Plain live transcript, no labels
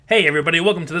Hey everybody,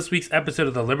 welcome to this week's episode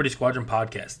of the Liberty Squadron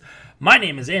podcast. My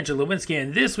name is Andrew Lewinsky,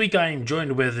 and this week I am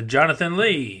joined with Jonathan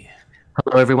Lee.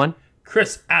 Hello, everyone.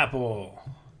 Chris Apple.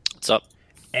 What's up?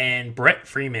 And Brett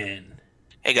Freeman.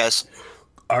 Hey, guys.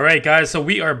 All right, guys, so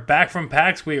we are back from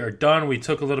PAX. We are done. We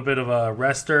took a little bit of a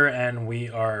rester, and we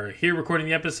are here recording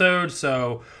the episode.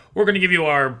 So we're going to give you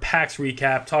our PAX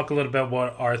recap, talk a little bit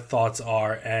what our thoughts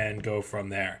are, and go from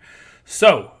there.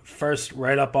 So, first,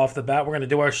 right up off the bat, we're going to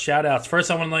do our shout-outs.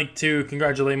 First, I would like to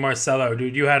congratulate Marcelo.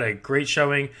 Dude, you had a great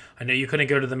showing. I know you couldn't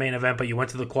go to the main event, but you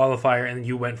went to the qualifier, and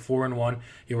you went 4-1.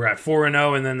 You were at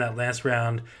 4-0, and then that last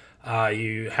round,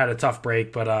 you had a tough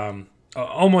break, but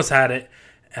almost had it.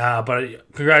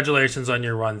 But congratulations on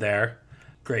your run there.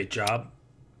 Great job.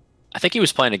 I think he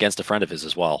was playing against a friend of his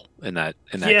as well in that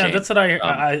game. Yeah, that's what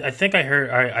I think I heard.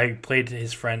 I played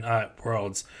his friend at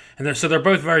Worlds, and they're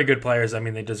both very good players. I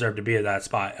mean, they deserve to be at that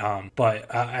spot.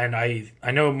 And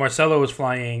I know Marcelo was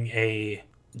flying a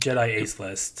Jedi Ace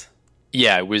list.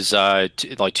 Yeah, it was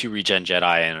like 2 regen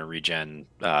Jedi and a regen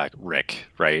Rick,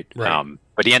 right?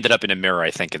 But he ended up in a mirror,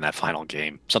 I think, in that final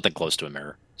game, something close to a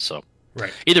mirror. So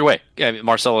right. Either way,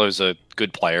 Marcelo is a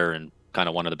good player and kind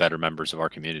of one of the better members of our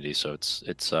community, so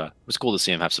it was cool to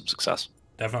see him have some success.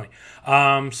 Definitely.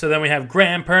 So then we have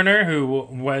Graham Perner, who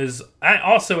was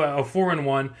also a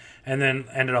 4-1, and then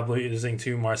ended up losing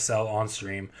to Marcel on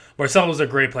stream. Marcel was a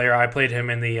great player. I played him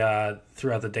in the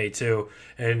throughout the day too,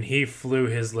 and he flew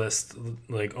his list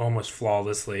like almost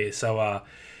flawlessly. So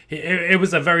it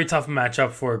was a very tough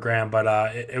matchup for Graham,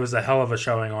 but it was a hell of a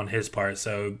showing on his part.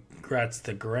 So congrats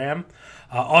to Graham.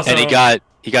 Also, and he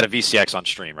got a VCX on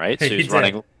stream, right? So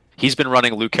he's been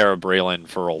running Luke Braylon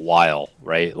for a while,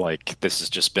 right? Like this has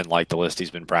just been like the list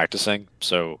he's been practicing.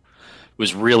 So it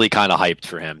was really kind of hyped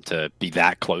for him to be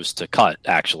that close to cut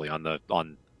actually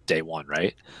on day one,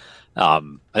 right? I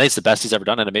think it's the best he's ever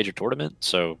done in a major tournament.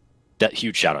 So that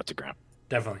huge shout out to Graham.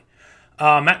 Definitely.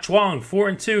 Matt Chuang,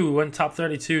 4-2, went top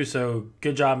 32. So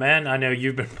good job, man. I know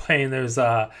you've been playing those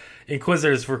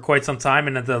Inquisitors for quite some time,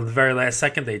 and at the very last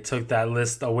second, they took that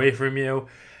list away from you,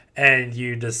 and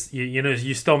you just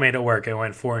you still made it work. It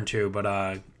went 4-2, but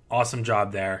awesome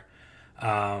job there.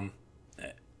 I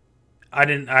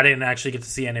didn't actually get to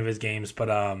see any of his games, but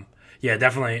yeah,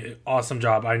 definitely awesome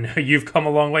job. I know you've come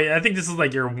a long way. I think this is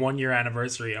like your 1-year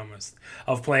anniversary almost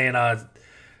of playing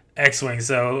X-Wing.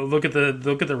 So look at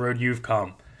the road you've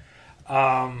come.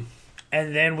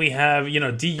 And then we have,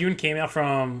 D. Yoon came out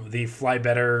from the Fly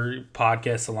Better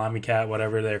podcast, Salami Cat,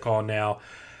 whatever they're called now.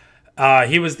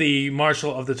 He was the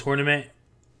marshal of the tournament,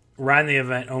 ran the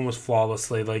event almost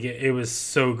flawlessly. Like, it was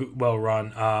so well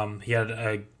run. He had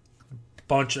a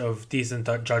bunch of decent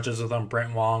judges with him.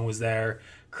 Brent Wong was there.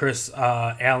 Chris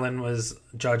Allen was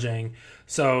judging.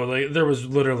 So, like, there was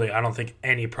literally, I don't think,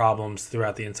 any problems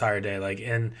throughout the entire day. Like,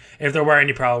 and if there were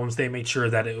any problems, they made sure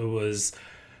that it was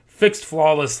fixed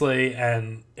flawlessly,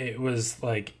 and it was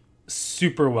like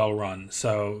super well run.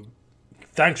 So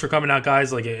thanks for coming out,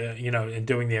 guys, like and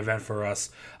doing the event for us.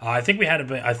 I think we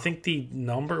had I think the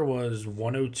number was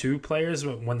 102 players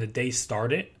when the day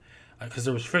started, because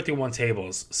there was 51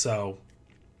 tables. So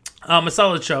a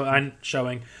solid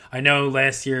showing. I know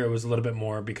last year it was a little bit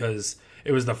more because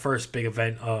it was the first big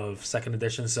event of second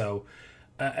edition. So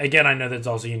again, I know that's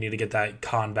also you need to get that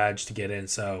con badge to get in.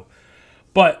 So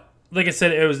but like I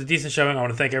said, it was a decent showing. I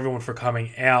want to thank everyone for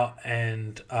coming out.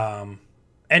 And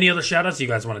any other shout-outs you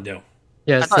guys want to do?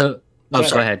 Yeah, go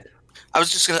ahead. I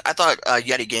thought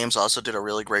Yeti Games also did a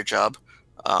really great job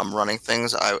running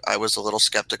things. I was a little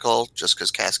skeptical just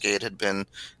because Cascade had been,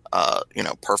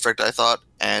 perfect, I thought.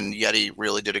 And Yeti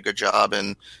really did a good job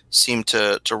and seemed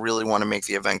to really want to make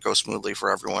the event go smoothly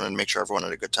for everyone and make sure everyone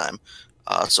had a good time.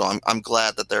 So I'm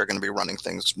glad that they're going to be running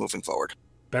things moving forward.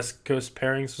 Best Coast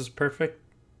pairings was perfect?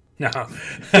 No.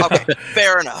 Okay,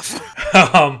 fair enough.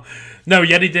 No,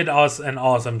 Yeti did an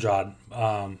awesome job.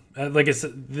 Like I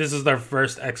said, this is their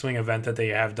first X-Wing event that they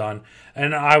have done,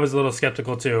 and I was a little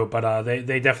skeptical too, but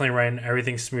they definitely ran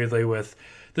everything smoothly with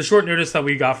the short notice that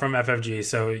we got from FFG,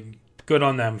 so good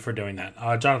on them for doing that.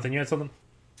 Jonathan, you had something?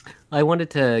 I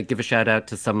wanted to give a shout out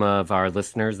to some of our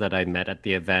listeners that I met at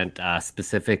the event,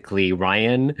 specifically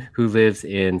Ryan, who lives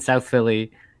in South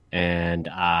Philly, and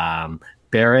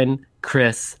Baron,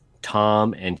 Chris,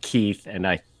 Tom, and Keith, and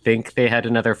I think they had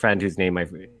another friend whose name I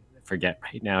forget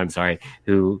right now, I'm sorry,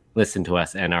 who listened to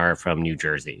us and are from New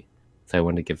Jersey. So I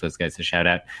wanted to give those guys a shout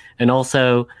out. And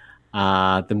also,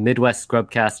 the Midwest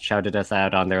Scrubcast shouted us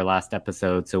out on their last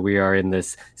episode, so we are in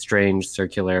this strange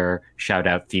circular shout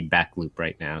out feedback loop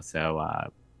right now. So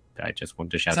I just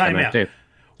wanted to shout them out too.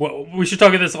 Well, we should talk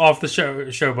about this off the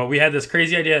show, but we had this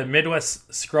crazy idea,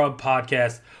 Midwest Scrub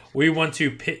podcast. We want to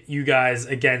pit you guys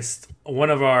against one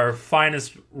of our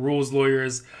finest rules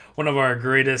lawyers, one of our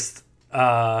greatest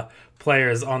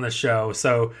players on the show.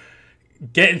 So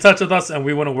get in touch with us, and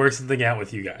we want to work something out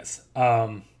with you guys.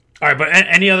 All right, but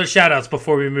any other shout-outs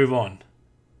before we move on?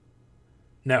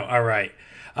 No, all right.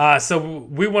 So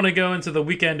we want to go into the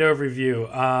weekend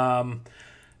overview.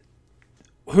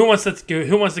 Who wants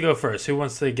to go first? Who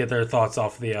wants to get their thoughts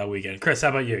off the weekend? Chris, how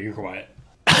about you? You're quiet.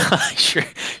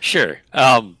 Sure.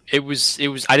 It was.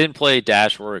 I didn't play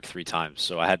Dash Warwick 3 times,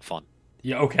 so I had fun.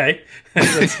 Yeah. Okay.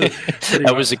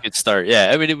 That was a good start.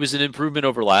 Yeah. I mean, it was an improvement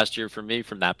over last year for me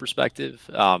from that perspective.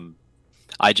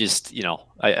 I just,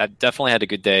 I definitely had a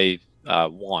good day.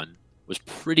 One was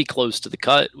pretty close to the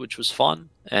cut, which was fun,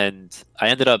 and I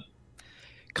ended up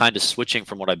kind of switching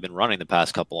from what I've been running the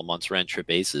past couple of months, ran trip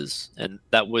aces. And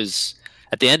that was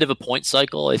at the end of a point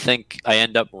cycle. I think I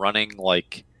end up running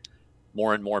like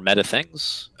more and more meta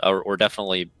things or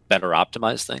definitely better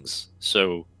optimized things.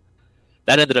 So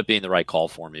that ended up being the right call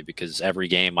for me because every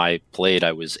game I played,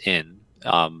 I was in.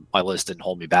 My list didn't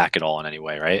hold me back at all in any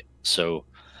way. Right. So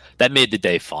that made the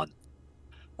day fun.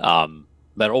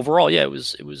 But overall, yeah, it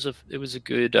was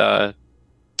a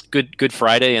good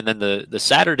Friday, and then the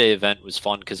Saturday event was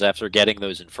fun because after getting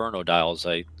those Inferno dials,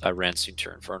 I ran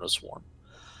Soontir Inferno Swarm,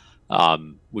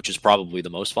 which is probably the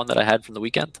most fun that I had from the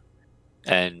weekend,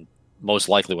 and most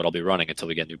likely what I'll be running until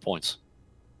we get new points.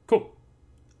 Cool.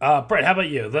 Brett, how about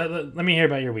you? Let me hear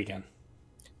about your weekend.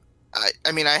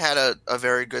 I mean, I had a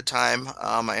very good time.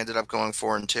 I ended up going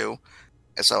 4-2,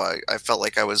 and so I felt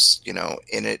like I was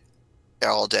in it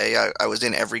all day. I was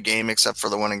in every game except for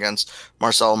the one against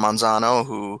Marcelo Manzano,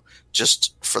 who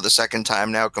just for the second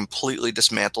time now completely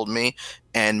dismantled me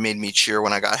and made me cheer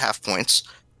when I got half points.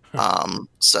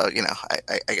 So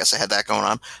I guess I had that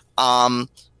going on.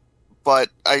 But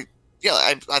I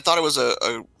thought it was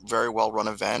a very well run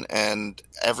event, and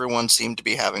everyone seemed to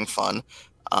be having fun.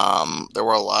 There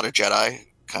were a lot of Jedi,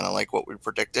 kind of like what we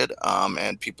predicted,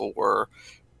 and people were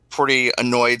pretty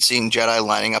annoyed seeing Jedi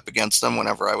lining up against them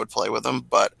whenever I would play with them.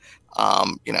 But,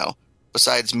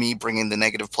 besides me bringing the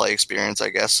negative play experience, I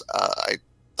guess, I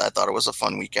thought it was a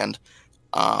fun weekend.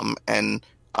 And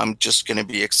I'm just going to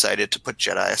be excited to put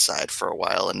Jedi aside for a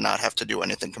while and not have to do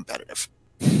anything competitive.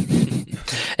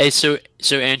 Hey, so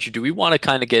Andrew, do we want to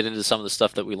kind of get into some of the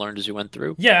stuff that we learned as we went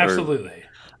through? Yeah, absolutely.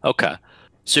 Okay.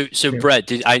 So Brett,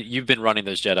 you've been running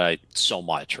those Jedi so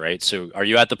much, right? So are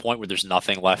you at the point where there's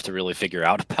nothing left to really figure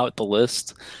out about the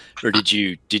list, or did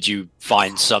you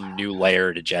find some new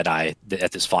layer to Jedi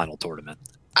at this final tournament?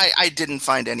 I didn't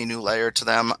find any new layer to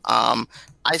them.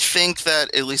 I think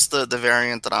that at least the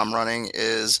variant that I'm running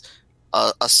is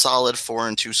a solid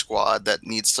 4-2 squad that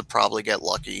needs to probably get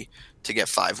lucky to get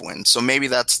 5 wins. So maybe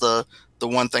that's the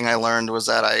one thing I learned was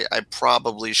that I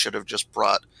probably should have just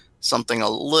brought something a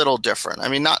little different. I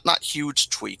mean, not huge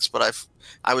tweaks, but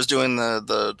I was doing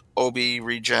the Obi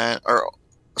regen,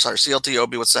 CLT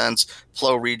Obi with Sense,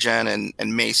 Plo regen,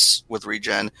 and Mace with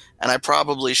regen, and I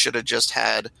probably should have just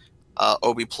had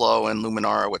Obi Plo and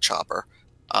Luminara with Chopper.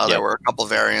 There were a couple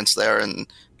variants there, and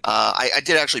I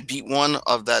did actually beat one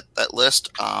of that list,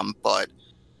 but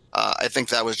I think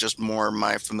that was just more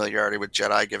my familiarity with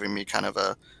Jedi giving me kind of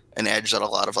an edge that a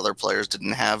lot of other players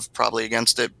didn't have probably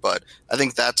against it. But I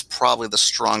think that's probably the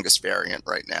strongest variant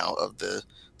right now of the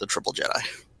triple Jedi.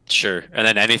 Sure. And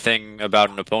then anything about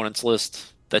an opponent's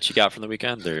list that you got from the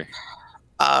weekend? Or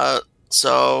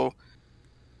so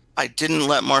I didn't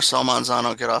let Marcel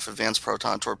Manzano get off advanced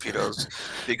proton torpedoes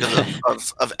because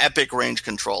of epic range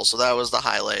control. So that was the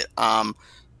highlight.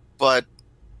 But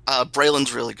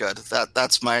Braylon's really good.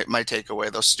 That's my takeaway.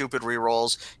 Those stupid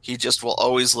rerolls, he just will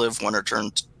always live 1 or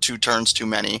 2 turns too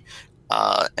many,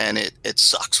 and it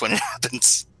sucks when it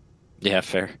happens. Yeah,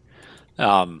 fair.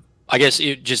 I guess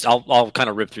I'll kind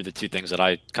of rip through the 2 things that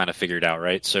I kind of figured out,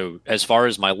 right? So as far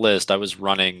as my list, I was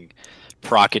running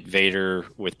Procket Vader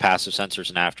with passive sensors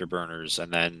and afterburners,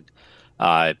 and then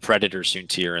Predator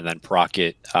Soontir, and then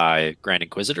Procket Grand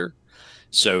Inquisitor.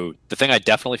 So the thing I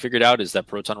definitely figured out is that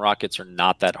proton rockets are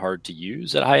not that hard to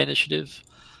use at high initiative.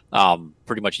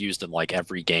 Pretty much used them like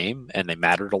every game, and they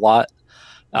mattered a lot.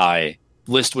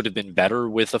 List would have been better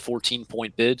with a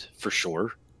 14-point bid for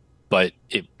sure, but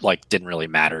it didn't really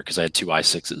matter because I had 2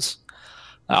 I6s.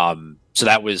 So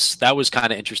that was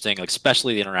kind of interesting,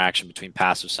 especially the interaction between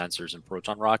passive sensors and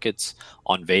proton rockets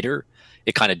on Vader.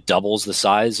 It kind of doubles the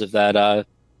size of that.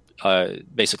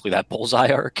 Basically that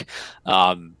bullseye arc,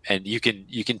 and you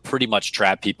can pretty much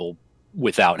trap people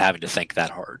without having to think that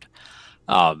hard.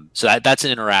 So that's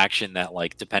an interaction that,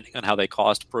 like, depending on how they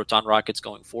cost proton rockets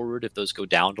going forward, if those go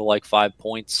down to like 5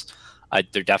 points,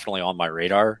 they're definitely on my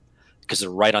radar because they're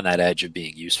right on that edge of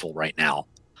being useful right now.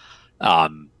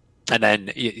 And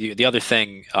then the other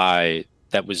thing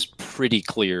that was pretty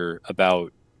clear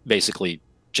about basically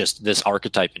just this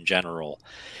archetype in general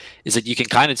is that you can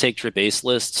kind of take trip ace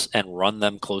lists and run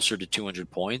them closer to 200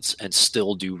 points and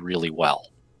still do really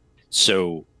well.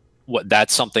 So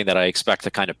that's something that I expect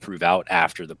to kind of prove out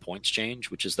after the points change,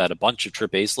 which is that a bunch of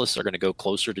trip ace lists are going to go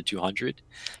closer to 200.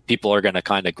 People are going to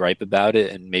kind of gripe about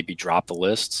it and maybe drop the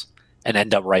lists and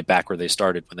end up right back where they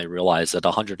started when they realize that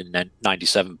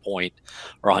 197 point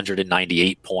or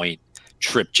 198 point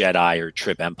trip Jedi or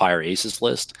trip Empire aces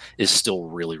list is still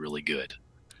really, really good.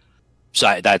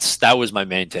 So that was my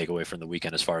main takeaway from the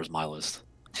weekend as far as my list.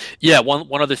 Yeah,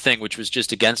 one other thing, which was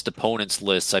just against opponents'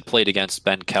 lists. I played against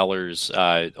Ben Keller's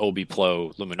Obi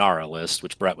Plo Luminara list,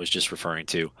 which Brett was just referring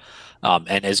to.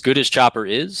 And as good as Chopper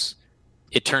is,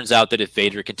 it turns out that if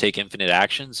Vader can take infinite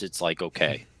actions, it's like,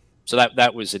 okay. So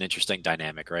that was an interesting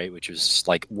dynamic, right? Which was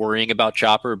like worrying about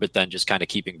Chopper, but then just kind of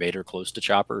keeping Vader close to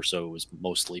Chopper, so it was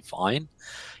mostly fine.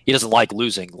 He doesn't like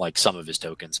losing like some of his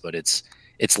tokens, but it's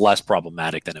less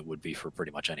problematic than it would be for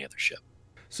pretty much any other ship.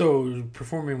 So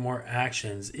performing more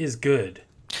actions is good.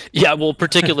 Yeah, well,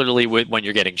 particularly when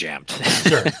you're getting jammed.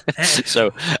 Sure.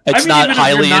 So it's not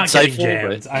highly insightful.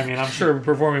 But... I mean, I'm sure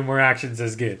performing more actions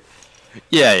is good.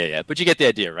 Yeah. But you get the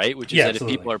idea, right? Which is that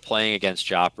absolutely. If people are playing against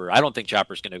Chopper, I don't think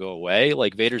Chopper's going to go away.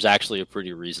 Like, Vader's actually a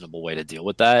pretty reasonable way to deal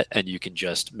with that, and you can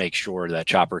just make sure that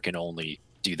Chopper can only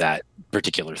do that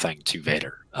particular thing to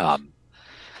Vader.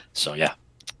 So, yeah.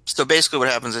 So basically what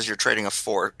happens is you're trading a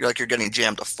force, like you're getting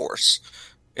jammed a force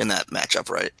in that matchup,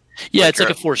 right? Yeah, it's like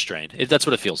a force drain. That's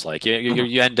what it feels like.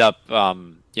 You end up,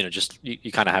 just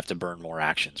you kind of have to burn more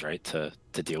actions, right, to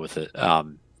deal with it.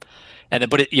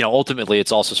 But ultimately,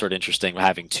 it's also sort of interesting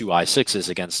having two I6s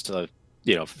against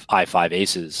I5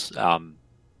 aces.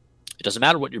 It doesn't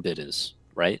matter what your bid is,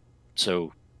 right?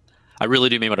 So I really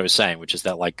do mean what I was saying, which is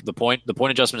that like the point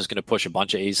adjustment is going to push a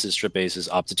bunch of aces, strip aces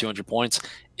up to 200 points.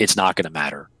 It's not going to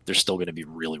matter. They're still going to be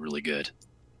really, really good.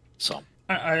 So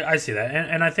I see that,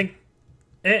 and I think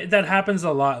that happens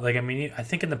a lot. Like, I mean, I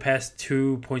think in the past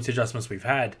 2 points adjustments we've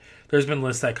had, there's been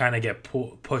lists that kind of get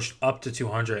pushed up to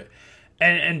 200.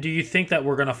 And do you think that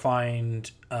we're going to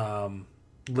find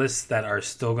lists that are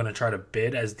still going to try to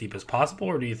bid as deep as possible,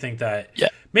 or do you think that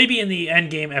maybe in the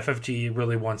end game FFG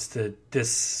really wants to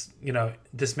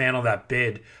dismantle that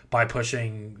bid by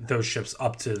pushing those ships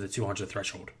up to the 200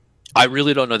 threshold? I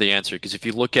really don't know the answer, because if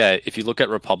you look at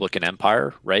Republic and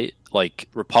Empire, right? Like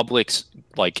Republic's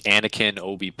like Anakin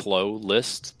Obi Plo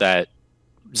list that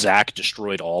Zach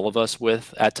destroyed all of us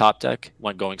with at Top Deck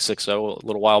when going 6-0 a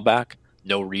little while back.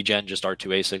 No regen, just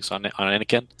R2A6 on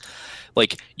Anakin.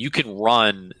 Like, you can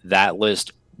run that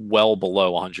list well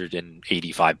below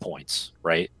 185 points,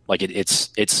 right? Like it's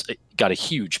got a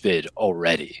huge bid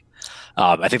already.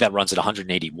 I think that runs at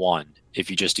 181 if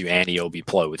you just do Annie Obi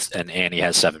Plo and Annie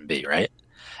has 7B, right?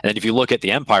 And then if you look at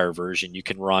the Empire version, you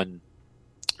can run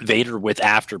Vader with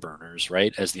Afterburners,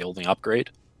 right, as the only upgrade.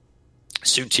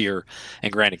 Soontir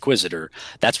and Grand Inquisitor,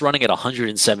 that's running at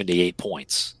 178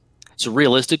 points. So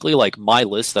realistically, like my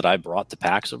list that I brought to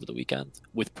PAX over the weekend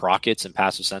with Prockets and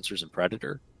Passive Sensors and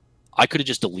Predator, I could have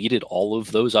just deleted all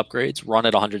of those upgrades, run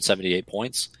at 178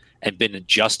 points, and been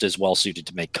just as well suited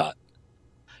to make cut.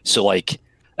 So like,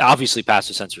 obviously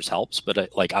Passive Sensors helps, but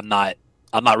I'm not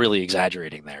really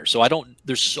exaggerating there. So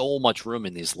there's so much room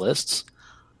in these lists.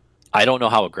 I don't know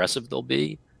how aggressive they'll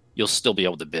be. You'll still be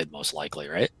able to bid most likely,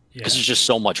 right? Because there's just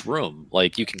so much room.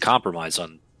 Like, you can compromise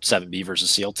on 7B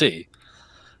versus CLT.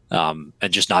 And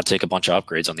just not take a bunch of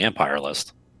upgrades on the Empire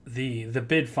list. The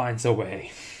bid finds a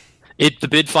way. The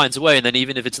bid finds a way, and then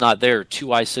even if it's not there, 2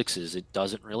 I6s, it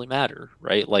doesn't really matter,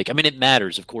 right? Like, I mean, it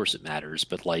matters, of course it matters,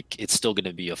 but like, it's still going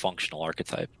to be a functional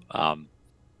archetype.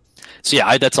 So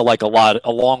yeah, that's a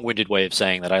long-winded way of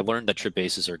saying that I learned that trip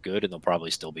aces are good, and they'll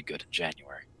probably still be good in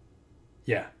January.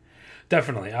 Yeah,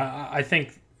 definitely. I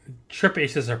think trip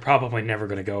aces are probably never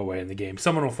going to go away in the game.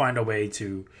 Someone will find a way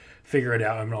to figure it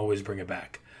out and always bring it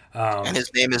back. And his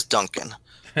name is Duncan.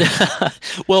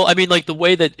 Well, I mean, like the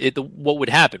way that what would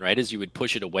happen, right, is you would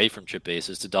push it away from trip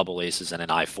aces to double aces and an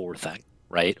I4 thing,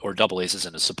 right? Or double aces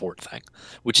and a support thing,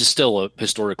 which is still a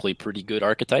historically pretty good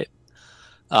archetype.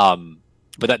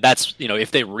 But that's,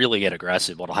 if they really get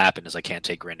aggressive, what'll happen is I can't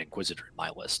take Grand Inquisitor in my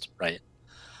list, right?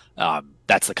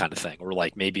 That's the kind of thing. Or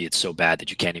like maybe it's so bad that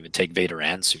you can't even take Vader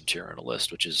and Soontir in a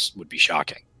list, which would be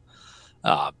shocking.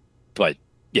 But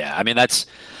yeah, I mean, that's,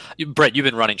 Brett, you've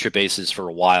been running trip aces for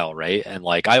a while, right? And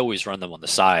like I always run them on the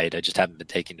side. I just haven't been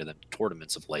taking to them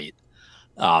tournaments of late.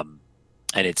 And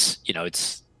it's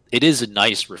it is a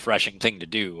nice, refreshing thing to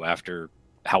do after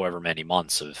however many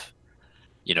months of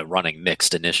running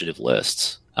mixed initiative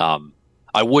lists.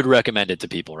 I would recommend it to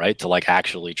people, right, to like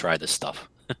actually try this stuff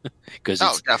because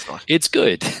definitely it's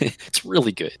good. It's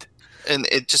really good, and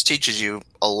it just teaches you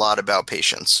a lot about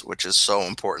patience, which is so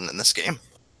important in this game.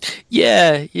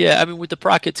 Yeah. I mean, with the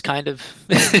proc, it's kind of.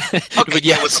 Okay, but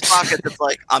yeah, with the pocket, it's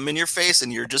like I'm in your face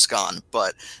and you're just gone.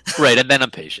 But right, and then I'm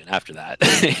patient after that.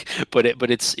 but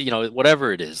it's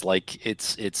whatever it is, like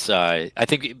it's. I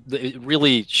think it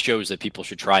really shows that people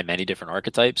should try many different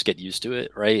archetypes, get used to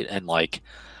it, right, and like,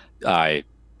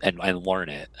 and learn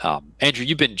it. Andrew,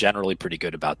 you've been generally pretty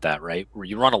good about that, right? Where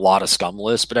you run a lot of scum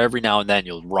lists, but every now and then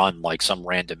you'll run like some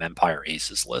random Empire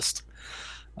Aces list.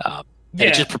 And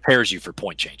it just prepares you for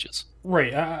point changes.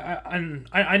 Right.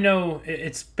 I know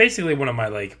it's basically one of my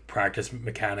like practice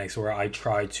mechanics where I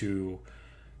try to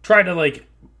like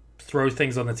throw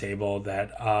things on the table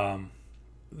that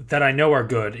I know are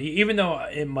good, even though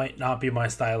it might not be my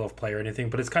style of play or anything,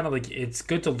 but it's kind of like it's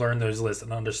good to learn those lists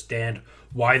and understand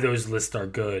why those lists are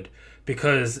good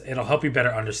because it'll help you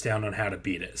better understand on how to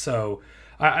beat it. So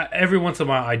every once in a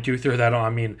while I do throw that on. I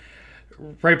mean,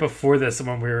 right before this,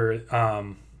 when we were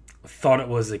thought it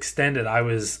was extended, I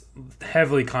was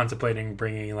heavily contemplating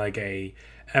bringing like a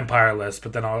Empire list,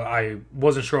 but then I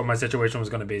wasn't sure what my situation was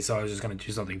going to be, so I was just going to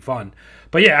do something fun.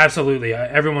 But yeah, absolutely.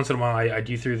 Every once in a while, I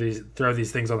do throw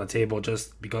these things on the table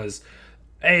just because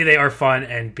A, they are fun,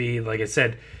 and B, like I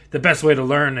said, the best way to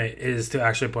learn it is to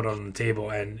actually put it on the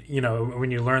table. And when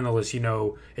you learn the list,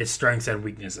 its strengths and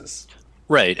weaknesses.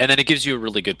 Right, and then it gives you a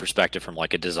really good perspective from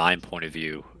like a design point of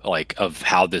view, like of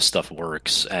how this stuff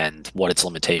works and what its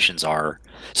limitations are.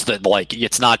 So that like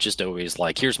it's not just always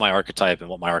like here's my archetype and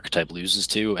what my archetype loses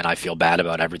to, and I feel bad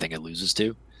about everything it loses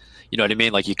to. You know what I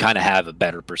mean? Like you kind of have a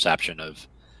better perception of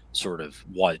sort of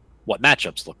what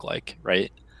matchups look like,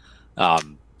 right?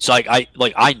 So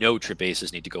I know trip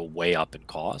aces need to go way up in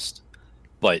cost,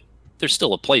 but there's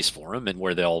still a place for them and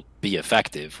where they'll be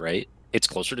effective, right? It's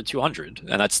closer to 200,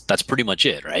 and that's pretty much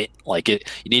it, right? Like you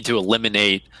need to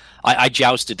eliminate. I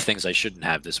jousted things I shouldn't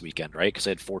have this weekend, right? Because I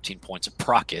had 14 points of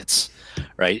prockets,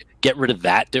 right? Get rid of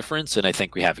that difference, and I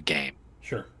think we have a game.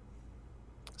 Sure.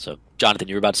 So, Jonathan,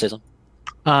 you were about to say something?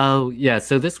 Oh, yeah.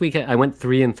 So this weekend, I went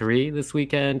 3-3 this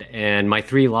weekend, and my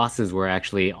 3 losses were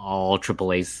actually all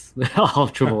triple ace lists.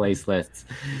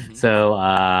 Mm-hmm. So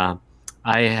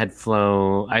I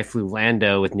flew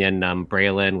Lando with Nien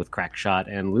Braylon with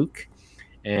Crackshot and Luke.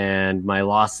 And my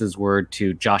losses were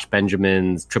to Josh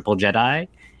Benjamin's Triple Jedi,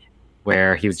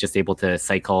 where he was just able to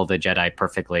cycle the Jedi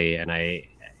perfectly. And I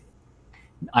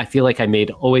feel like I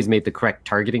always made the correct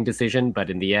targeting decision,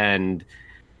 but in the end,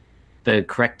 the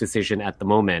correct decision at the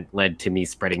moment led to me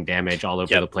spreading damage all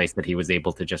over the place that he was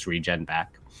able to just regen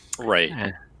back.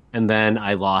 Right. And then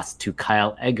I lost to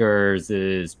Kyle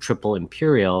Eggers' Triple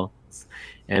Imperial.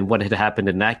 And what had happened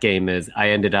in that game is I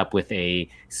ended up with I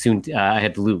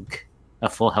had Luke, a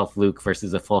full health Luke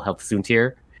versus a full health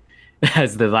Soontir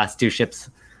as the last 2 ships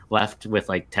left with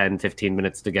like 10-15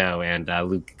 minutes to go, and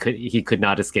Luke could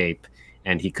not escape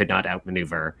and he could not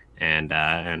outmaneuver,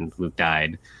 and Luke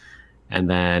died. And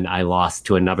then I lost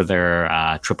to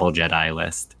another triple Jedi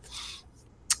list.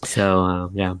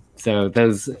 So so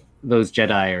those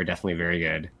Jedi are definitely very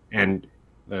good, and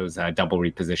those double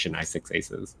reposition I6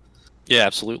 aces. Yeah,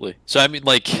 absolutely. So I mean,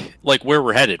 like where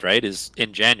we're headed, right, is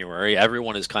in January,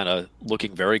 everyone is kind of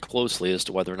looking very closely as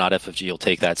to whether or not FFG will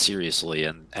take that seriously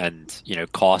and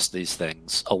cost these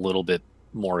things a little bit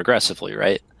more aggressively,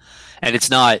 right? And it's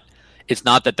not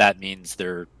that means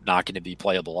they're not going to be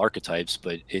playable archetypes,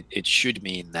 but it should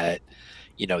mean that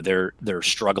they're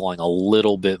struggling a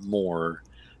little bit more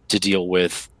to deal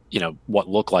with what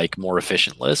look like more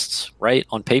efficient lists, right,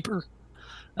 on paper.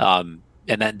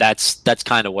 And then that's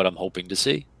kind of what I'm hoping to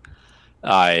see.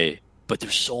 But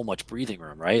there's so much breathing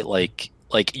room, right? Like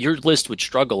your list would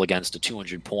struggle against a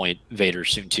 200-point Vader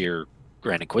Soontir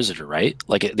Grand Inquisitor, right?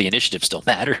 Like the initiative still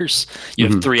matters. You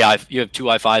have 2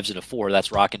 I5s and a 4.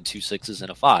 That's rocking 2 6s and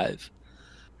a 5.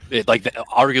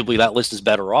 Arguably that list is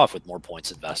better off with more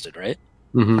points invested, right?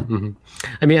 Mm-hmm, mm-hmm.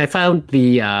 I mean, I found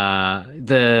the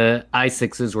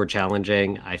I6s were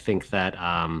challenging. I think that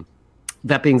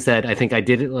that being said, I think I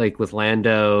did it like with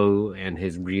Lando and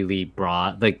his really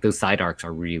broad, like those side arcs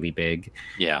are really big.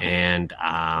 Yeah. And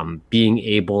being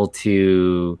able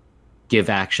to give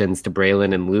actions to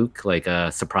Braylon and Luke, like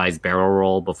a surprise barrel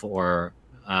roll before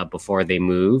they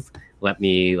move, let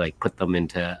me like put them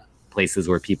into places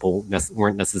where people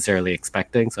weren't necessarily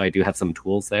expecting. So I do have some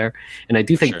tools there. And I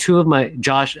do think Sure. two of my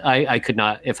Josh, I could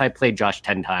not, if I played Josh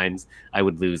 10 times, I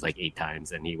would lose like 8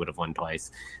 times and he would have won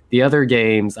twice. The other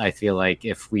games, I feel like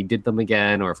if we did them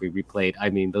again or if we replayed, I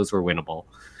mean, those were winnable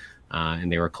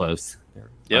and they were close.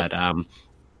 Yep.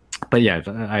 But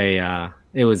yeah,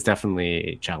 it was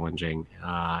definitely challenging.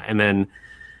 And then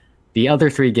the other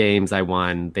 3 games I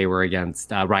won, they were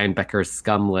against Ryan Becker's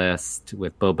Scum List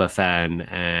with Boba Fen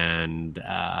and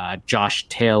Josh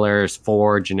Taylor's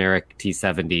 4 generic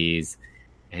T70s.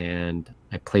 And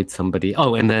I played somebody.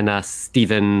 Oh, and then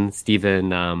Stephen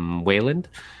Wayland,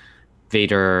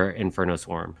 Vader Inferno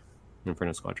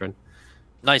Squadron.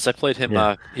 Nice. I played him.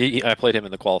 Yeah. I played him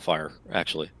in the qualifier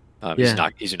actually. Yeah.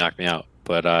 He's knocked me out.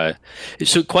 But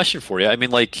so question for you. I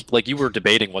mean, like you were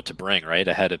debating what to bring right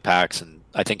ahead of PAX, and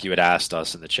I think you had asked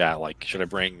us in the chat, like, should I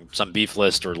bring some beef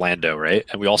list or Lando, right?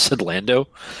 And we all said Lando.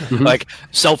 Mhm. Like,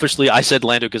 selfishly, I said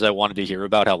Lando because I wanted to hear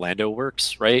about how Lando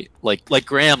works, right? Like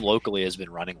Graham locally has been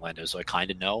running Lando, so I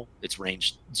kind of know it's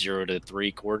range 0 to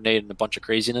 3 coordinate and a bunch of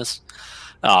craziness.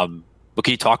 But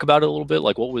can you talk about it a little bit?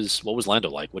 Like, what was Lando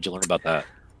like? What'd you learn about that?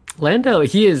 Lando,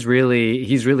 he's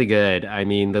really good. I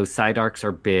mean, those side arcs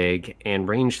are big, and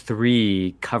range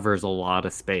 3 covers a lot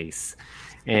of space.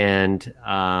 And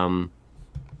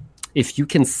if you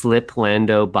can slip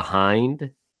Lando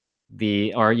behind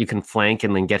or you can flank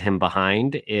and then get him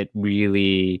behind, it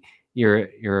really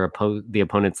the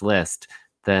opponent's list,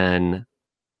 then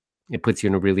it puts you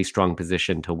in a really strong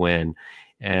position to win.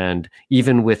 And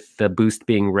even with the boost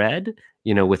being red,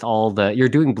 with all you're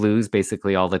doing blues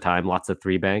basically all the time, lots of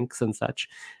 3 banks and such.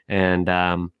 And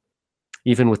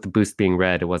even with the boost being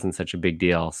red, it wasn't such a big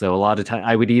deal. So a lot of time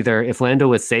I would either, if Lando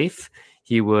was safe,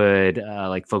 he would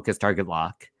like focus target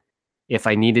lock. If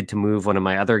I needed to move one of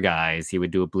my other guys, he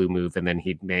would do a blue move, and then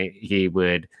he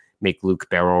would make Luke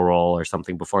barrel roll or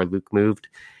something before Luke moved.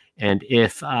 And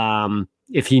if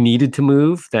he needed to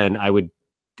move, then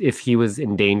if he was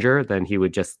in danger, then he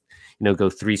would just go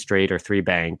 3 straight or 3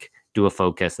 bank, do a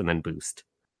focus, and then boost.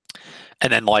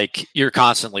 And then like you're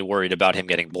constantly worried about him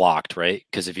getting blocked, right?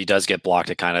 Because if he does get blocked,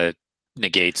 it kind of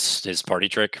negates his party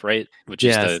trick, right? Which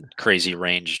is the crazy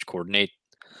ranged coordinate.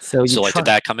 So did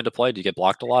that come into play? Did you get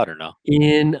blocked a lot or no?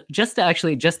 Just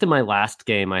in my last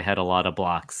game, I had a lot of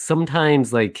blocks.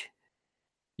 Sometimes like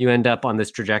you end up on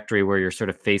this trajectory where you're sort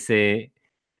of facing.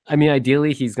 I mean,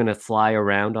 ideally, he's going to fly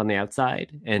around on the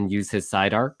outside and use his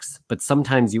side arcs. But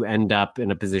sometimes you end up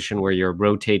in a position where you're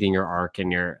rotating your arc,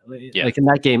 and like in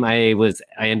that game, I was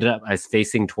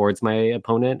facing towards my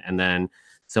opponent, and then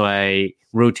so I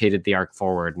rotated the arc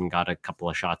forward and got a couple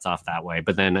of shots off that way.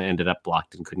 But then I ended up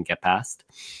blocked and couldn't get past.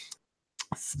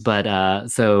 But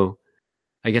so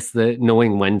I guess the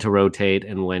knowing when to rotate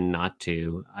and when not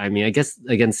to. I mean, I guess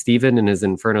against Steven in his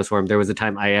Inferno Swarm, there was a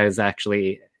time I was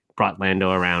actually brought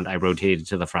Lando around. I rotated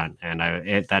to the front, and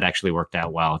that actually worked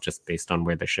out well, just based on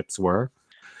where the ships were.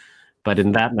 But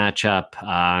in that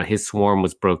matchup, his swarm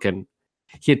was broken.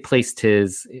 He had placed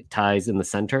his ties in the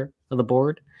center of the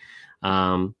board,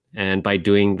 and by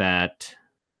doing that,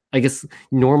 I guess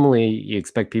normally you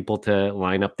expect people to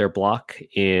line up their block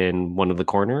in one of the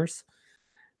corners,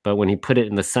 but when he put it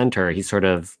in the center, he sort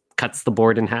of cuts the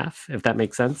board in half, if that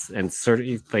makes sense, and sort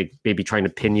of like maybe trying to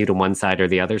pin you to one side or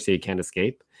the other so you can't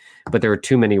escape. But there were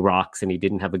too many rocks, and he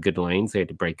didn't have a good lane, so he had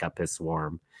to break up his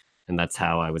swarm, and that's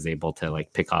how I was able to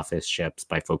like pick off his ships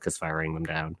by focus firing them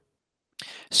down.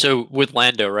 So with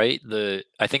Lando, right?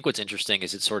 I think what's interesting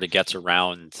is it sort of gets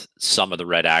around some of the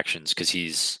red actions because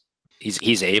he's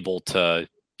able to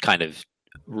kind of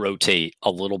rotate a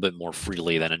little bit more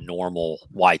freely than a normal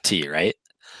YT, right?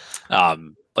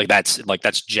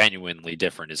 That's genuinely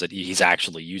different. Is that he's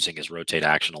actually using his rotate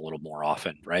action a little more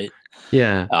often, right?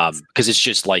 Yeah. Because it's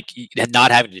just like not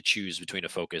having to choose between a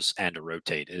focus and a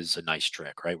rotate is a nice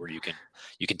trick, right? Where you can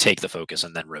take the focus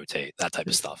and then rotate, that type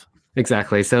of stuff.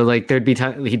 Exactly. So like there'd be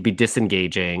time he'd be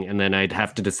disengaging, and then I'd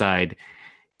have to decide: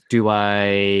 do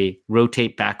I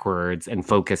rotate backwards and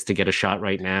focus to get a shot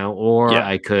right now, or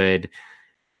I could,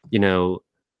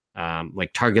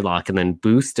 like target lock and then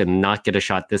boost and not get a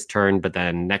shot this turn, but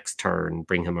then next turn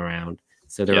bring him around.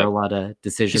 So there are a lot of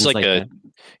decisions like that.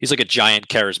 He's like a giant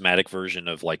charismatic version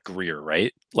of like Greer,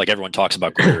 right? Like everyone talks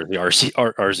about Greer, the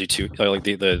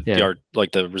RZ2,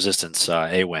 like the Resistance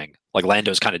A-wing. Like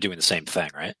Lando's kind of doing the same thing,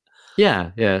 right?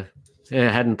 Yeah. I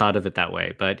hadn't thought of it that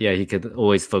way, but yeah, he could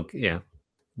always focus. Yeah.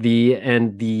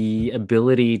 The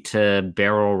ability to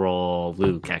barrel roll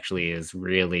Luke actually is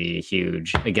really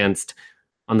huge.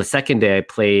 On the second day, I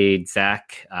played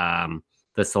Zach,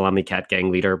 the Salami Cat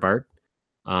Gang leader, Bart.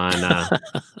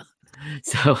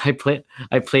 So I played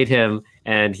him.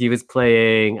 and he was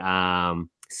playing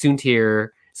Soontir.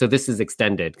 So this is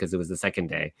extended because it was the second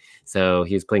day. So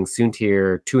he was playing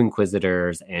Soontir, 2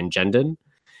 Inquisitors, and Jendon,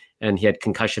 and he had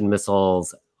concussion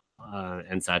missiles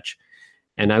and such.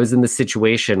 And I was in the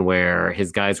situation where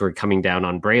his guys were coming down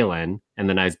on Braylon, and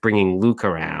then I was bringing Luke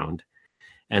around,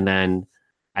 and then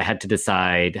I had to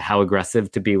decide how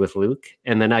aggressive to be with Luke,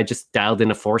 and then I just dialed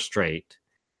in a 4 straight,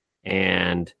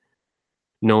 and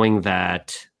knowing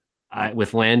that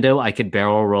with Lando, I could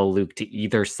barrel roll Luke to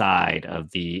either side of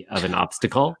an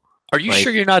obstacle. Are you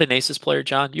sure you're not an Aces player,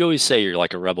 John? You always say you're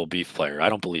like a Rebel Beef player. I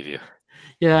don't believe you.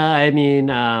 Yeah, I mean,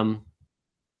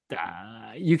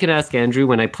 you can ask Andrew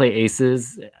when I play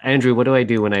Aces. Andrew, what do I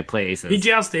do when I play Aces? He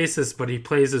jousts Aces, but he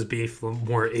plays his Beef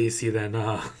more AC than...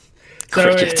 So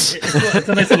it's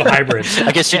a nice little hybrid.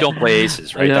 I guess you don't play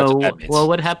Aces, right? No, that's what that means. Well,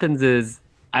 what happens is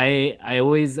I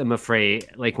always am afraid,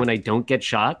 like when I don't get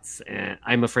shots,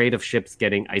 I'm afraid of ships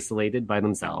getting isolated by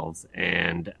themselves,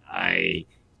 and I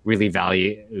really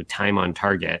value time on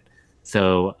target.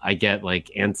 So I get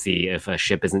like antsy if a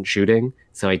ship isn't shooting.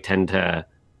 So I tend to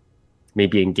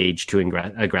maybe engage too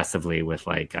aggressively with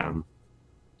like...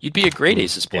 You'd be a great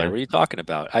Aces player. What are you talking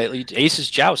about?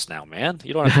 Aces joust now, man.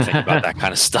 You don't have to think about that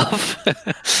kind of stuff.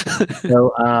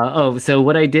 So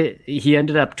what I did, he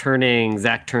ended up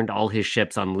Zach turned all his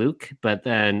ships on Luke, but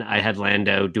then I had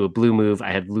Lando do a blue move.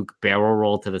 I had Luke barrel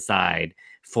roll to the side,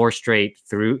 4 straight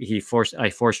through. I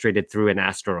 4 straighted through an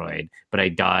asteroid, but I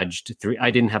dodged 3.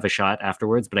 I didn't have a shot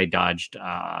afterwards, but I dodged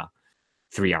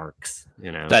 3 arcs.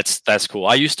 That's cool.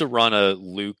 I used to run a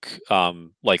Luke,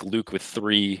 like Luke with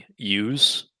 3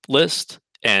 U's list,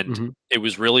 and it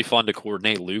was really fun to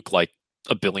coordinate Luke like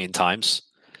a billion times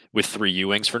with 3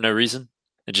 U-wings for no reason,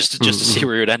 and just to see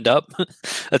where it would end up.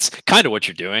 That's kind of what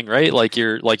you're doing, right? Like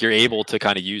you're able to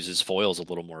kind of use his foils a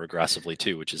little more aggressively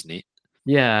too, which is neat.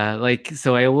 Yeah,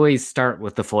 so I always start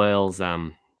with the foils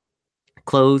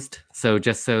closed, so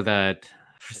just so that,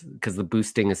 because the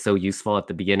boosting is so useful at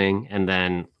the beginning, and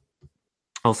then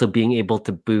also being able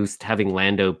to having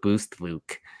Lando boost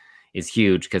Luke is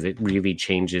huge because it really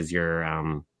changes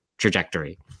your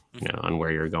trajectory, on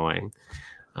where you're going,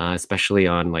 especially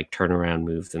on like turnaround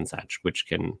moves and such, which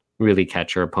can really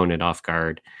catch your opponent off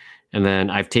guard. And then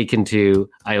I've taken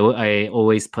I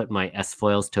always put my S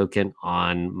foils token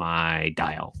on my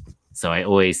dial, so I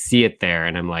always see it there,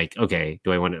 and I'm like, okay,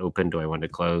 do I want it open? Do I want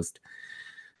it closed?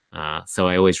 So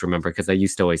I always remember because I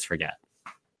used to always forget.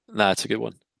 That's a good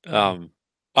one.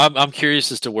 I'm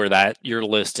curious as to where your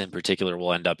list in particular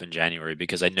will end up in January,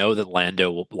 because I know that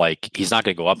Lando will, he's not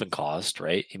going to go up in cost,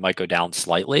 right? He might go down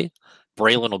slightly.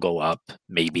 Braylon will go up,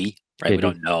 maybe, right? Maybe. We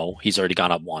don't know. He's already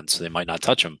gone up once, so they might not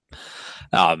touch him.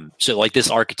 So like this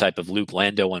archetype of Luke,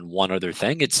 Lando, and one other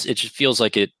thing, it just feels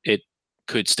like it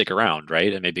could stick around,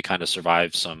 right? And maybe kind of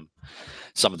survive some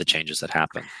of the changes that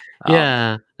happen.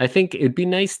 Yeah, I think it'd be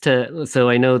nice to. So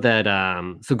I know that.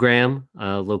 So Graham,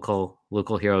 local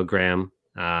hero Graham,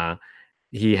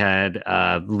 he had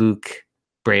Luke,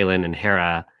 Braylon, and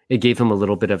Hera. It gave him a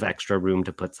little bit of extra room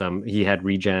to put some. He had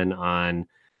regen on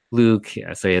Luke,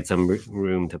 so he had some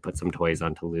room to put some toys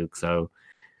onto Luke. So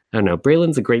I don't know.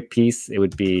 Braylon's a great piece. It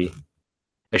would be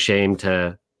a shame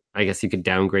to. I guess you could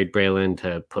downgrade Braylon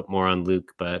to put more on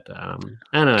Luke, but I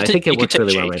don't know. I think it works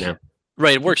really well right now.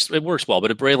 Right, it works well,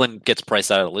 but if Braylon gets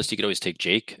priced out of the list, you could always take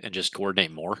Jake and just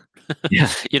coordinate more. Yeah.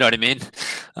 You know what I mean?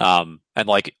 And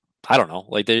like, I don't know,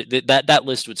 like that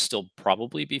list would still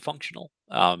probably be functional.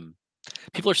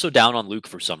 People are so down on Luke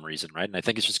for some reason, right? And I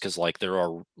think it's just because like there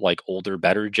are like older,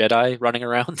 better Jedi running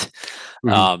around.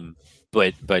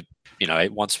 But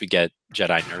once we get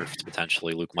Jedi nerfed,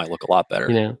 potentially Luke might look a lot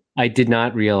better. I did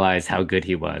not realize how good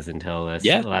he was until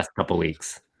the last couple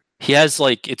weeks. He has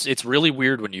like it's really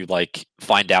weird when you like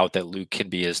find out that Luke can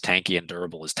be as tanky and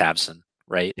durable as Tabson,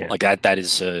 right? Yeah. Like that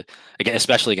is again,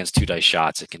 especially against 2 dice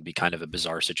shots, it can be kind of a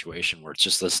bizarre situation where it's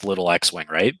just this little X-wing,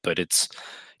 right? But it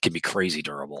can be crazy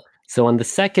durable. So on the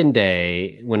second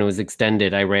day, when it was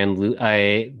extended, I ran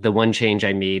the one change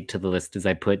I made to the list is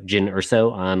I put Jyn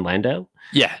Erso on Lando.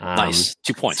 Yeah, nice.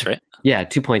 2 points, right? Yeah,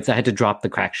 2 points. I had to drop the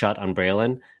crack shot on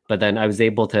Braylon. But then I was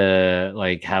able to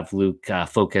like have Luke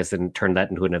focus and turn that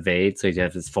into an evade. So he'd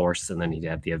have his force and then he'd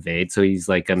have the evade. So he's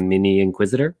like a mini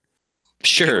Inquisitor.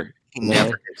 Sure. He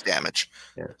never takes damage.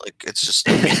 Yeah. Like it's just.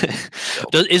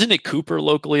 Isn't it Cooper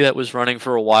locally that was running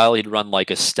for a while? He'd run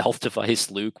like a stealth device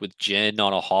Luke with Jyn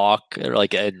on a Hawk, or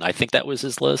like, and I think that was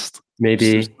his list.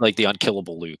 Maybe like the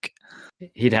unkillable Luke.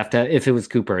 He'd have to, if it was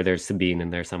Cooper, there's Sabine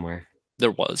in there somewhere.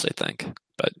 There was, I think,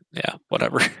 but yeah,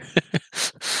 whatever.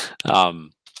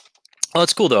 Well,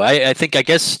 that's cool though. I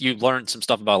guess you learned some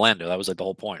stuff about Lando. That was like the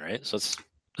whole point, right? So it's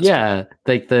Yeah,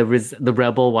 like the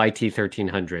Rebel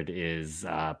YT-1300 is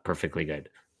perfectly good.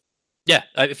 Yeah,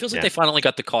 it feels like they finally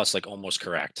got the cost like almost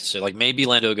correct. So like maybe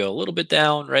Lando go a little bit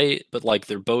down, right? But like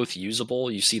they're both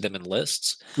usable. You see them in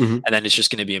lists, and then it's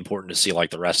just going to be important to see like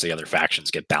the rest of the other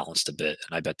factions get balanced a bit,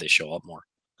 and I bet they show up more.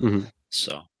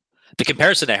 So the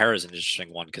comparison to Hera is an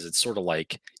interesting one because it's sort of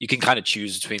like you can kind of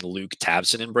choose between Luke,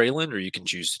 Tabson, and Braylon, or you can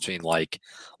choose between like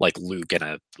Luke and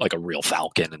a real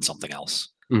Falcon and something else.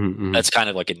 That's kind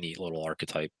of like a neat little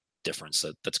archetype difference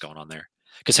that's going on there.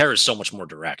 Because Hera is so much more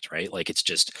direct, right? Like it's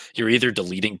just you're either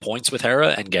deleting points with Hera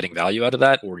and getting value out of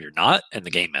that, or you're not, and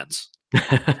the game ends.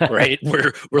 Right?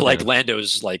 We're like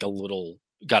Lando's like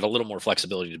got a little more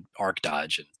flexibility to arc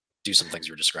dodge and do some things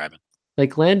you're describing.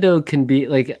 Like Lando can be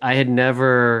like I had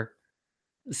never.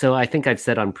 So I think I've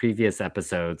said on previous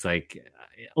episodes, like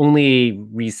only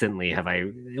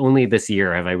this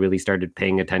year have I really started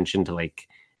paying attention to like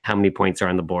how many points are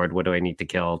on the board, what do I need to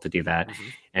kill to do that,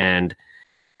 and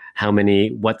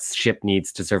what ship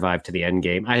needs to survive to the end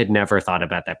game. I had never thought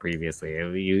about that previously.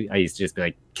 I used to just be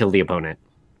like, kill the opponent.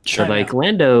 Sure. So like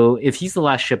Lando, if he's the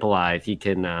last ship alive, he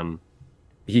can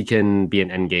be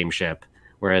an end game ship.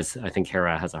 Whereas I think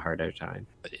Hera has a harder time.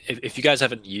 If you guys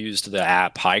haven't used the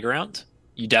app High Ground,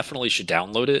 you definitely should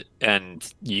download it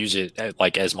and use it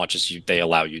like as much as they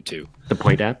allow you to. The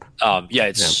point app?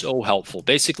 It's so helpful.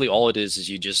 Basically, all it is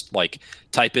you just like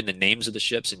type in the names of the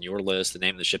ships in your list, the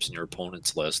name of the ships in your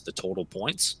opponent's list, the total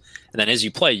points, and then as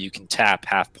you play, you can tap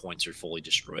half points or fully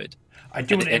destroyed. I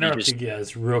do want to interrupt you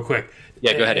guys real quick.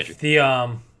 Yeah, go ahead, Andrew. The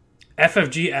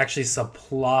FFG actually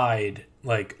supplied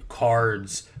like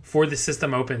cards for the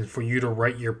system open for you to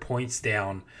write your points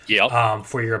down.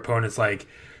 For your opponents, like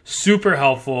super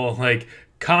helpful. Like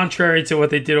contrary to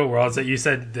what they did at Worlds,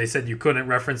 that they said you couldn't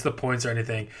reference the points or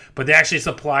anything, but they actually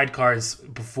supplied cards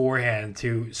beforehand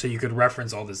so you could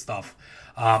reference all this stuff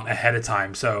ahead of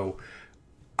time. So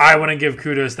I want to give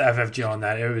kudos to FFG on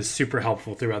that. It was super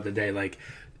helpful throughout the day. Like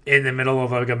in the middle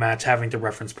of a match, having to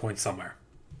reference points somewhere.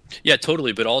 Yeah,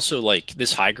 totally. But also like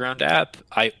this High Ground app,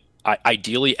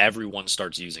 ideally everyone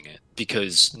starts using it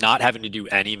because not having to do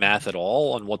any math at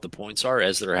all on what the points are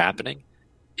as they're happening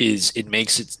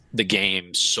makes the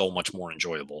game so much more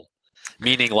enjoyable.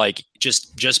 Meaning like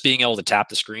just being able to tap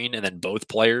the screen and then both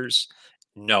players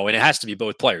know, and it has to be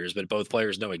both players, but both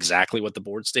players know exactly what the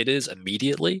board state is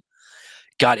immediately.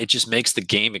 God, it just makes the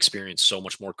game experience so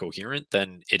much more coherent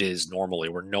than it is normally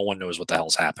where no one knows what the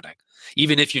hell's happening.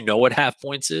 Even if you know what half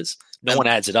points is, no one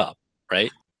adds it up,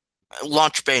 right?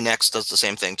 Launch Bay Next does the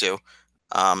same thing too.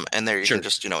 And there you can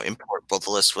just, import both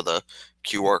lists with a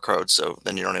QR code, so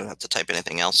then you don't even have to type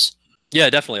anything else. Yeah,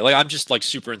 definitely. Like I'm just like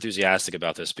super enthusiastic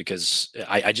about this because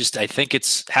I think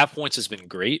it's half points has been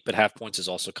great, but half points has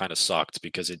also kind of sucked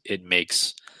because it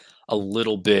makes a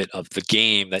little bit of the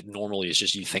game that normally is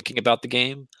just you thinking about the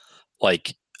game,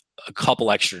 like a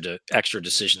couple extra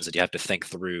decisions that you have to think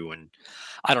through, and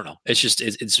I don't know.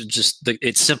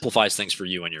 It simplifies things for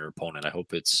you and your opponent. I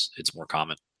hope it's more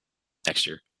common next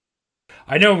year.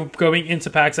 I know going into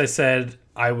PAX, I said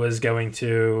I was going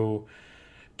to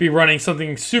be running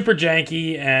something super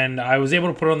janky, and I was able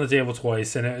to put it on the table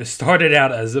twice, and it started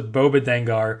out as a Boba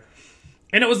Dengar,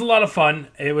 and it was a lot of fun.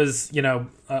 It was,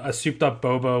 a souped up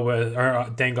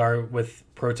Boba Dengar with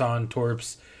Proton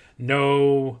Torps,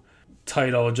 no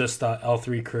title, just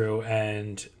L3 crew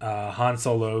and Han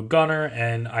Solo gunner,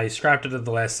 and I scrapped it at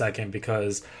the last second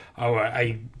because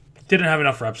I didn't have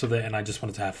enough reps with it and I just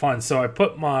wanted to have fun. So I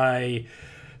put my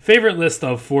favorite list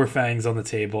of 4 Fangs on the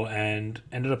table and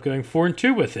ended up going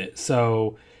 4-2 with it.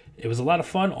 So it was a lot of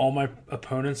fun. All my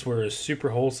opponents were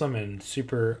super wholesome and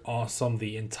super awesome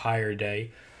the entire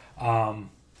day.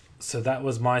 So that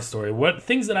was my story. What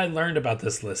things that I learned about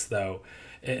this list, though,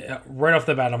 right off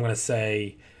the bat, I'm going to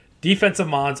say defensive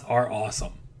mods are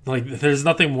awesome. Like, there's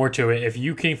nothing more to it. If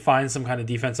you can find some kind of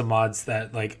defensive mods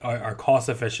that like are cost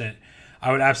efficient,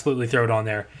 I would absolutely throw it on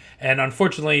there. And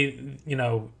unfortunately,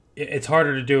 it's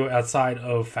harder to do outside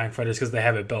of Fang Fighters because they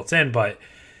have it built in. But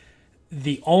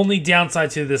the only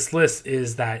downside to this list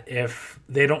is that if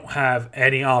they don't have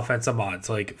any offensive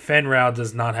mods, like Fenn Rau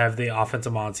does not have the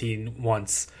offensive mods he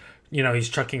wants. He's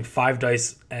chucking 5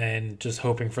 dice and just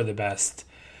hoping for the best.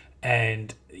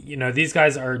 And, these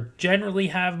guys are generally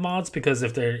have mods because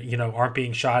if they're, aren't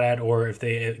being shot at or if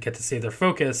they get to save their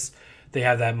focus, they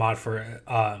have that mod for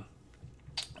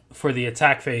the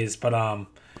attack phase. But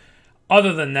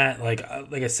other than that, like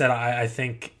I said, I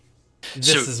think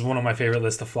this is one of my favorite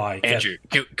lists to fly. Andrew,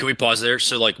 can we pause there?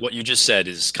 So, like, what you just said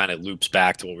is kind of loops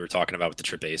back to what we were talking about with the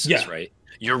Trip Aces, right?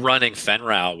 You're running Fen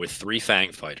Rao with 3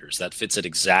 Fang Fighters. That fits at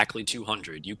exactly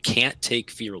 200. You can't take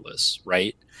Fearless,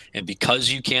 right? And because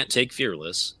you can't take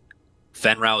Fearless,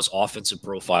 Fen Rao's offensive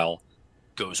profile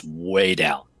goes way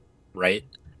down, right?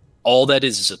 All that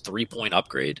is a 3-point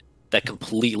upgrade that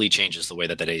completely changes the way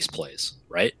that ace plays,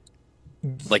 right?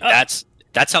 Like, that's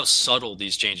how subtle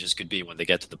these changes could be when they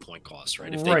get to the point cost,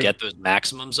 right? If they get those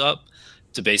maximums up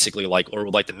to basically the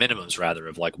minimums rather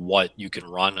of like what you can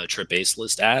run a Trip Ace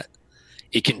list at,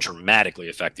 it can dramatically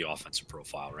affect the offensive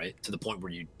profile, right? To the point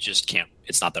where you just can't,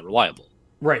 it's not that reliable.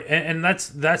 Right. And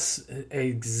that's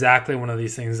exactly one of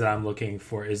these things that I'm looking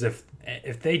for is if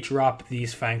they drop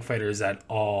these Fang Fighters at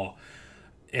all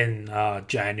in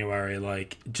January,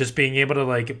 like just being able to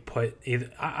like put either,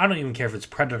 I don't even care if it's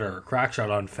Predator or Crackshot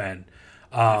on Fen.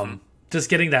 Just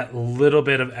getting that little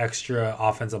bit of extra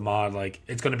offensive mod, like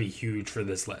it's going to be huge for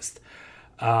this list.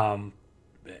 And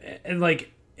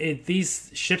like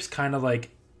these ships kind of like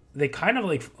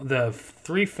the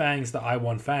 3 Fangs, the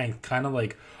I-1 Fang kind of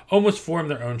like almost form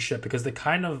their own ship because they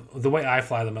kind of, the way I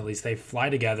fly them at least, they fly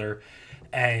together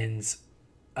and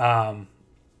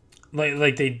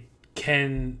like they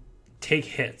can take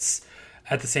hits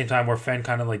at the same time where Fen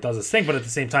kind of like does his thing, but at the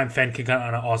same time Fen can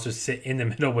kind of also sit in the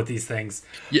middle with these things.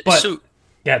 Yeah, but so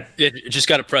just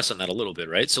got to press on that a little bit,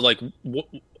 right? So like,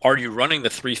 are you running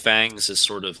the 3 Fangs as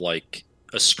sort of like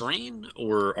a screen,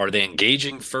 or are they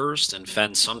engaging first and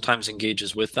Fen sometimes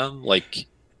engages with them? Like,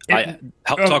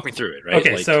 talk me through it, right?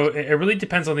 Okay, like, so it really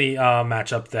depends on the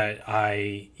matchup that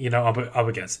up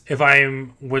against.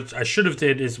 Which I should have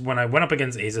did is when I went up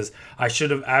against aces, I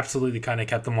should have absolutely kind of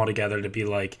kept them all together to be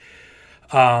like,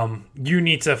 you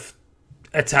need to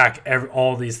attack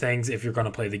all these things if you're going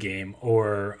to play the game,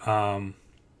 or on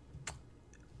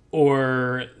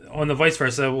the vice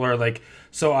versa, where like,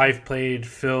 so I've played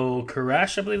Phil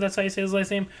Koresh, I believe that's how you say his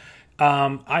last name.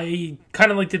 I kind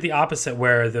of like did the opposite,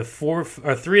 where the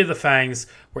 3 of the Fangs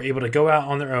were able to go out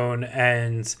on their own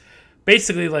and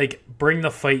basically like bring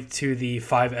the fight to the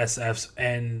 5 SFs.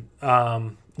 And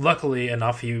luckily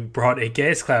enough, he brought a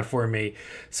Gas Cloud for me.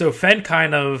 So Fen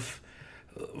kind of,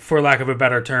 for lack of a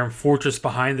better term, fortress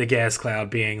behind the Gas Cloud,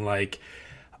 being like,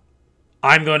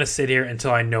 I'm going to sit here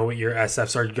until I know what your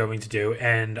SFs are going to do,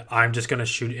 and I'm just going to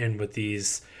shoot in with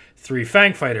these 3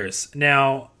 Fang Fighters.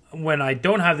 Now, when I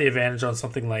don't have the advantage on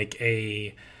something like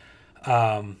a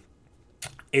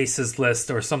aces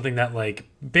list or something that like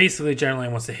basically generally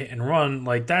wants to hit and run,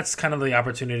 like that's kind of the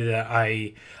opportunity that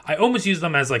I almost use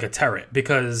them as like a turret,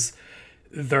 because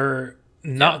they're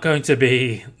not going to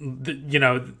be,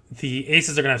 the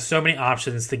aces are going to have so many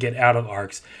options to get out of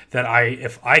arcs that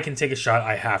if I can take a shot,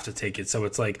 I have to take it. So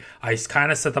it's like I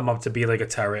kind of set them up to be like a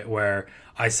turret where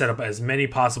I set up as many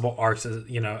possible arcs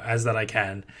as that I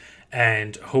can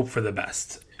and hope for the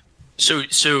best. So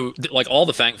like all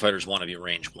the Fang Fighters want to be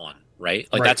range 1, right?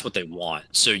 Like that's what they want.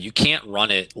 So you can't run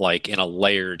it like in a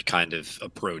layered kind of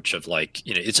approach of like,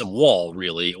 it's a wall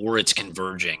really, or it's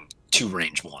converging to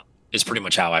range 1. Is pretty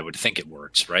much how I would think it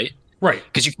works, right? Right.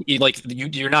 Because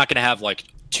you're not going to have like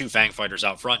 2 Fang Fighters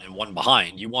out front and 1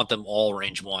 behind. You want them all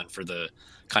range 1 for the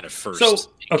kind of first. So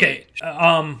okay,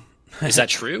 is that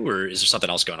true, or is there something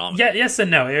else going on? Yeah, yes and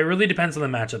no. It really depends on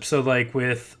the matchup. So like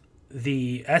with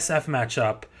the SF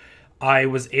matchup, I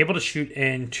was able to shoot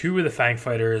in 2 of the Fang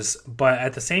Fighters, but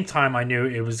at the same time, I knew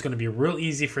it was going to be real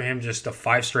easy for him just to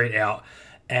 5 straight out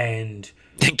and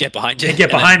get behind you. And get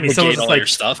behind me. So it's like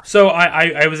stuff. So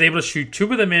I was able to shoot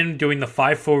 2 of them in, doing the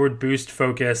 5 forward boost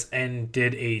focus, and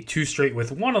did a 2 straight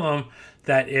with one of them.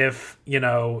 That if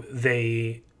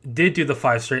they did do the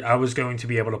 5 straight, I was going to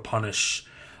be able to punish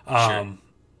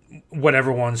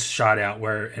whatever one's shot out,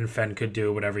 and Fen could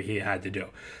do whatever he had to do.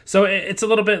 So it's a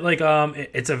little bit like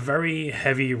it's a very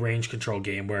heavy range control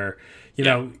game where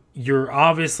you're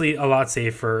obviously a lot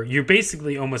safer. You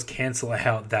basically almost cancel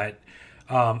out that.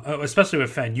 Especially with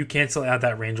Fen, you cancel out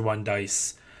that range 1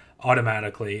 dice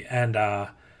automatically, and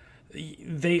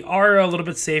they are a little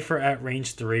bit safer at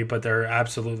range 3, but they're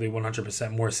absolutely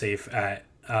 100% more safe at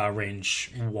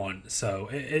range 1. So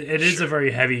it is a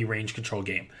very heavy range control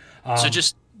game. So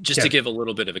just to give a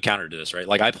little bit of a counter to this, right?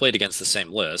 Like I played against the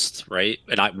same list, right?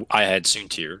 And I had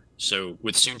Soontir. So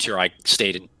with Soontir, I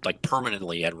stayed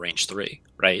permanently at range 3,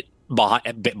 right?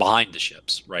 Behind the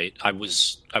ships, right? I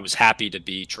was happy to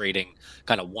be trading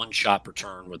kind of 1 shot per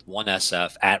turn with 1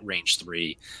 SF at range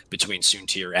 3 between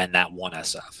Soontir and that 1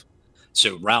 SF.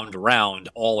 So round to round,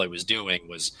 all I was doing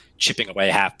was chipping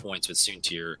away half points with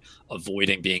Soontir,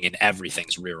 avoiding being in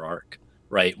everything's rear arc,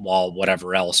 right? While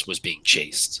whatever else was being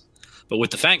chased. But with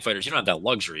the Fang Fighters, you don't have that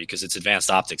luxury because it's advanced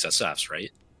optics SFs,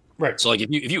 right? Right. So like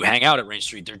if you hang out at range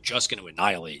 3, they're just going to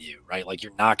annihilate you, right? Like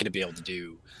you're not going to be able to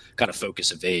do kind of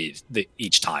focus evade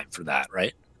each time for that,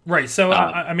 right? Right. So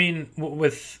I mean,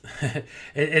 with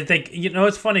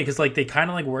it's funny because like they kind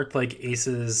of like worked like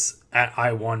aces at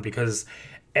I1 because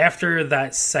after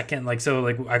that second, like, so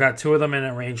like I got 2 of them in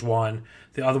at range 1,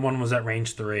 the other one was at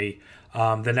range 3.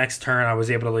 The next turn I was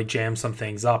able to like jam some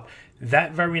things up.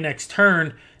 That very next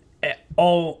turn,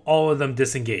 all of them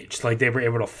disengaged. Like they were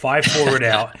able to 5-forward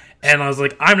out, and I was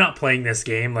like, I'm not playing this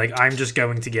game. Like I'm just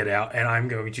going to get out, and I'm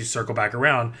going to circle back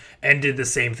around, and did the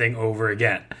same thing over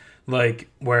again. Like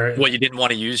where what you didn't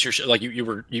want to use your like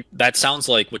you that sounds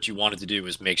like what you wanted to do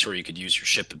was make sure you could use your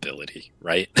ship ability,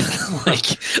 right?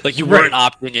 like you weren't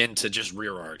opting into just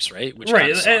rear arcs, right? Which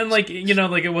right, and like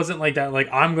like it wasn't like that. Like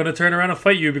I'm gonna turn around and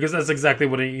fight you because that's exactly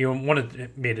what you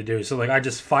wanted me to do. So like I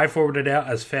just 5-forwarded out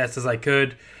as fast as I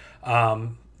could.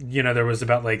 There was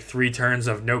about like 3 turns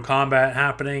of no combat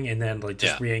happening, and then like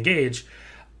just re-engage.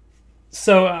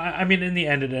 So I mean, in the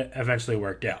end, it eventually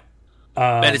worked out.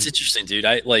 Man, it's interesting, dude.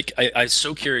 I'm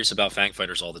so curious about Fang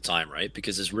Fighters all the time, right?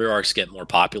 Because as rear arcs get more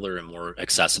popular and more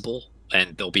accessible,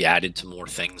 and they'll be added to more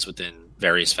things within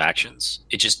various factions,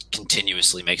 it just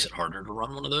continuously makes it harder to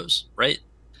run one of those, right?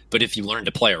 But if you learn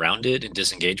to play around it and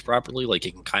disengage properly, like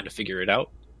you can kind of figure it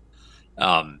out.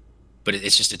 But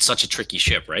it's such a tricky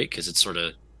ship, right? Because it's sort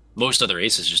of most other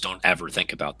aces just don't ever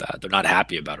think about that. They're not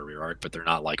happy about a rear arc, but they're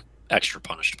not like extra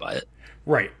punished by it.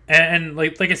 Right, and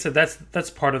like I said, that's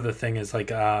part of the thing is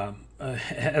like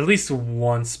at least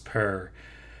once per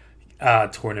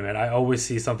tournament, I always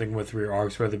see something with rear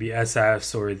arcs, whether it be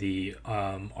SFs or the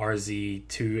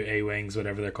RZ2 A wings,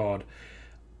 whatever they're called,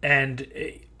 and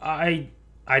I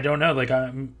don't know, like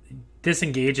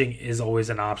disengaging is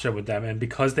always an option with them, and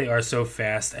because they are so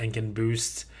fast and can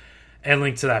boost and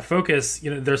link to that focus,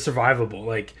 they're survivable.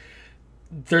 Like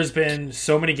there's been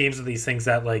so many games of these things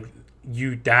that like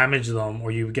you damage them or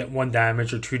you get 1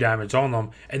 damage or 2 damage on them,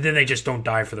 and then they just don't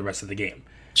die for the rest of the game.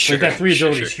 Sure, like that 3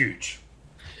 ability is huge.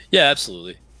 Yeah,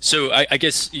 absolutely. So I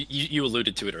guess you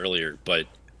alluded to it earlier, but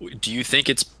do you think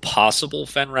it's possible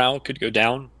Fenn Rau could go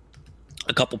down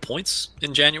a couple points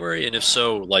in January? And if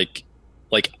so, like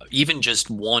even just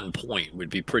 1 point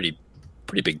would be pretty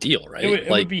big deal, right? It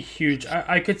would be huge.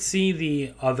 I could see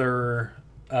the other.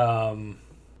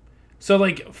 So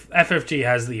like FFG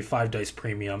has the 5 dice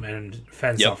premium, and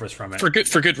Fenn suffers from it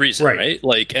for good reason, right?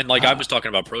 Like I was talking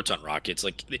about Proton Rockets,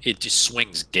 like it just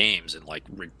swings games in like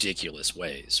ridiculous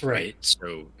ways, right?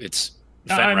 So it's.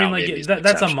 I mean, like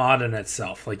that's a mod in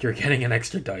itself. Like you're getting an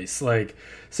extra dice. Like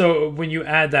so when you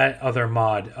add that other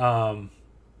mod,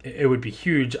 it would be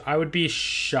huge. I would be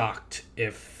shocked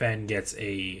if Fenn gets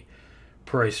a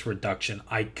price reduction.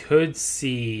 I could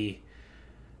see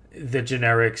the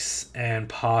generics and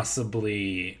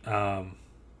possibly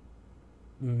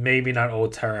maybe not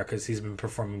Old Terra because he's been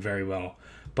performing very well,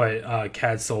 but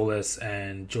Cad Solus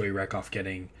and Joey Rekoff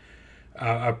getting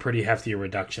a pretty hefty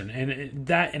reduction, and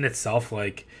that in itself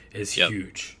like is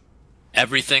huge.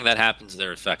 Everything that happens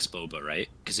there affects Boba, right?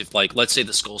 Because if like let's say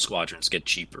the Skull Squadrons get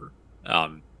cheaper,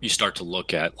 you start to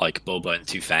look at like Boba and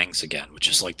 2 Fangs again, which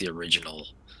is like the original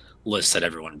list that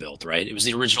everyone built, right? It was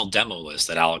the original demo list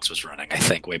that Alex was running, I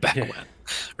think, way back when,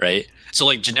 right? So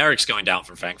like generics going down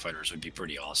for Fang Fighters would be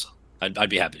pretty awesome. I'd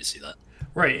be happy to see that.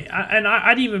 Right, and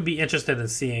I'd even be interested in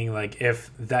seeing like if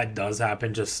that does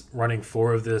happen, just running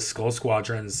 4 of the Skull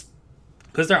Squadrons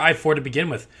because they're I4 to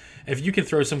begin with. If you can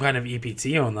throw some kind of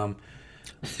EPT on them,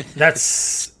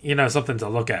 that's something to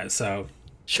look at. So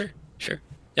sure,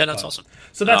 yeah, that's awesome.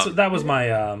 So that was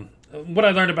my what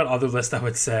I learned about other lists. I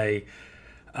would say.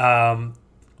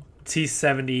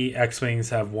 T-70 X-Wings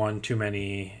have 1 too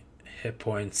many hit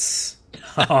points.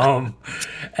 And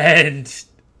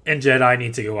Jedi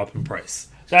need to go up in price.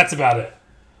 That's about it.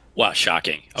 Wow,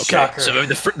 shocking. Okay. Shocker. So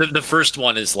the first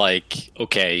one is like,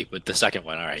 okay, but the second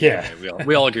one, all right. Yeah.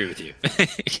 We all agree with you.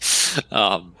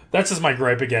 That's just my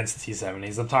gripe against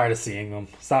T-70s. I'm tired of seeing them.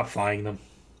 Stop flying them.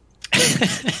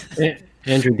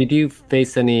 Andrew, did you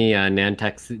face any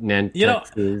Nantex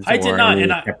I did not,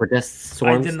 and Separatist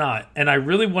swarms? I did not, and I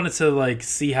really wanted to like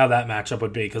see how that matchup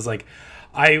would be because like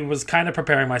I was kind of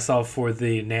preparing myself for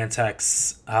the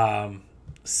Nantex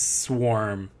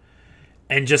swarm,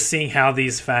 and just seeing how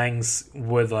these Fangs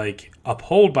would like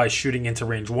uphold by shooting into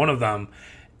range 1 of them,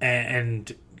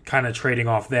 and kind of trading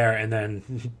off there, and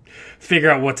then figure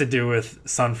out what to do with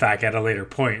Sunfac at a later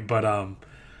point, but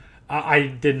I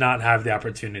did not have the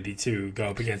opportunity to go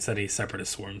up against any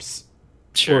Separatist swarms.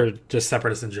 Sure. Or just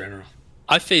Separatists in general.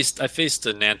 I faced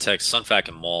the Nantex, Sunfac,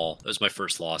 and Maul. That was my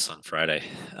first loss on Friday.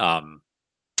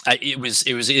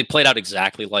 It played out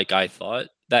exactly like I thought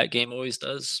that game always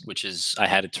does, which is I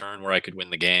had a turn where I could win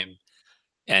the game,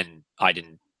 and I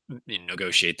didn't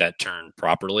negotiate that turn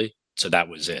properly. So that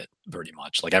was it, pretty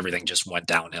much. Like everything just went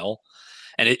downhill,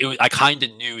 and I kind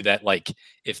of knew that like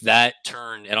if that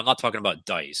turn, and I'm not talking about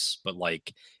dice, but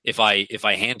like if I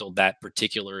handled that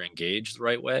particular engage the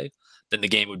right way, then the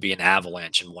game would be an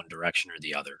avalanche in one direction or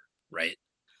the other, right?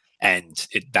 And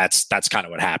that's kind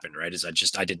of what happened, right? Is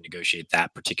I didn't negotiate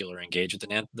that particular engage with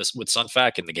with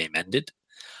Sunfac, and the game ended.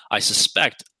 I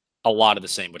suspect a lot of the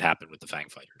same would happen with the Fang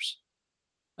Fighters,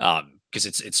 because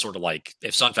it's sort of like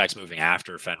if Sunfac's moving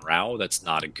after Fen Rao, that's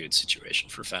not a good situation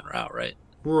for Fen Rao, right?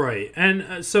 Right,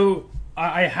 and so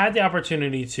I had the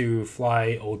opportunity to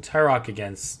fly Old Terok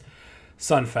against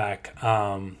Sunfac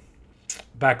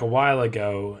back a while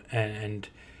ago, and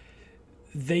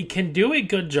they can do a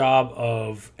good job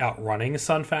of outrunning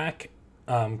Sunfac,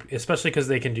 especially because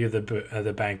they can do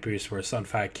the bank boost where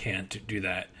Sunfac can't do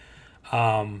that.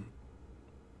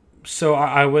 So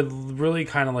I would really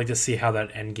kind of like to see how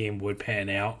that end game would pan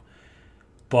out.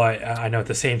 But I know at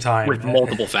the same time... With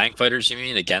multiple Fang Fighters, you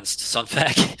mean, against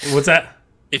Sunfac? What's that?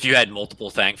 If you had multiple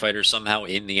Fang Fighters somehow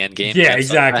in the end game, yeah,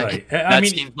 exactly. That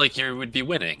seems like you would be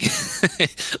winning.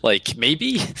 Like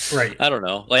maybe, right? I don't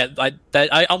know. Like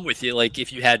I'm with you. Like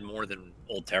if you had more than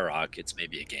Old Terok, it's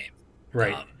maybe a game,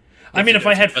 right? I mean, if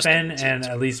I had Fen and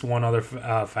at least one other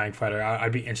Fang Fighter,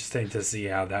 I'd be interested to see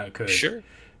how that could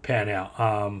pan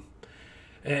out.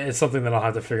 It's something that I'll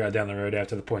have to figure out down the road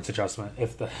after the points adjustment,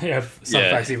 if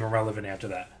Sunfac's even relevant after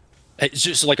that. It's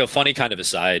just like a funny kind of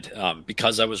aside,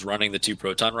 because I was running the 2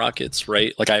 proton rockets,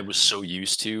 right? Like I was so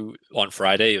used to on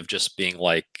Friday of just being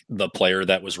like the player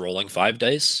that was rolling 5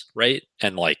 dice, right?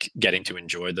 And like getting to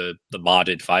enjoy the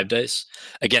modded 5 dice.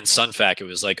 Against Sunfac, it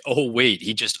was like, oh wait,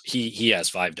 he has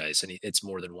 5 dice and it's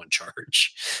more than one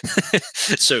charge.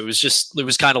 So it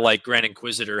was kind of like Grand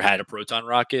Inquisitor had a proton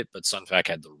rocket, but Sunfac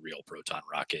had the real proton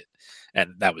rocket,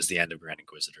 and that was the end of Grand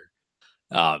Inquisitor.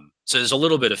 So there's a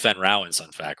little bit of Fen Rao in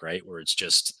Sunfac, right? Where it's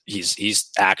just he's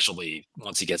actually,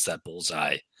 once he gets that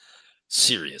bullseye,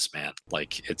 serious, man.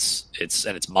 Like it's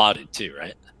modded too,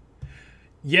 right?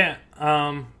 Yeah,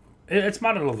 it's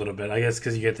modded a little bit, I guess,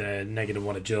 because you get the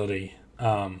 -1 agility.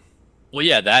 Well,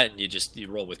 yeah, that, and you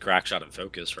roll with crack shot and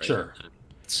focus, right? Sure,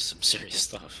 it's some serious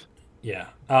stuff. Yeah.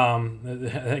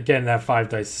 Again, that 5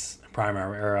 dice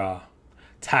primary or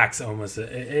tax almost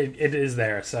it is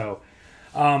there, so.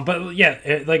 But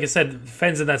yeah, like I said,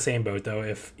 Fen's in that same boat though.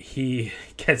 If he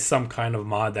gets some kind of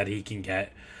mod that he can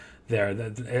get there,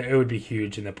 it would be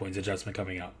huge in the points adjustment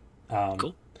coming up.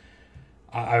 Cool.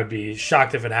 I would be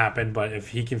shocked if it happened, but if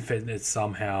he can fit it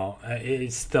somehow,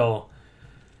 it's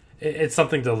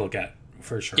something to look at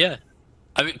for sure. Yeah.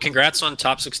 I mean, congrats on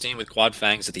top 16 with Quad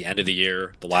Fangs at the end of the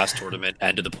year, the last tournament,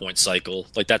 end of the point cycle.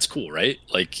 Like that's cool, right?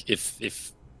 Like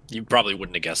if you probably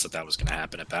wouldn't have guessed that was going to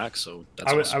happen at PAX, so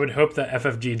that's awesome. I would hope that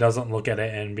FFG doesn't look at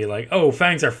it and be like, "Oh,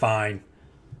 Fangs are fine."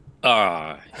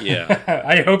 Yeah.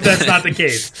 I hope that's not the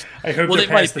case. I hope they're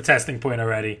past the testing point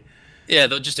already. Yeah,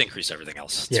 they'll just increase everything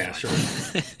else. It's sure.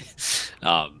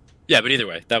 Yeah, but either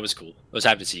way, that was cool. I was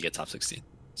happy to see you get top 16.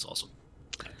 It's awesome.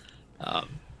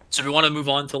 So we want to move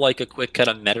on to like a quick kind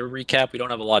of meta recap. We don't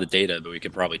have a lot of data, but we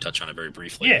could probably touch on it very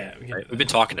briefly. Yeah. We've been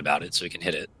talking about it, so we can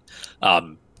hit it.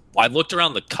 I looked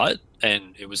around the cut,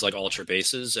 and it was like Ultra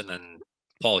Bases, and then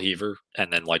Paul Heaver,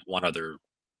 and then like one other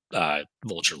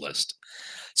Vulture list.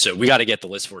 So we got to get the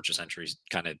List Fortress entries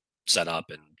kind of set up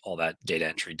and all that data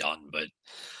entry done. But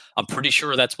I'm pretty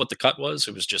sure that's what the cut was.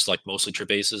 It was just like mostly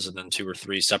Tribases and then 2 or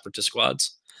 3 Separatist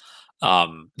squads.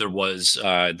 There was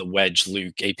the Wedge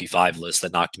Luke AP5 list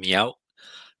that knocked me out.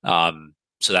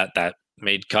 So that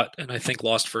made cut, and I think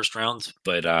lost first round.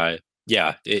 But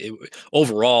yeah,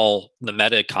 overall, the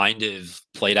meta kind of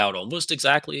played out almost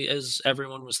exactly as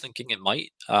everyone was thinking it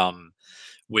might,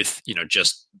 with,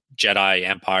 just Jedi,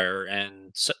 Empire,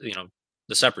 and,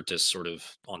 the Separatists sort of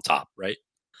on top, right?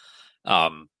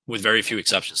 With very few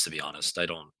exceptions, to be honest.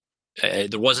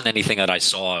 There wasn't anything that I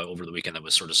saw over the weekend that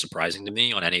was sort of surprising to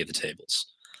me on any of the tables.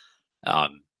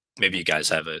 Maybe you guys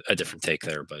have a different take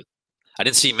there, but I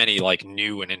didn't see many like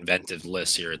new and inventive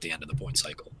lists here at the end of the point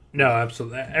cycle. No,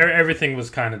 absolutely. Everything was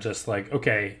kind of just like,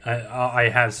 okay, I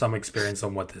have some experience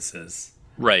on what this is.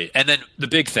 Right. And then the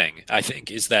big thing, I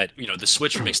think, is that, the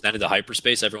switch from extended to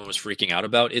hyperspace everyone was freaking out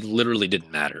about, it literally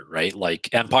didn't matter, right? Like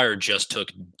Empire just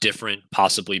took different,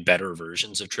 possibly better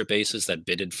versions of Trip Aces that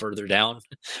bidded further down,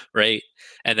 right?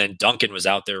 And then Duncan was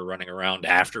out there running around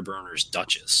Afterburner's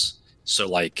Duchess. So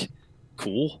like,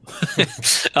 cool.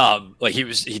 Like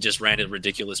he just ran a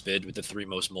ridiculous bid with the 3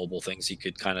 most mobile things he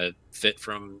could kind of fit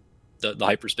from the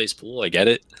hyperspace pool. I get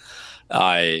it.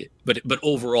 But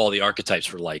overall, the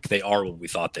archetypes were like, they are what we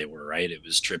thought they were, right? It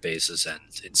was trip aces and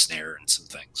ensnare and some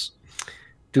things.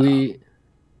 Do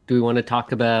we want to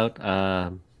talk about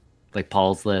like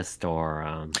Paul's list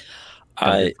or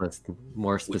list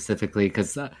more specifically?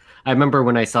 Because I remember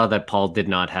when I saw that Paul did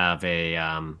not have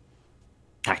a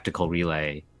tactical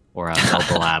relay or a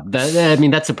elbow lab. I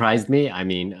mean, that surprised me. I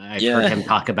mean, I've heard him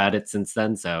talk about it since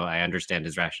then, so I understand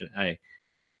his ration. I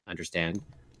understand.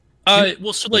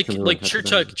 Well, so like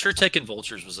Chertek and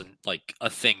Vultures was a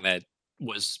thing that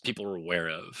people were aware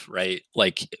of, right?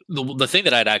 Like the thing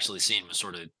that I'd actually seen was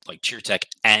sort of like Chertek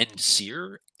and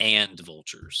Seer and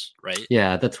Vultures, right?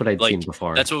 Yeah, that's what I'd seen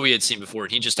before. That's what we had seen before,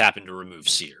 and he just happened to remove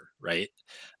Seer, right?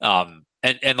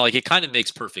 And like it kind of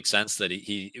makes perfect sense that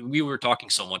we were talking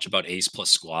so much about Ace plus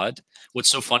Squad. What's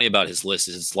so funny about his list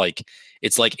is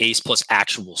it's like Ace plus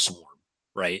actual Swarm,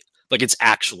 right? Like it's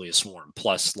actually a Swarm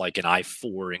plus like an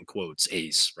I4 in quotes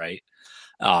Ace, right?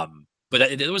 But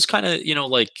it was kind of,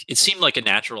 like it seemed like a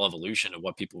natural evolution of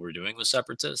what people were doing with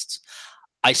Separatists.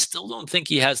 I still don't think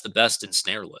he has the best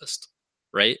ensnare list,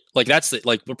 right? Like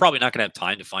we're probably not going to have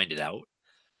time to find it out.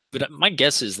 But my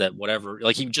guess is that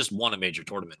he just won a major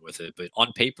tournament with it. But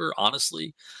on paper,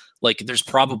 honestly, like there's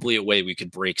probably a way we could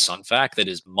break Sunfac that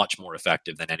is much more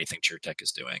effective than anything Chertek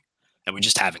is doing. And we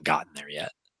just haven't gotten there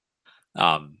yet.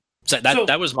 So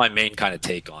that was my main kind of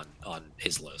take on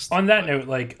his list. On that note,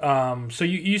 like, so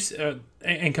you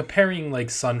in comparing like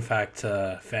Sunfac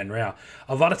to Fanrail,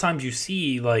 a lot of times you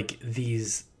see like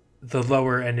the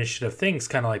lower initiative things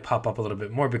kind of like pop up a little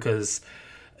bit more because,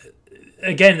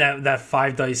 again, that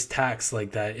 5 dice tax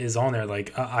like that is on there.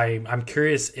 Like, I'm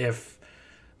curious if,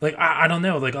 like, I don't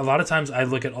know. Like, a lot of times I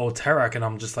look at Old Terok and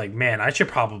I'm just like, man, I should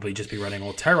probably just be running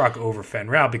Old Terok over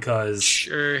Fanrail because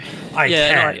I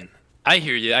can. I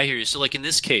hear you. So like in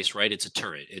this case, right, it's a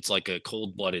turret. It's like a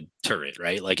cold-blooded turret,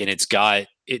 right? Like, and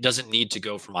it doesn't need to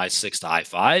go from I6 to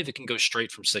I5. It can go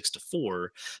straight from 6 to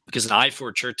 4 because an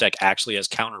I4 Chertek actually has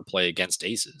counterplay against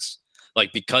aces.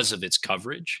 Like because of its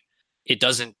coverage,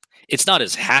 it's not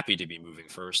as happy to be moving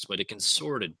first, but it can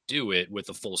sort of do it with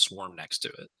a full Swarm next to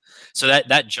it. So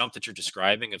that jump that you're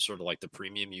describing of sort of like the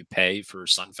premium you pay for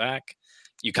Sunfac,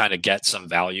 you kind of get some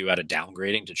value out of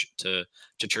downgrading to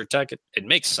Chertek. It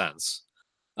makes sense.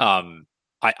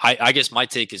 I guess my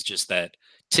take is just that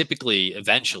typically,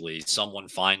 eventually, someone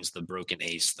finds the broken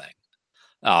ace thing,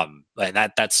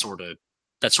 and that's sort of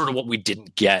what we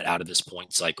didn't get out of this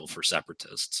point cycle for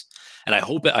Separatists. And I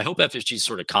hope FSG is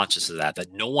sort of conscious of that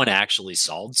no one actually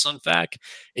solved Sunfac.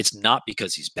 It's not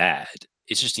because he's bad.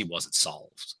 It's just he wasn't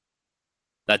solved.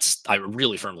 I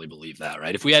really firmly believe that,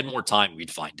 right? If we had more time, we'd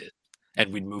find it.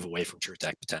 And we'd move away from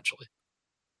Chertek potentially.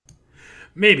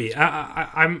 Maybe.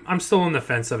 I'm still on the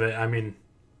fence of it. I mean,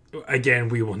 again,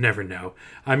 we will never know.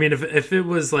 I mean, if it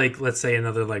was like, let's say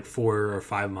another like 4 or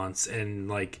 5 months and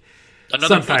like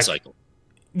another Sunfac cycle.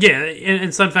 Yeah,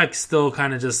 and Sunfac still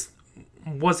kind of just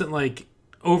wasn't like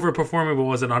overperforming, but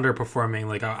wasn't underperforming.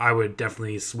 Like I would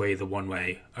definitely sway the one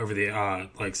way over the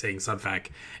like saying Sunfac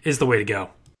is the way to go.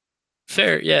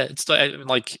 Fair, yeah. It's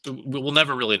like we'll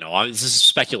never really know. This is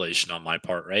speculation on my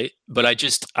part, right? But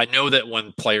I know that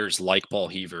when players like Paul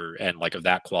Heaver and like of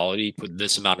that quality put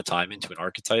this amount of time into an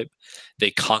archetype,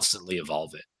 they constantly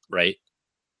evolve it, right?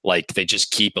 Like they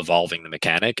just keep evolving the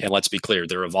mechanic. And let's be clear,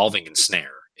 they're evolving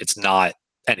ensnare. It's not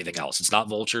anything else. It's not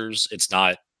Vultures.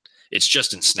 It's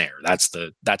just ensnare. That's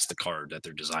the card that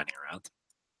they're designing around.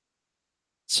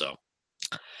 So.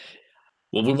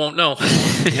 Well, we won't know.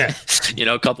 Yeah.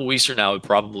 A couple weeks from now, it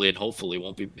probably and hopefully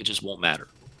won't be. It just won't matter.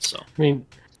 So, I mean,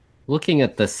 looking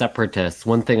at the Separatists,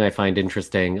 one thing I find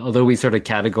interesting, although we sort of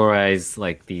categorize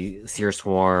like the Seer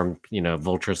Swarm,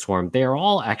 Vulture Swarm, they are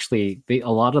all actually a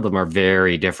lot of them are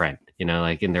very different.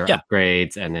 Like in their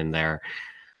upgrades and in their,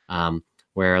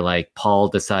 where like Paul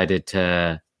decided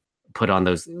to put on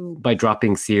those by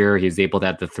dropping Seer, he was able to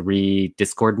add the 3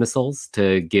 Discord missiles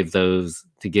to give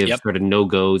sort of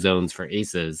no-go zones for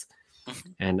aces.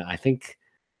 And I think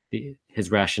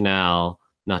his rationale,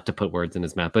 not to put words in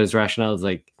his mouth, but his rationale is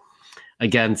like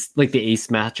against like the ace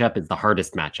matchup is the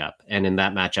hardest matchup. And in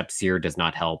that matchup, Seer does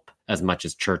not help as much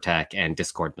as Chertek and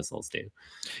Discord missiles do.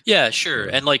 Yeah, sure.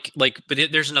 And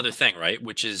there's another thing, right?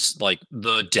 Which is like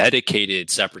the dedicated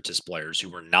Separatist players who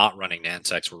were not running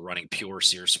Nantex, were running pure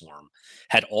Seer Swarm,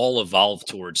 had all evolved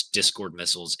towards Discord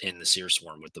missiles in the Seer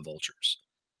Swarm with the Vultures.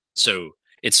 So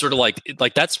it's sort of like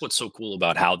that's what's so cool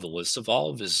about how the lists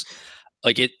evolve is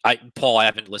like Paul, I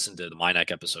haven't listened to the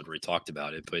Minek episode where he talked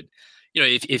about it, but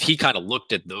if he kind of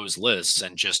looked at those lists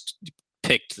and just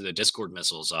picked the Discord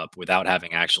missiles up without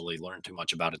having actually learned too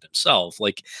much about it himself.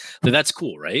 Like that's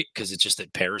cool, right? Because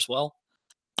it pairs well.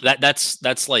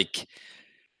 That's like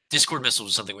Discord missiles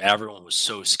was something everyone was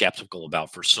so skeptical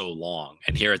about for so long,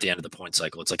 and here at the end of the point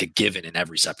cycle, it's like a given in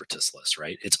every Separatist list,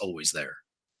 right? It's always there.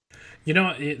 You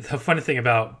know, the funny thing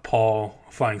about Paul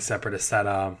flying Separatists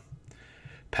at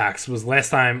PAX was last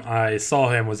time I saw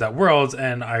him was at Worlds,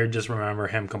 and I just remember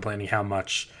him complaining how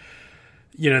much,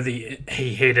 you know,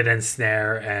 he hated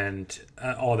Ensnare and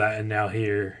all that, and now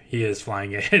here he is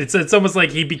flying it. It's almost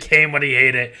like he became what he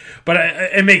hated, but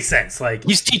it makes sense. Like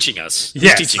he's teaching us.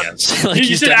 Yes. He's teaching us. Like,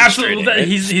 you should absolutely.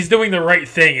 He's doing the right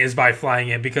thing is by flying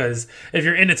it, because if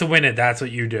you're in it to win it, that's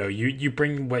what you do. You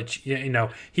bring what you know.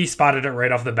 He spotted it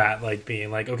right off the bat, like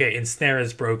being like, okay, Ensnare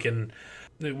is broken.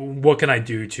 What can I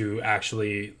do to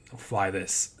actually fly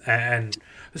this? And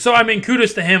so I mean,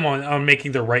 kudos to him on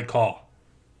making the right call.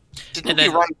 Didn't he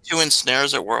run 2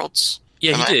 Ensnares at Worlds?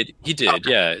 Yeah, he did. He did.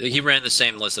 Okay. Yeah, he ran the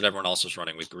same list that everyone else was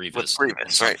running with Grievous, right?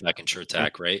 Back in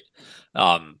Chertak, right?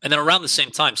 And then around the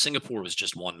same time, Singapore was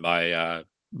just won by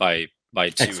 2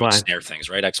 Ensnare things,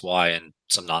 right? XY and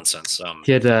some nonsense.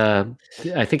 He had,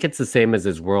 I think it's the same as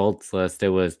his Worlds list. It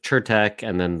was Chertak,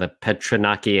 and then the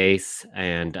Petranaki Ace,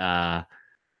 and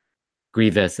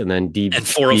Grievous, and then and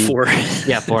 404.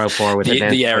 404 with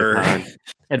the error.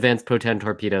 Advanced Potent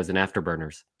Torpedoes and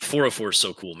Afterburners. 404 is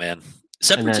so cool, man.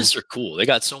 Separatists are cool. They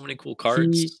got so many cool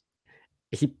cards.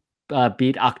 He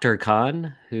beat Akhtar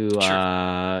Khan, who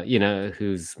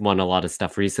who's won a lot of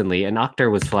stuff recently. And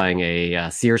Akhtar was flying a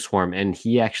Seer Swarm, and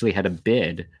he actually had a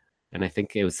bid, and I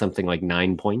think it was something like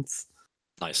 9 points.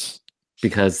 Nice.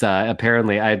 Because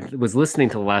apparently I was listening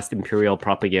to the last Imperial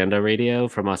propaganda radio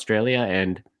from Australia,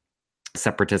 and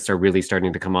Separatists are really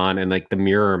starting to come on, and like the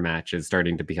mirror match is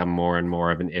starting to become more and more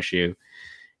of an issue.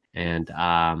 And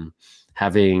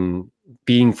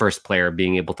being first player,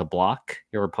 being able to block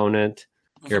your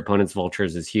opponent's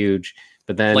vultures is huge.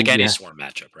 But then like any swarm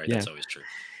matchup, right? Yeah. That's always true.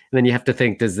 And then you have to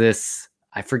think,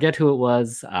 I forget who it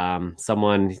was.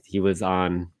 Someone, he was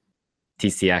on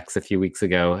TCX a few weeks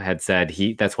ago, had said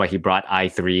that's why he brought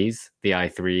i3s, the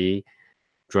i3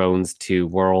 drones to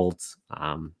Worlds.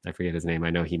 I forget his name. I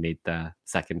know he made the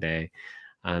second day.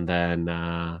 And then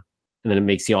it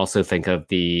makes you also think of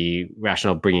the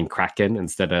rationale of bringing Kraken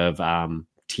instead of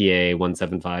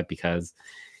TA-175, because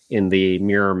in the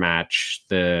mirror match,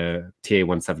 the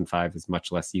TA-175 is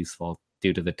much less useful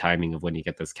due to the timing of when you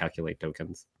get those calculate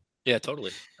tokens. Yeah,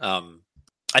 totally.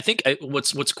 I think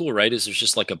what's cool, right, is there's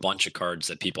just like a bunch of cards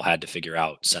that people had to figure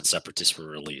out since Separatists were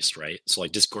released, right? So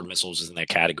like Discord missiles is in that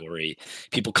category.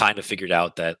 People kind of figured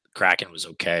out that Kraken was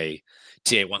okay.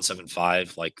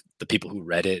 TA-175, like the people who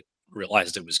read it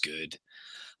realized it was good.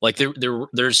 Like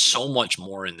there's so much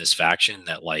more in this faction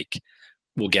that like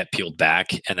will get peeled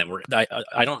back, and then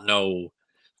I don't know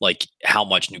like how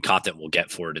much new content we'll get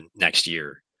for it next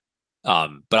year.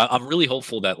 But I'm really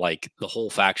hopeful that like the whole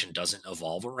faction doesn't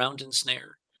evolve around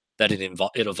Ensnare, that it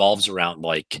evolves around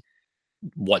like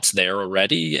what's there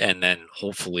already, and then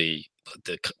hopefully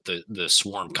the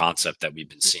swarm concept that we've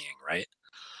been seeing, right?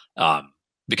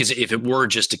 Because if it were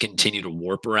just to continue to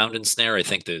warp around Ensnare, I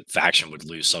think the faction would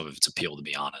lose some of its appeal, to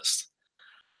be honest.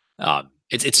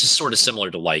 It's just sort of similar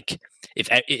to like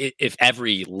if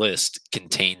every list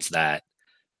contains that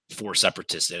for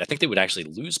Separatists, I think they would actually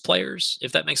lose players,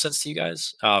 if that makes sense to you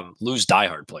guys. Lose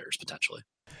diehard players potentially.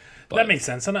 But that makes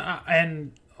sense.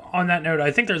 And on that note,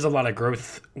 I think there's a lot of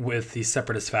growth with the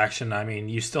Separatist faction. I mean,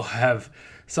 you still have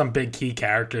some big key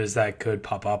characters that could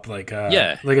pop up, like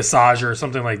a Saj or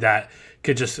something like that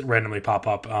could just randomly pop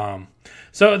up.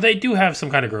 So they do have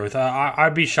some kind of growth.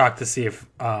 I'd be shocked to see if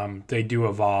they do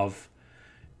evolve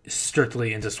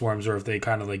strictly into swarms, or if they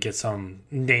kind of like get some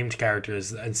named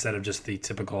characters instead of just the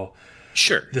typical,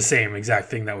 the same exact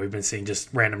thing that we've been seeing, just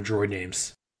random droid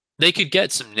names. They could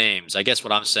get some names. I guess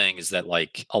what I'm saying is that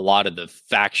like a lot of the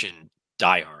faction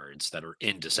diehards that are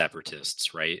into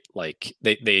Separatists, right? Like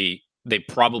they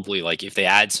probably, like, if they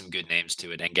add some good names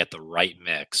to it and get the right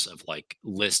mix of like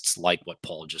lists like what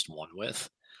Paul just won with,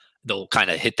 they'll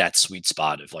kind of hit that sweet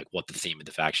spot of like what the theme of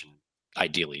the faction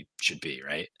ideally should be,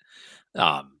 right?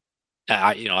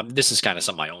 This is kind of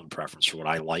some of my own preference for what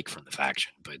I like from the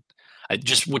faction, but I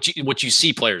just what you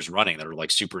see players running that are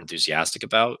like super enthusiastic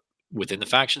about within the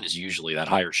faction is usually that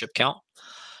higher ship count.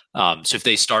 So if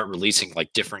they start releasing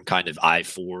like different kind of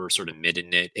I4 sort of mid and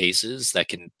knit aces that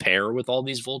can pair with all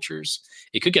these vultures,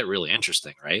 it could get really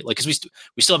interesting, right? Like, because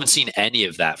we still haven't seen any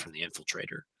of that from the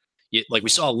Infiltrator. Like we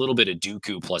saw a little bit of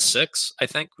Dooku +6, I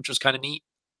think, which was kind of neat.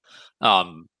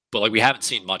 But like we haven't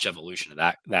seen much evolution of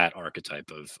that archetype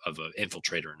of an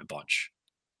Infiltrator and a bunch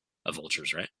of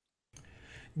vultures, right?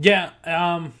 Yeah.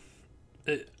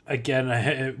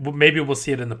 Again, maybe we'll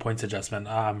see it in the points adjustment.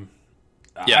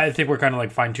 Yeah. I think we're kind of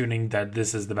like fine tuning that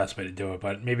this is the best way to do it,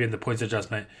 but maybe in the points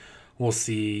adjustment, we'll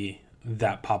see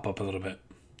that pop up a little bit.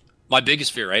 My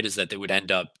biggest fear, right, is that they would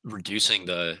end up reducing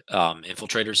the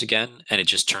infiltrators again, and it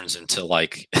just turns into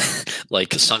like like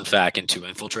Sunfac into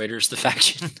infiltrators, the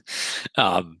faction.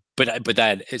 But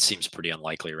that it seems pretty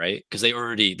unlikely, right? Because they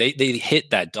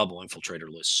hit that double infiltrator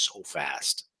list so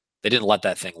fast. They didn't let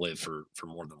that thing live for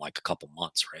more than like a couple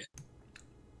months, right?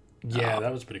 Yeah,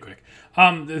 that was pretty quick.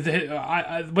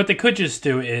 What they could just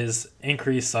do is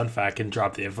increase Sunfac and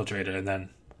drop the infiltrator, and then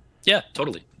yeah,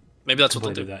 totally. Maybe that's what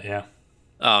they'll do. That, yeah.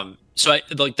 So I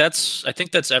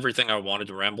think that's everything I wanted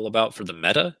to ramble about for the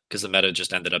meta, because the meta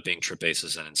just ended up being trip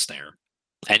aces and ensnare.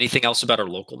 Anything else about our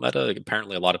local meta? Like,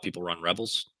 apparently, a lot of people run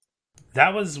rebels.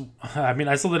 That was, I mean,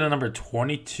 I still did a number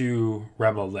 22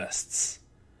 rebel lists,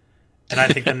 and I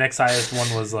think the next highest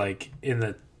one was like in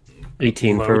the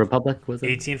 18 for Republic, was it?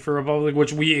 18 for Republic,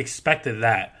 which we expected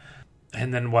that,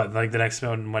 and then what? Like the next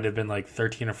one might have been like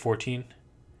 13 or 14.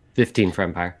 15 for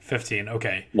Empire. 15,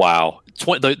 okay. Wow.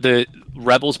 The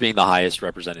Rebels being the highest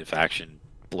represented faction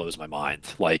blows my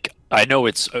mind. Like, I know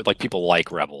it's like people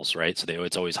like Rebels, right? So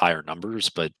it's always higher numbers,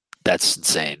 but that's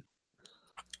insane.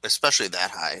 Especially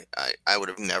that high. I would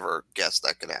have never guessed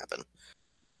that could happen.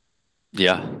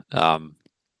 Yeah. All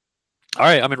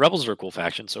right. I mean, Rebels are a cool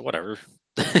faction, so whatever.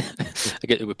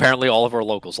 Apparently, all of our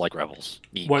locals like Rebels.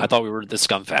 I thought we were the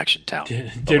scum faction town.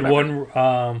 Did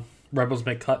one Rebels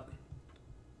make cut?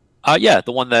 Yeah,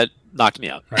 the one that knocked me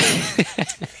out.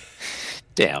 Right.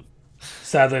 Damn.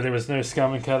 Sadly, there was no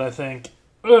scum and cut, I think.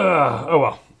 Oh,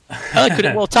 well.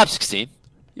 Well, top 16.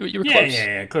 You were close.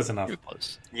 Yeah, close enough. You were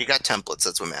close. You got templates,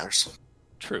 that's what matters.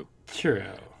 True. True.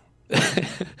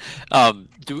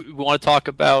 Do we want to talk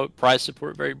about prize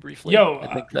support very briefly?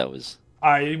 I think that was...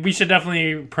 we should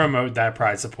definitely promote that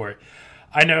prize support.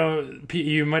 I know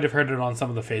you might have heard it on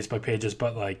some of the Facebook pages,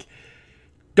 but, like,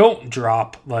 don't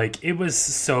drop. Like, it was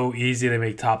so easy to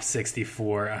make top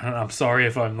 64. I'm sorry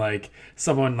if I'm like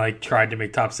someone like tried to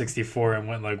make top 64 and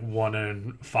went like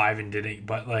 1-5 and didn't,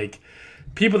 but like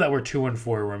people that were 2-4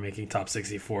 were making top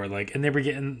 64. Like, and they were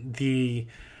getting the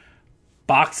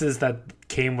boxes that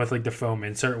came with like the foam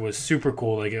insert was super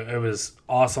cool. Like, it was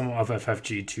awesome of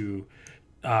FFG to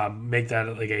make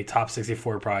that like a top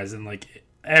 64 prize, and like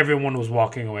everyone was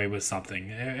walking away with something.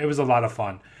 It was a lot of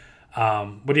fun.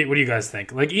 What do you guys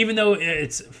think? Like, even though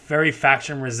it's very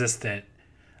faction resistant,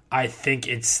 I think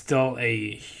it's still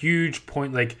a huge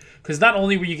point. Like, because not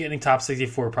only were you getting top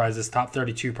 64 prizes, top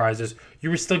 32 prizes, you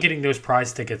were still getting those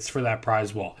prize tickets for that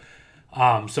prize wall.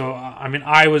 So I mean,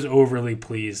 I was overly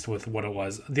pleased with what it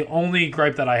was. The only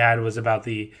gripe that I had was about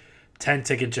the 10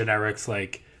 ticket generics.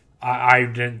 Like, I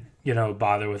didn't,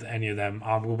 bother with any of them.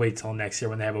 We'll wait till next year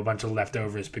when they have a bunch of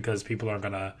leftovers, because people aren't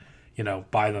gonna,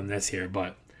 buy them this year.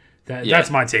 But that's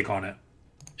my take on it.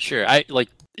 Sure.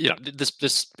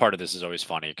 This part of this is always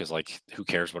funny because, like, who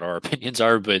cares what our opinions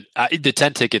are? But the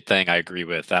 10 ticket thing, I agree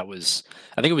with. I think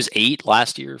it was 8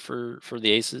 last year for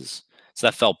the Aces, so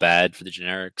that felt bad for the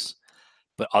generics.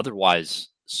 But otherwise,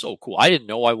 so cool. I didn't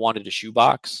know I wanted a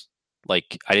shoebox.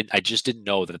 Like, I just didn't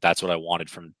know that that's what I wanted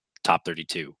from top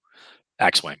 32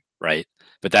 X-wing, right?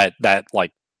 But that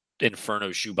like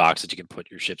Inferno shoebox that you can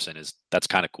put your ships in that's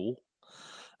kind of cool.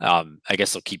 I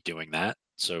guess they'll keep doing that.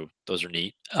 So those are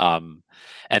neat. And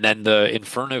then the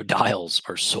Inferno dials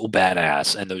are so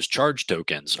badass, and those charge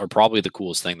tokens are probably the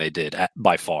coolest thing they did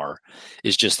by far.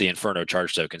 Is just the Inferno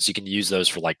charge tokens. You can use those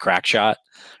for like crack shot,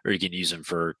 or you can use them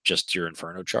for just your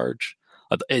Inferno charge.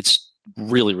 It's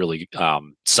really, really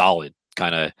solid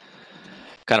kind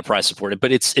of prize supported.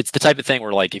 But it's the type of thing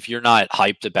where, like, if you're not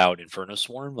hyped about Inferno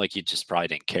Swarm, like, you just probably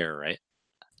didn't care, right?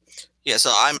 Yeah,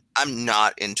 so I'm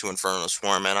not into Inferno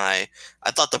Swarm, and I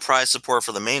thought the prize support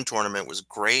for the main tournament was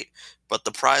great, but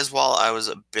the prize wall I was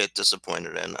a bit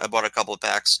disappointed in. I bought a couple of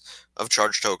packs of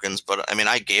charge tokens, but I mean,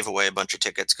 I gave away a bunch of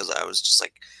tickets because I was just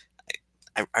like,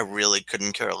 I really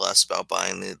couldn't care less about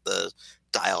buying the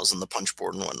dials and the punch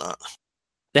board and whatnot.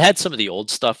 They had some of the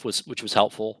old stuff which was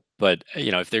helpful, but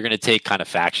if they're going to take kind of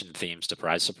faction themes to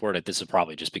prize support, this would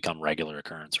probably just become regular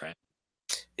occurrence, right?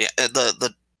 Yeah,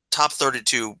 the top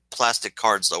 32 plastic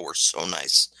cards, though, were so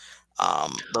nice.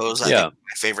 Those, I think, are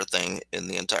my favorite thing in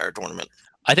the entire tournament.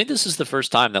 I think this is the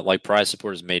first time that, like, prize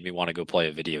support has made me want to go play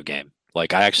a video game.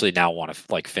 Like, I actually now want to,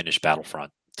 like, finish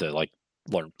Battlefront to, like,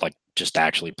 learn, like, just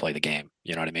actually play the game.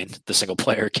 You know what I mean? The single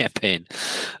player campaign,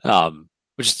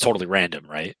 which is totally random,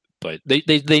 right? But they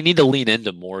need to lean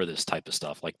into more of this type of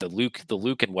stuff. Like the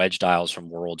Luke and Wedge dials from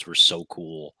Worlds were so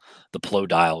cool. The Plo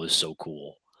dial is so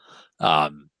cool.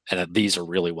 And that these are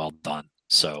really well done.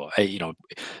 So I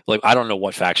don't know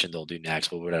what faction they'll do next,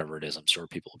 but whatever it is, I'm sure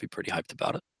people will be pretty hyped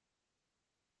about it.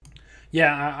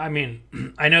 Yeah, I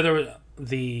mean, I know there were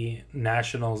the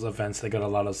Nationals events. They got a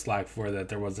lot of slack for that.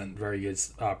 There wasn't very good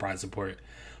prize support,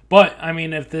 but I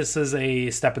mean, if this is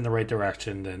a step in the right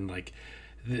direction, then like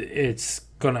it's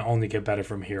gonna only get better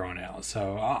from here on out.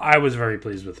 So I was very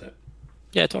pleased with it.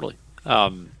 Yeah, totally.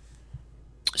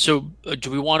 So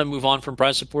do we want to move on from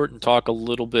prize support and talk a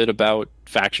little bit about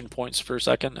faction points for a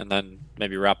second, and then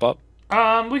maybe wrap up?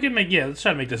 We can let's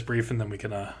try to make this brief, and then we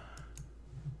can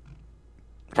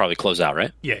probably close out,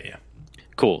 right? Yeah.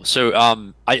 Cool. So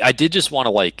I did just want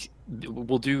to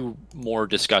we'll do more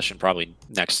discussion probably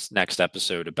next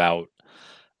episode about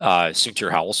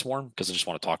Soontir Howlswarm, because I just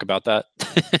want to talk about that.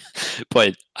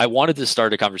 But I wanted to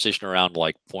start a conversation around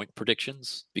like point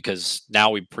predictions, because now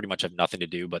we pretty much have nothing to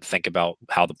do but think about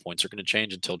how the points are going to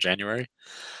change until January.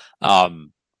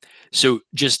 So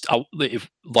just if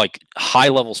like high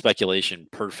level speculation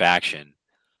per faction,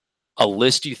 a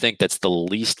list you think that's the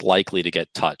least likely to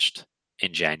get touched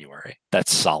in January,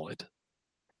 that's solid,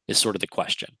 is sort of the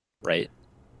question, right?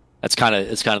 It's kind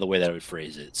of the way that I would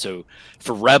phrase it. So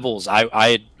for Rebels,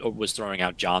 I was throwing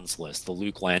out John's list, the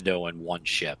Luke, Lando, and one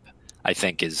ship. I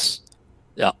think is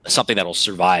something that'll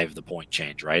survive the point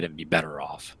change, right, and be better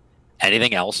off.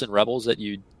 Anything else in Rebels that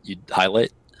you'd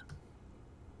highlight?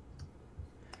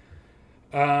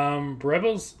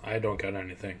 Rebels, I don't got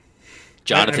anything.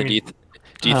 Jonathan,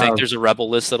 do you think there's a Rebel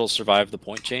list that'll survive the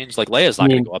point change? Like Leia's not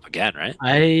going to go up again, right?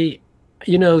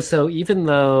 So even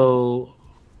though,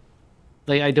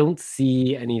 like, I don't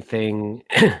see anything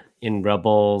in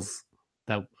Rebels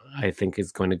that I think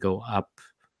is going to go up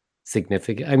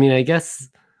significant. I mean, I guess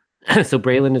so.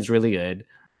 Braylon is really good,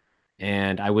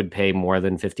 and I would pay more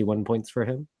than 51 points for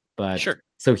him. But sure,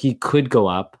 so he could go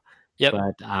up. Yep.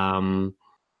 But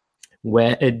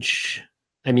Wedge,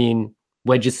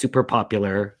 Wedge is super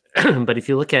popular. But if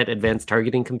you look at advanced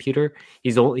targeting computer, he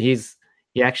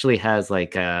actually has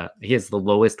he has the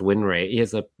lowest win rate. He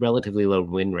has a relatively low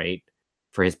win rate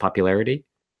for his popularity.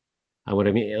 What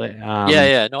I mean,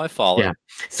 no, I follow. Yeah,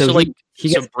 so he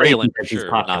gets Braylon because he's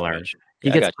popular. He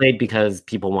gets played because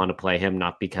people want to play him,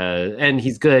 not because, and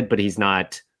he's good, but he's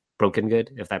not broken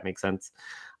good, if that makes sense.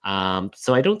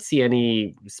 So I don't see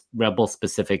any Rebel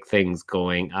specific things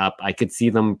going up. I could see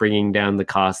them bringing down the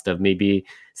cost of maybe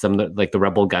some like the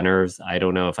Rebel gunners. I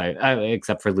don't know if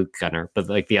except for Luke Gunner, but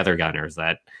like the other gunners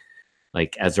that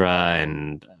like Ezra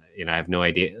and I have no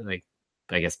idea. Like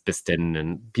I guess Biston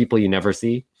and people you never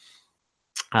see.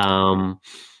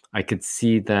 I could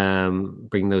see them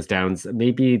bring those down.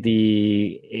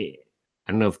 Maybe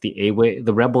I don't know if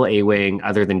the Rebel A-Wing,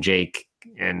 other than Jake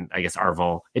and I guess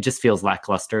Arvel, it just feels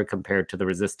lackluster compared to the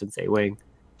Resistance A-Wing.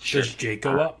 Does Jake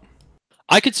go up?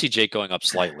 I could see Jake going up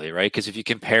slightly, right? Because if you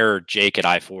compare Jake at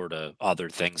I4 to other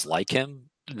things like him,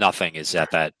 nothing is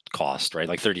at that cost, right?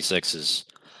 Like 36 is,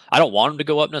 I don't want him to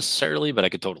go up necessarily, but I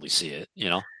could totally see it,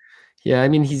 Yeah,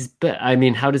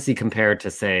 how does he compare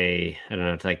to, say, I don't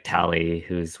know, to like Tally,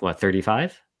 who's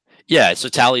 35? Yeah, so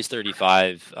Tally's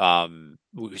 35.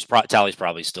 Tally's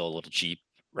probably still a little cheap,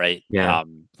 right? Yeah.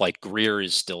 Like Greer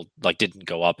is still didn't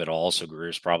go up at all, so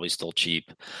Greer's probably still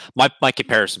cheap. My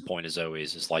comparison point is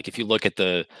always is like if you look at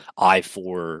the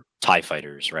I4 TIE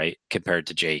fighters, right, compared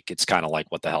to Jake, it's kind of like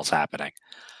what the hell's happening.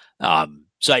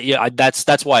 So yeah,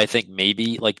 that's why I think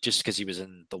maybe like just because he was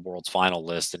in the world's final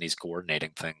list and he's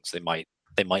coordinating things, they might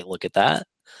look at that.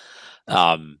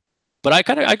 But I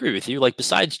agree with you. Like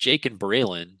besides Jake and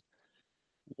Braylon,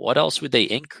 what else would they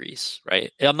increase, right?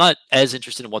 I'm not as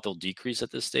interested in what they'll decrease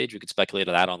at this stage. We could speculate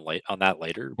on that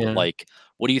later. But like,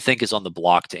 what do you think is on the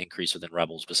block to increase within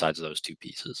Rebels besides those two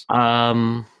pieces?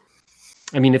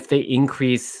 If they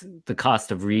increase the cost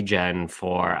of regen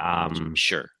for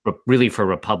sure, really for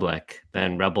Republic,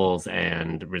 then Rebels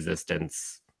and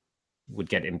Resistance would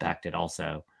get impacted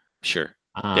also. Sure.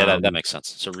 Yeah, that makes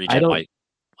sense. So regen might.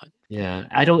 Yeah,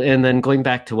 I don't. And then going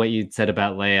back to what you said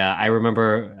about Leia, I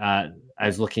remember I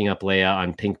was looking up Leia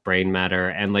on Pink Brain Matter,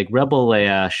 and like Rebel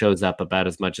Leia shows up about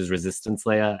as much as Resistance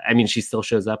Leia. I mean, she still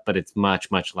shows up, but it's much,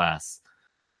 much less.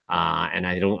 And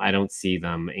I don't see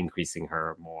them increasing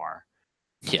her more.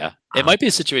 Yeah, it might be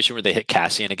a situation where they hit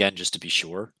Cassian again just to be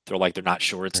sure. They're not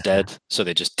sure it's dead, so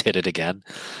they just hit it again.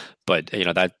 But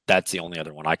that's the only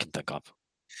other one I can think of.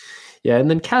 Yeah,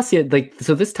 and then Cassian,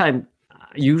 so this time,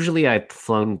 usually I've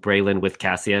flown Braylon with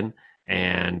Cassian,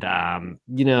 and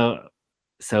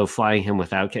so flying him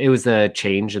without it was a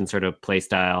change in sort of play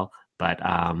style. But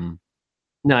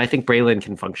no, I think Braylon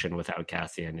can function without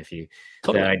Cassian. The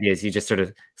idea is you just sort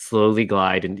of slowly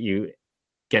glide and you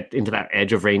get into that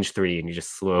edge of range 3, and you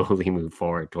just slowly move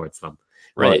forward towards them,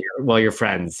 Right. While your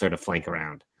friends sort of flank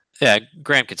around. Yeah,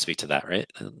 Graham can speak to that, right?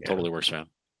 It totally works for him.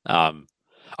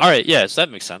 All right, yeah, so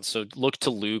that makes sense. So look to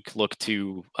Luke, look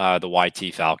to the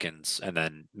YT Falcons, and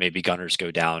then maybe Gunners go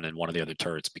down and one of the other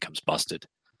turrets becomes busted.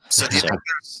 So do you think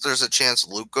there's a chance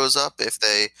Luke goes up if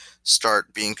they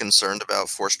start being concerned about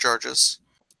force charges?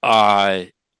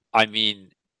 I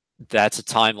mean, that's a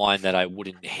timeline that I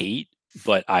wouldn't hate,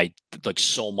 but I like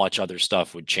so much other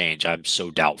stuff would change. I'm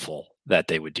so doubtful that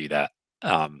they would do that.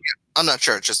 I'm not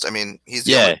sure. Just, I mean, he's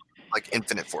the only, like,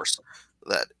 infinite force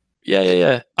that.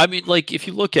 Yeah. I mean, like, if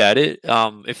you look at it,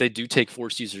 if they do take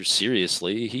force users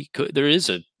seriously, there is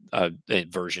a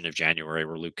version of January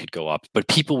where Luke could go up, but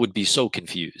people would be so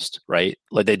confused, right?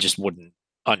 Like, they just wouldn't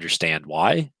understand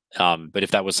why. But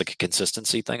if that was like a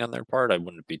consistency thing on their part, I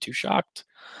wouldn't be too shocked.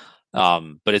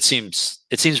 But it seems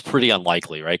pretty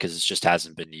unlikely, right? Because it just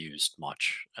hasn't been used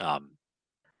much.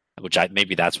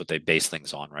 Maybe that's what they base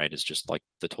things on, right? Is just like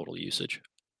the total usage.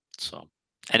 So,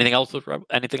 anything else with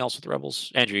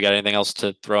Rebels? Andrew, you got anything else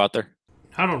to throw out there?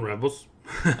 Not on Rebels.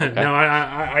 Okay. No,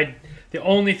 I the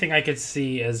only thing I could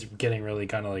see as getting really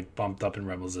kind of like bumped up in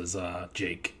Rebels is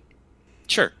Jake.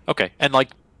 Sure. Okay. And like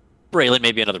Braylon,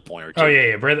 maybe another point or two. Oh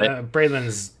yeah.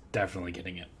 Braylon's definitely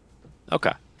getting it.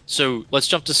 Okay. So let's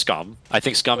jump to Scum. I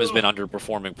think Scum has been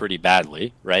underperforming pretty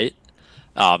badly, right?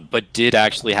 But did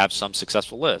actually have some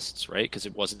successful lists, right? Because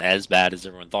it wasn't as bad as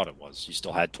everyone thought it was. You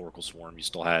still had Torkel Swarm. You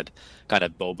still had kind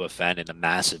of Boba Fett in a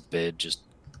massive bid, just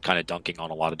kind of dunking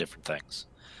on a lot of different things.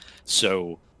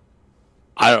 So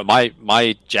I don't know.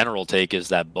 My general take is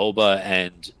that Boba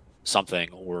and something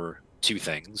or two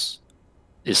things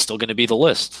is still going to be the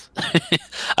list.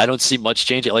 I don't see much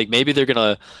changing. Like, maybe they're going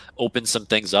to open some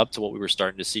things up to what we were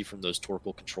starting to see from those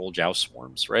Torkel control Joust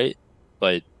swarms, right?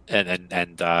 But and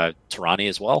Tirani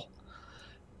as well.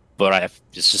 But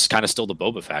it's just kind of still the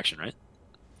Boba faction, right?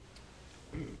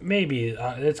 Maybe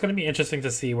it's going to be interesting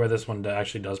to see where this one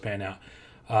actually does pan out.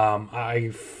 I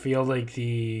feel like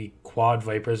the Quad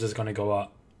Vipers is going to go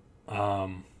up.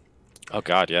 Oh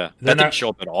God, yeah, that didn't show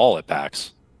up at all at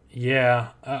PAX. Yeah,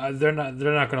 they're not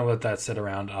going to let that sit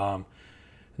around.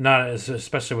 Not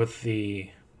especially with the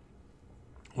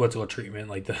what's called treatment,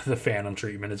 like the Phantom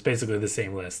treatment. It's basically the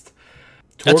same list.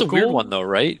 That's a weird one though,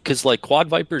 right? Because like Quad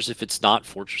Vipers, if it's not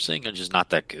fortressing, are just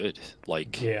not that good.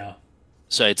 Like, yeah.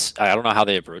 So I don't know how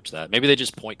they approach that. Maybe they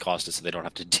just point cost it so they don't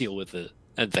have to deal with it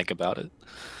and think about it.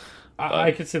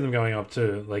 I could see them going up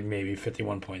to like maybe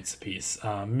 51 points a piece,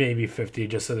 maybe 50,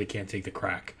 just so they can't take the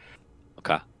crack.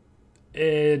 Okay.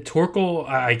 Torkel,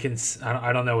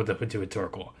 I don't know what to do with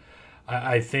Torkel.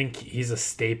 I think he's a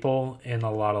staple in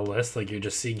a lot of lists. Like, you're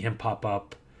just seeing him pop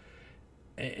up.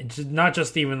 Not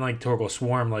just even like Torkel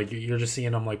Swarm, like you're just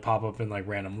seeing him like pop up in like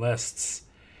random lists.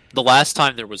 The last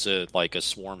time there was a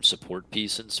Swarm support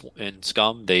piece in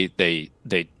Scum, they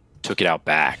took it out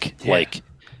back. Yeah.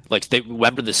 Like they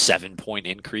remember the 7-point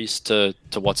increase to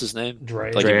what's his name?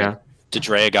 Drea. Like,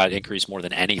 Drea got increased more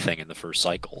than anything in the first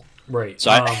cycle. Right.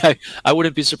 So I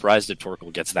wouldn't be surprised if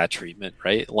Torkel gets that treatment,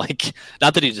 right? Like,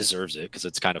 not that he deserves it, because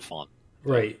it's kind of fun.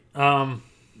 Right.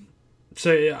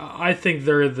 So I think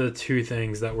they're the two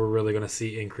things that we're really going to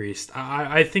see increased.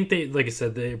 I think they, like I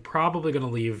said, they're probably going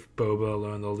to leave Boba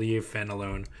alone. They'll leave Fenn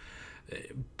alone.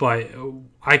 But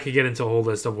I could get into a whole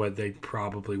list of what they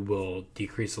probably will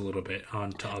decrease a little bit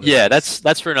onto other. Yeah,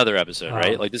 that's for another episode,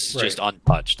 right? Like, this is just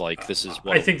untouched. Like, this is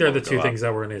what I think they're the two things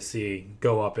that we're going to see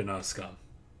go up in Scum.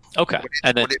 Okay.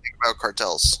 What do you think about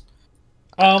cartels?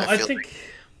 I think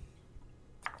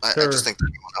I just think they're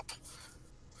going up.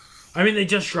 I mean, they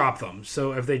just dropped them.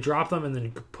 So if they drop them and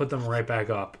then put them right back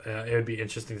up, it would be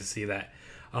interesting to see that.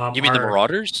 You mean the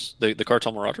Marauders? The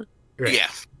Cartel Marauder? Right. Yeah.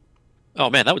 Oh,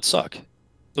 man, that would suck.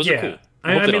 Those are cool.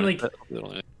 I mean, like,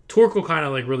 Torkel kind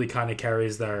of, like, really kind of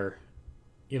carries their,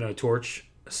 torch.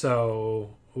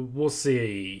 So we'll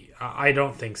see. I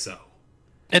don't think so.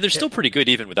 And they're still pretty good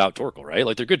even without Torkel, right?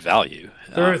 Like, they're good value.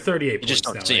 They're 38 points. You just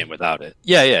don't see them without it.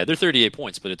 Yeah, they're 38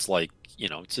 points, but it's like,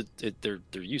 they're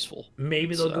useful.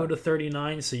 Maybe they'll go to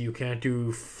 39, so you can't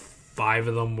do 5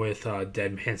 of them with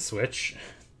Dead Man Switch.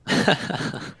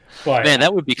 But, man,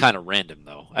 that would be kind of random,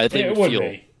 though. I think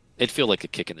it'd feel like a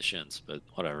kick in the shins, but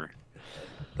whatever.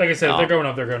 Like I said, if they're going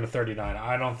up, they're going to 39.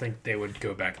 I don't think they would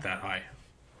go back that high.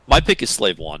 My pick is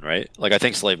Slave 1, right? Like, I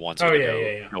think Slave 1's going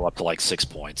to go up to, like, 6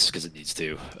 points, because it needs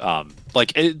to.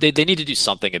 They need to do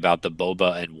something about the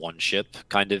Boba and one ship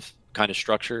kind of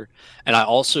structure. And I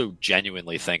also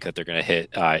genuinely think that they're going to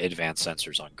hit advanced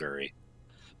sensors on Guri.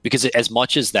 Because as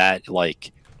much as that,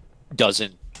 like,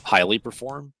 doesn't highly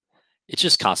perform, it's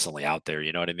just constantly out there,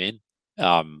 you know what I mean?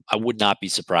 I would not be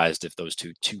surprised if those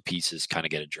two pieces kind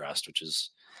of get addressed, which is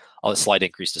a slight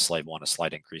increase to Slave 1, a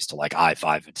slight increase to like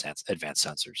i5 advanced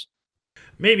sensors.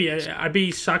 Maybe. I'd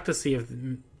be shocked to see if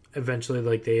eventually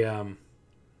like they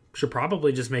should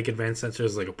probably just make advanced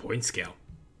sensors like a point scale.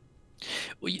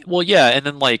 Well, yeah, and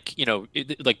then like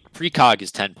like precog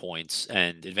is 10 points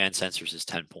and advanced sensors is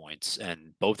 10 points,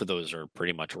 and both of those are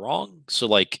pretty much wrong. So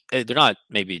like they're not,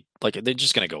 maybe like they're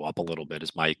just going to go up a little bit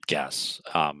is my guess.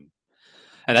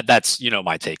 And that's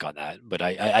my take on that. But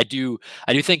I do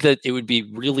think that it would be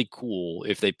really cool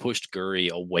if they pushed Guri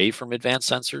away from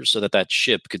advanced sensors so that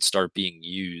ship could start being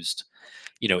used,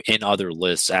 in other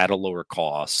lists at a lower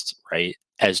cost, right?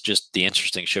 As just the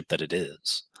interesting ship that it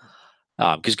is.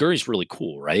 Because Guri's really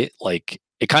cool, right? Like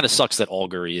it kind of sucks that all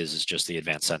Guri is just the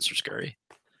advanced sensors Guri.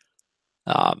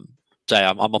 So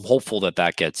I'm hopeful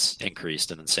that gets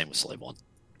increased, and then same with Slave 1.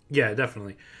 Yeah,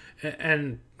 definitely.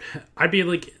 And I'd be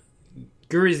like,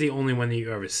 Guri's the only one that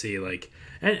you ever see, like,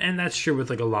 and that's true with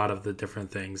like a lot of the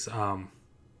different things.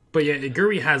 But yeah,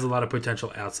 Guri has a lot of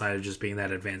potential outside of just being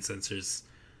that advanced sensors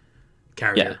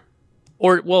carrier.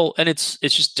 Yeah. And it's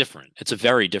just different. It's a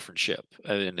very different ship,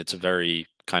 and it's a very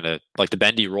kind of like the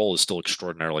bendy roll is still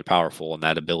extraordinarily powerful, and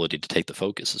that ability to take the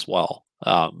focus as well.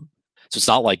 So it's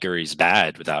not like Guri's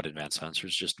bad without advanced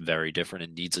sensors, just very different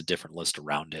and needs a different list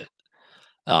around it,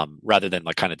 rather than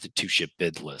like kind of the 2-ship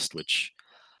bid list, which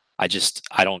I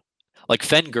don't like.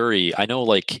 Fen Guri, I know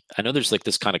there's like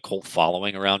this kind of cult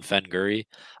following around Fen Guri.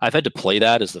 I've had to play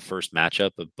that as the first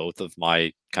matchup of both of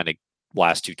my kind of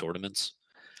last 2 tournaments.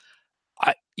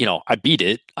 I beat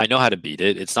it. I know how to beat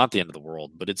it. It's not the end of the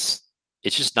world, but it's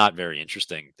just not very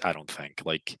interesting, I don't think.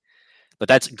 Like, but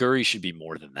Guri should be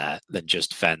more than that, than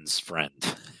just Fen's friend.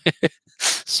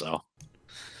 So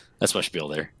that's my spiel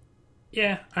there.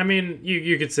 Yeah, I mean,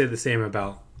 you could say the same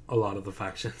about a lot of the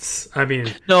factions. I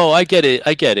mean, no, I get it.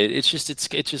 It's just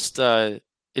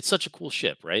it's such a cool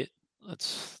ship, right?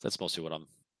 That's mostly what I'm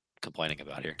complaining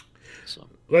about here. So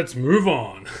let's move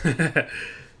on.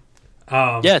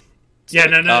 Yeah. Yeah,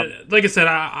 no. Like I said,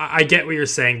 I get what you're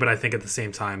saying, but I think at the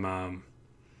same time,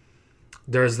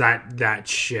 there's that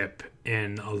ship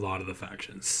in a lot of the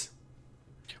factions.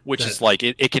 Which is like,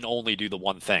 it can only do the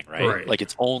one thing, right? Like,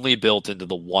 it's only built into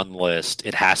the one list.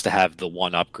 It has to have the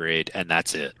one upgrade, and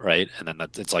that's it, right? And then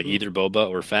it's like either Boba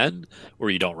or Fen, or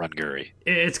you don't run Guri.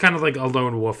 It's kind of like a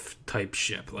lone wolf type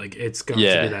ship. Like, it's going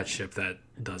to be that ship that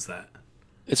does that.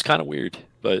 It's kind of weird,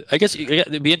 but I guess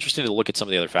it'd be interesting to look at some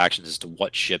of the other factions as to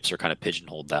what ships are kind of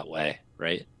pigeonholed that way,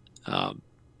 right?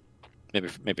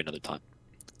 Maybe another time.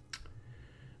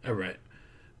 All right.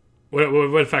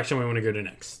 What faction we want to go to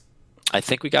next? I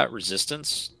think we got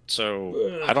Resistance.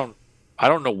 So I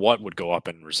don't know what would go up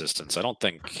in Resistance. I don't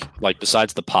think, like,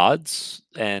 besides the pods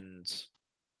and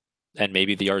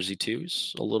maybe the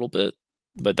RZ2s a little bit,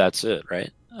 but that's it,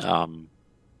 right?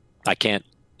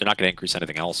 They're not going to increase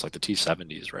anything else like the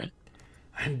T-70s, right?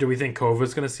 Do we think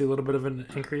Kova's going to see a little bit of an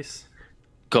increase?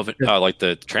 Kova, like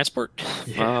the transport?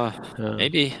 Yeah.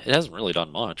 Maybe. It hasn't really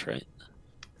done much, right?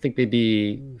 I think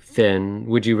maybe Finn.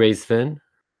 Would you raise Finn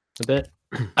a bit?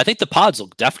 I think the pods will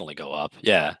definitely go up.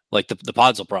 Yeah. Like the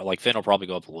pods will probably, like Finn will probably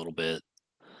go up a little bit.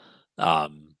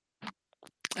 And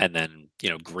then,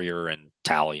 Greer and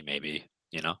Tally maybe,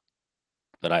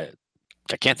 But I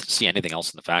can't see anything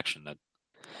else in the faction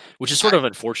which is sort of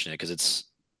unfortunate because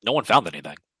no one found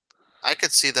anything. I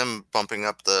could see them bumping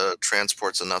up the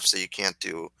transports enough so you can't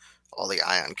do all the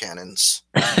ion cannons.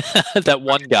 That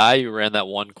one guy who ran that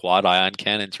one quad ion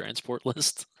cannon transport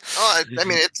list. Oh, I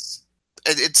mean,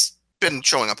 it's been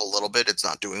showing up a little bit. It's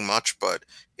not doing much, but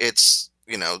it's,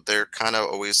 they're kind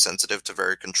of always sensitive to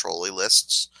very control-y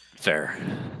lists. Fair.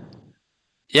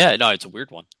 Yeah, no, it's a weird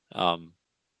one.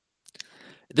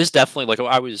 This definitely, like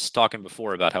I was talking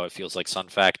before about how it feels like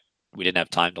Sunfact, we didn't have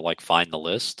time to like find the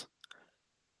list.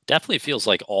 Definitely feels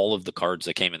like all of the cards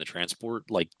that came in the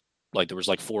transport, like there was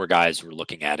like 4 guys who were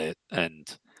looking at it,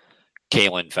 and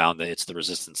Kalen found that it's the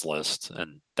Resistance list,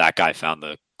 and that guy found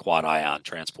the quad ion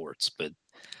transports. But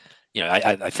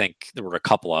I think there were a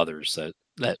couple others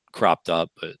that cropped up,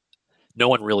 but no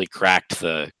one really cracked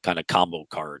the kind of combo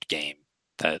card game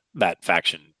that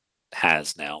faction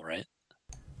has now, right?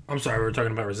 I'm sorry, we're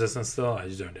talking about Resistance still? I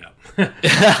just zoned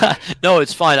out. No,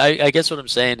 it's fine. I guess what I'm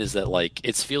saying is that, like,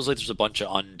 it feels like there's a bunch of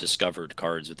undiscovered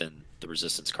cards within the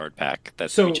Resistance card pack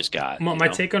that we just got. My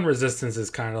take on Resistance is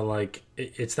kind of like,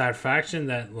 it's that faction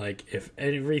that, like, if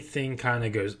everything kind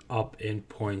of goes up in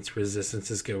points,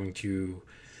 Resistance is going to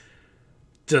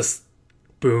just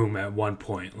boom at one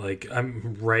point. Like,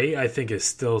 Rey, I think, is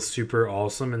still super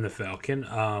awesome in the Falcon.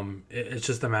 It's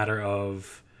just a matter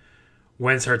of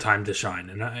when's her time to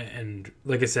shine. And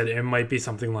like I said, it might be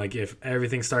something like if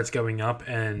everything starts going up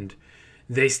and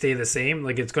they stay the same,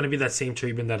 like it's going to be that same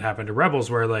treatment that happened to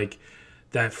Rebels, where like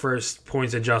that first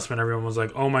points adjustment, everyone was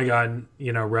like, oh my God,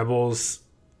 Rebels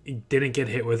didn't get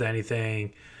hit with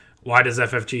anything. Why does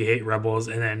FFG hate Rebels?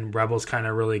 And then Rebels kind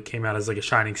of really came out as like a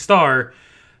shining star.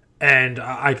 And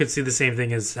I could see the same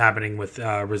thing as happening with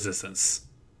Resistance.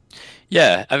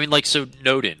 Yeah, I mean, like, so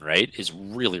Nodin, right, is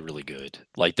really, really good.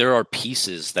 Like, there are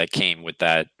pieces that came with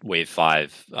that Wave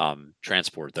 5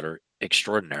 transport that are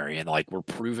extraordinary and, like, were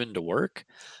proven to work,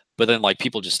 but then, like,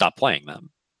 people just stop playing them.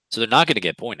 So they're not going to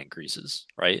get point increases,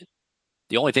 right?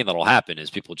 The only thing that'll happen is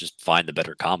people just find the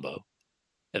better combo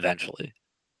eventually.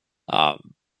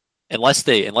 Unless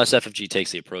FFG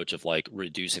takes the approach of, like,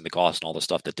 reducing the cost and all the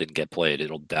stuff that didn't get played,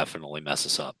 it'll definitely mess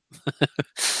us up.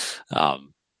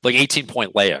 Like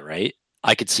 18-point Leia, right?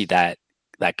 I could see that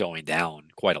going down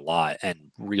quite a lot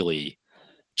and really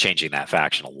changing that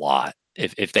faction a lot.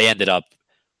 If they ended up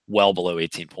well below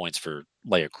 18 points for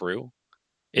Leia crew,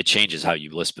 it changes how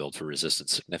you list build for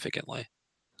Resistance significantly.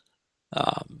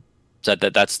 So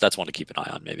that's one to keep an eye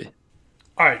on, maybe.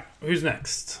 All right, who's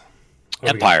next?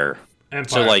 Empire.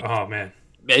 So, like, oh man,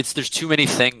 there's too many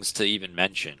things to even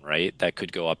mention, right? That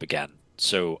could go up again.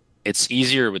 So it's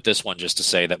easier with this one just to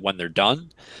say that when they're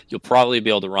done, you'll probably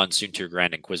be able to run Soontir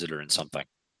Grand Inquisitor in something.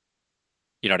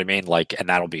 You know what I mean? Like, and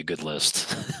that'll be a good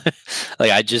list.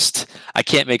 Like, I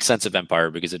can't make sense of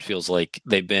Empire because it feels like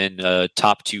they've been a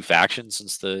top 2 faction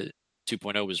since the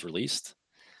 2.0 was released.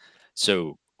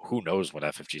 So who knows what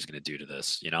FFG is going to do to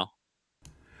this,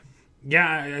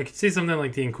 Yeah, I could see something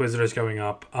like the Inquisitors going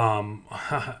up. On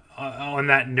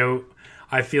that note,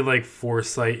 I feel like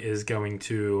Foresight is going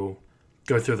to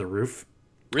go through the roof.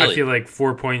 Really? I feel like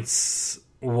 4 points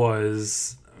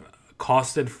was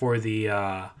costed for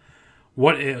the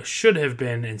what it should have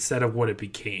been instead of what it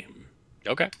became.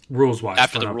 Okay. Rules wise.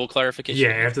 After the rule clarification?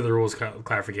 Yeah, after the rules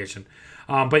clarification.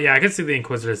 But yeah, I can see the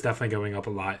Inquisitors definitely going up a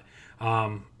lot.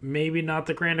 Maybe not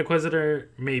the Grand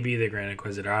Inquisitor, maybe the Grand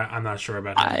Inquisitor. I'm not sure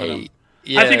about him.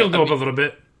 I think it'll go up a little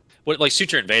bit. Like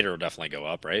Suture Invader will definitely go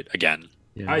up, right? Again.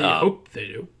 Yeah. I hope they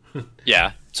do.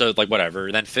 Yeah, so like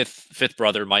whatever. Then fifth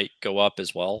brother might go up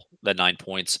as well. That 9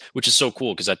 points, which is so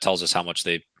cool because that tells us how much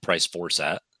they price Force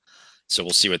at. So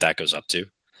we'll see what that goes up to.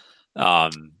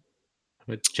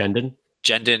 With Jendon?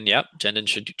 Yep. Jendon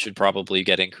should probably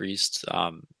get increased.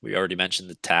 We already mentioned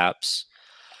the taps.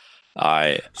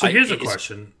 Here's a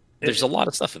question. There's a lot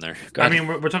of stuff in there. I mean,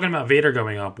 we're talking about Vader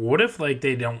going up. What if like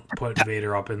they don't put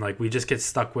Vader up and like we just get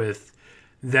stuck with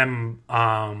them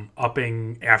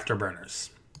upping Afterburners?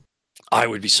 I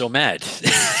would be so mad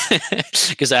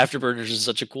because Afterburners is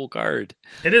such a cool card.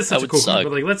 It is such a cool card,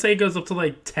 but like let's say it goes up to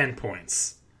like 10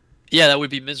 points. Yeah, that would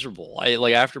be miserable.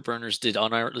 Afterburners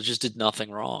did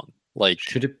nothing wrong. Like,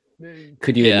 could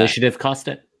you initiative cost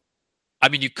it? I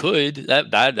mean, you could.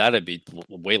 That'd be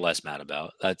way less mad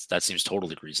about. That seems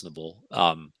totally reasonable.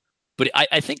 But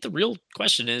I think the real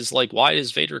question is like, why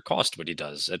does Vader cost what he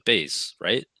does at base,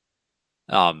 right?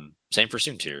 Same for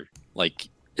Soontir. Like,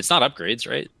 it's not upgrades,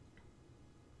 right?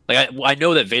 Like, I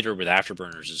know that Vader with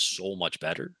Afterburners is so much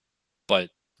better, but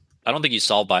I don't think you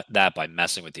solve that by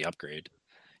messing with the upgrade.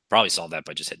 Probably solve that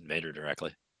by just hitting Vader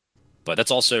directly. But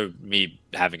that's also me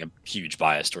having a huge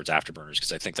bias towards Afterburners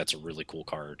because I think that's a really cool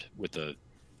card with a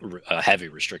heavy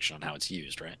restriction on how it's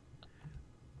used, right?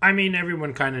 I mean,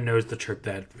 everyone kind of knows the trick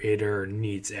that Vader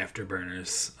needs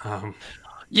Afterburners.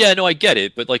 Yeah, no, I get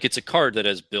it, but like it's a card that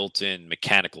has built-in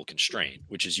mechanical constraint,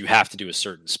 which is you have to do a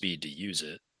certain speed to use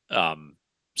it.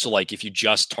 So like if you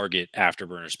just target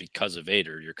Afterburners because of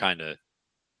Vader, you're kind of,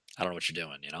 I don't know what you're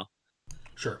doing,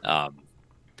 Sure.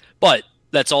 But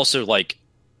that's also like,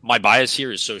 my bias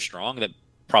here is so strong that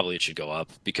probably it should go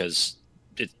up because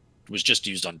it was just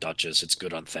used on Duchess. It's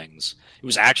good on things. It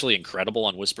was actually incredible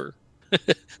on Whisper,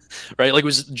 right? Like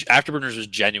Afterburners was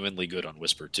genuinely good on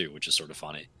Whisper too, which is sort of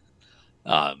funny.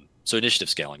 So initiative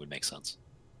scaling would make sense.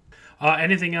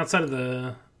 Anything outside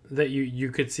of that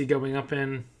you could see going up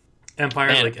in Empire,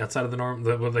 man, like outside of the norm?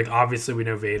 Like obviously we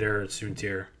know Vader,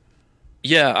 Soontir.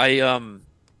 Yeah,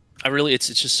 I really, it's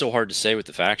just so hard to say with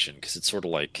the faction because it's sort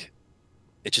of like,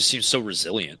 it just seems so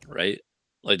resilient, right?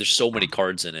 Like there's so many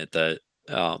cards in it that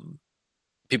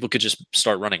people could just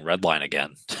start running Redline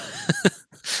again,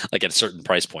 like at a certain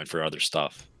price point for other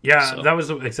stuff. Yeah, so that was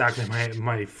exactly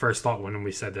my first thought when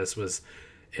we said this was,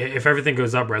 if everything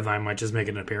goes up, Redline might just make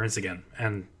an appearance again,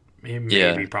 and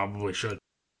maybe probably should.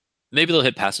 Maybe they'll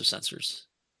hit passive sensors.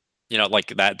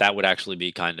 Like that would actually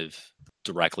be kind of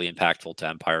directly impactful to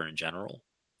Empire in general,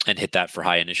 and hit that for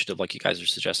high initiative, like you guys are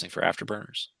suggesting for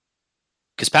Afterburners.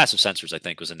 because passive sensors I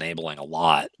think was enabling a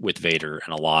lot with Vader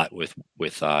and a lot with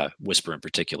Whisper in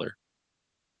particular.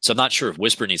 So I'm not sure if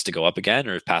Whisper needs to go up again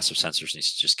or if passive sensors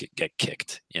needs to just get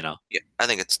kicked. Yeah, I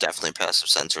think it's definitely passive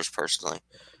sensors personally.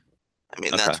 I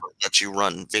mean, Okay. that's what lets you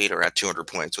run Vader at 200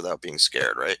 points without being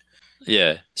scared, right?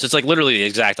 Yeah. So it's like literally the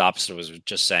exact opposite of what I was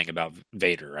just saying about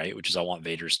Vader, right? Which is I want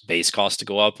Vader's base cost to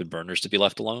go up and burners to be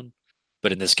left alone.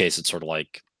 But in this case, it's sort of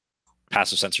like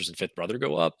passive sensors and Fifth Brother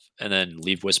go up and then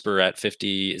leave Whisper at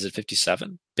 50. Is it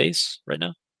 57 base right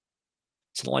now?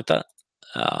 Something like that.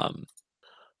 I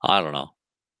don't know.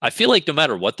 I feel like no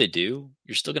matter what they do,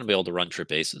 you're still going to be able to run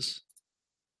trip aces.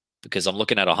 Because I'm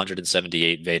looking at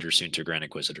 178 Vader soon to Grand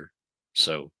Inquisitor.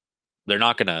 So they're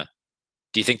not going to.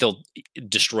 Do you think they'll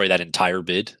destroy that entire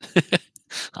bid? It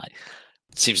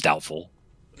seems doubtful.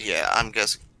 Yeah, I'm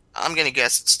going to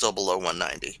guess it's still below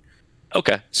 190.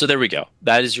 Okay, so there we go.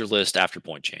 That is your list after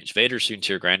point change. Vader, Soon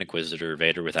Tier, Grand Inquisitor,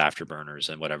 Vader with Afterburners,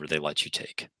 and whatever they let you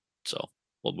take. So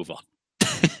we'll move on.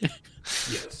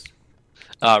 Yes.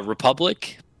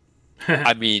 Republic.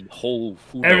 I mean,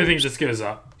 everything just goes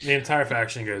up. The entire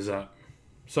faction goes up.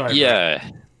 Sorry. Yeah.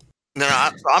 No,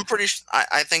 I'm pretty.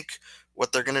 I think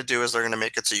what they're going to do is they're going to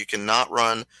make it so you cannot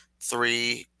run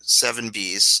 3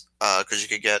 7Bs because you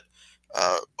could get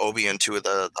Obi and 2 of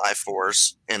the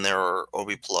I4s in there, or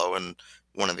Obi Plo and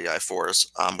 1 of the I4s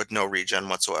with no regen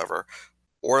whatsoever.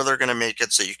 Or they're going to make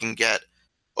it so you can get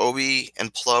Obi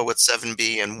and Plo with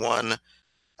 7B and 1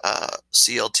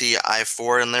 CLT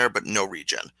I4 in there, but no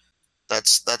regen.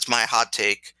 That's my hot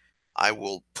take. I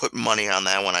will put money on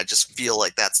that one. I just feel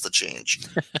like that's the change.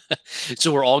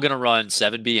 So we're all going to run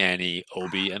 7B Annie,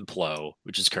 Obi, and Plo,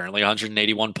 which is currently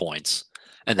 181 points.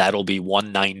 And that'll be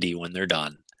 190 when they're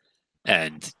done.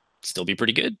 And still be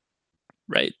pretty good,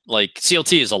 right? Like,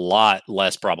 CLT is a lot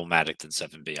less problematic than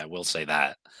 7B. I will say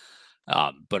that.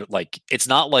 But, like, it's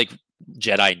not like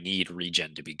Jedi need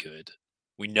regen to be good.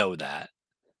 We know that.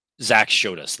 Zach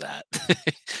showed us that.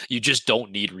 You just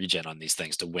don't need regen on these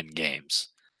things to win games.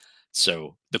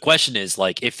 So the question is,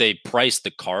 like, if they price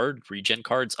the regen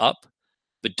cards up,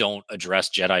 but don't address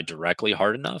Jedi directly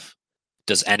hard enough,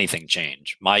 does anything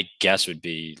change? My guess would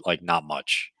be, like, not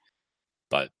much.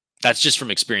 But that's just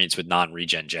from experience with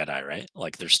non-regen Jedi, right?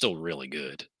 Like, they're still really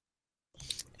good.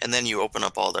 And then you open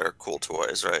up all their cool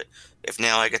toys, right? If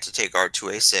now I get to take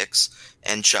R2A6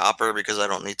 and Chopper because I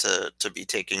don't need to be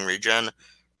taking regen,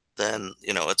 then,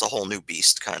 it's a whole new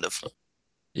beast, kind of.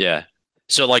 Yeah.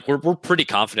 So, like, we're pretty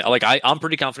confident. Like, I'm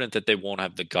pretty confident that they won't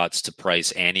have the guts to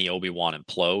price Annie, Obi-Wan, and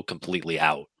Plo completely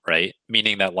out, right?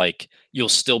 Meaning that, like, you'll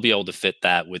still be able to fit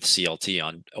that with CLT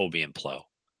on Obi and Plo.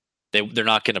 They're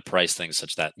not going to price things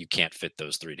such that you can't fit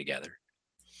those 3 together.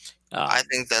 I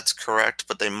think that's correct,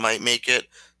 but they might make it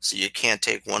so you can't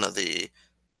take one of the.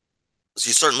 So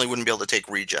you certainly wouldn't be able to take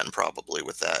regen probably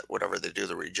with that, whatever they do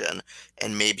the regen,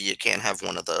 and maybe you can't have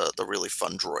one of the really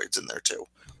fun droids in there too.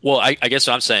 Well, I guess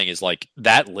what I'm saying is, like,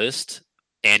 that list,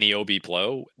 Annie, Obi,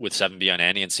 Plo with 7B on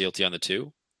Annie and CLT on the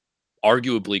 2,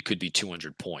 arguably could be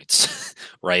 200 points,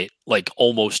 right? Like,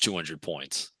 almost 200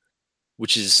 points,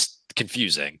 which is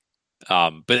confusing.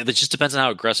 But it just depends on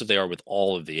how aggressive they are with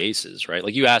all of the aces, right?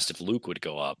 Like, you asked if Luke would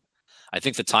go up. I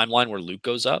think the timeline where Luke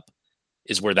goes up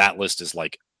is where that list is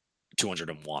like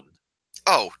 201.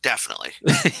 Oh, definitely.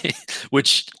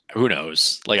 Which, who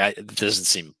knows? Like, it doesn't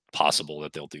seem possible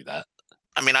that they'll do that.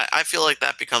 I mean, I feel like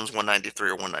that becomes 193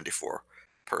 or 194,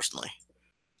 personally.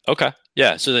 Okay.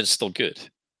 Yeah, so then it's still good.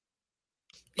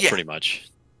 Yeah. Pretty much.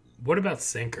 What about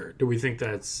Sinker? Do we think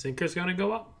that Sinker's going to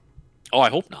go up? Oh, I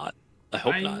hope not. I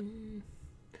hope not.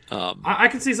 I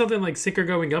can see something like Sinker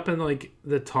going up and, like,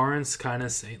 the Torrents kind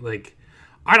of saying, like,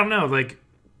 I don't know, like,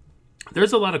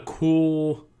 there's a lot of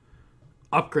cool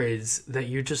upgrades that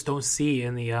you just don't see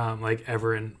in the like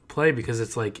ever in play, because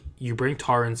it's like you bring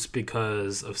Torrents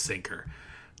because of Sinker,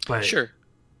 but sure,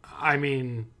 I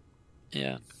mean,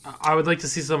 yeah, I would like to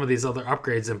see some of these other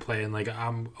upgrades in play, and like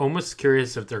I'm almost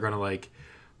curious if they're gonna like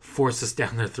force us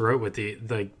down their throat with the,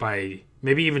 like, by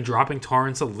maybe even dropping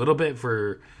Torrents a little bit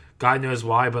for God knows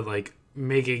why, but like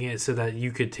making it so that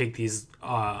you could take these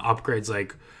upgrades,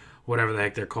 like whatever the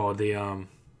heck they're called, the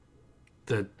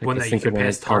like one that you can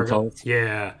pass target,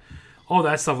 yeah, all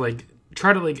that stuff. Like,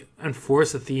 try to like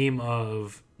enforce a theme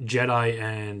of Jedi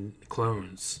and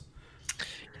clones.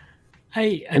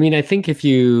 I mean, I think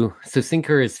so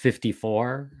Sinker is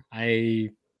 54. I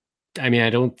mean,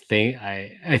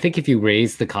 I think if you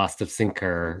raise the cost of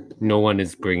Sinker, no one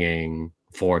is bringing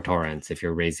 4 Torrents if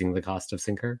you're raising the cost of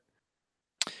Sinker.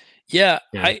 Yeah.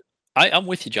 I'm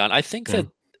with you, John. I think that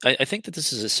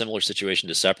this is a similar situation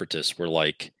to Separatists, where,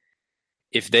 like,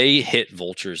 if they hit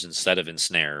vultures instead of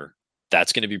ensnare,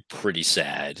 that's going to be pretty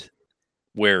sad.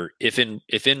 Where if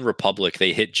in Republic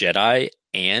they hit Jedi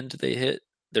and they hit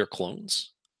their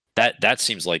clones, that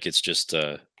seems like it's just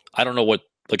I don't know what,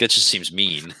 like, it just seems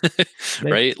mean,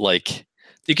 right? Like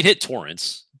you can hit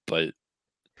Torrents, but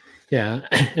yeah,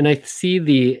 and I see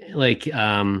the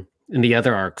in the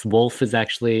other arcs, Wolf is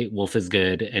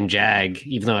good, and Jag,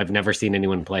 even though I've never seen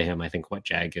anyone play him, I think what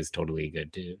Jag is totally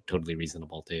good too, totally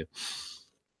reasonable too.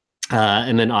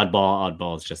 And then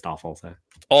Oddball is just awful. So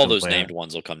all those named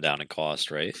ones will come down in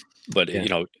cost, right? But you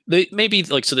know, they maybe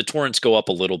like, so the Torrents go up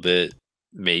a little bit,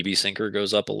 maybe Sinker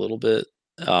goes up a little bit.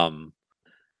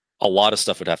 A lot of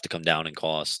stuff would have to come down in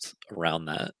cost around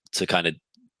that to kind of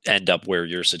end up where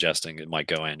you're suggesting it might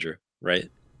go, Andrew, right?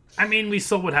 I mean, we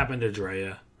saw what happened to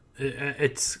Drea.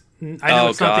 It's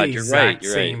not the exact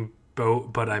same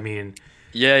boat, but I mean,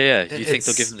 yeah. You think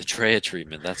they'll give him the Drea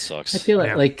treatment? That sucks. I feel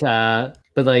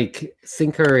but like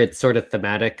Sinker, it's sort of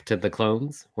thematic to the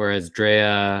clones, whereas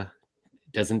Drea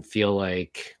doesn't feel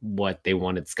like what they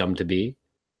wanted Scum to be.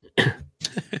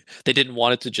 They didn't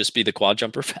want it to just be the quad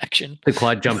jumper faction. The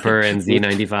quad jumper and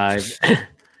Z95.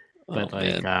 But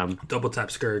double tap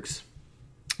Skirgs.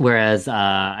 Whereas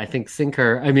I think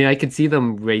Sinker, I mean, I could see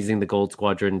them raising the Gold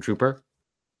Squadron Trooper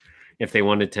if they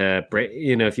wanted to,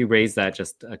 if you raise that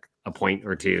just a point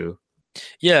or two.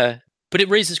 Yeah, but it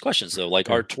raises questions though. Like,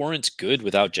 are Torrents good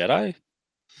without Jedi?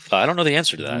 I don't know the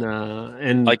answer to that. No,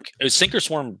 and like Sinker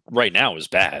Swarm right now is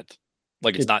bad.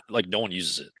 Like, it's not like no one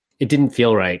uses it. It didn't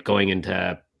feel right going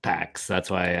into PAX. That's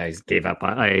why I gave up.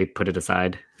 I put it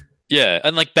aside. Yeah,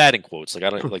 and like bad in quotes. Like, I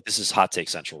don't like, this is hot take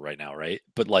central right now, right?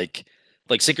 But like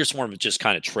Sinker Swarm just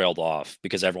kind of trailed off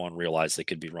because everyone realized they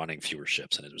could be running fewer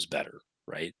ships and it was better,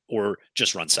 right? Or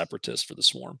just run Separatists for the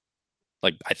Swarm.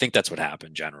 Like, I think that's what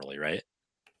happened generally, right?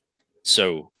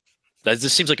 So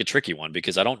this seems like a tricky one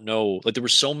because I don't know. Like, there were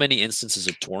so many instances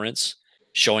of Torrents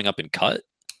showing up in cut,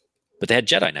 but they had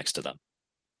Jedi next to them.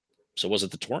 So was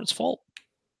it the Torrents' fault?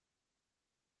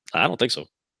 I don't think so.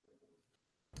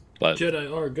 But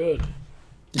Jedi are good.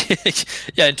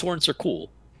 Yeah, and Torrents are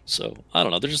cool. So I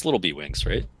don't know. They're just little B-wings,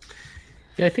 right?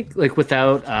 Yeah, I think like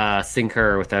without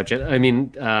Sinker, without Jedi. I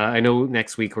mean, I know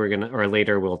next week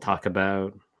later we'll talk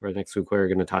about, or next week we're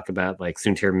gonna talk about like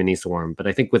Soontir Mini Swarm. But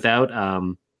I think without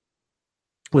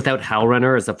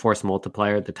Howlrunner as a force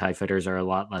multiplier, the TIE Fighters are a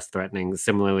lot less threatening.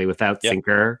 Similarly, without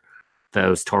Sinker,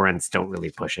 those Torrents don't really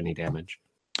push any damage.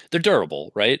 They're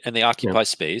durable, right? And they occupy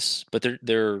space, but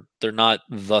they're not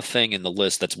the thing in the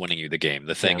list that's winning you the game.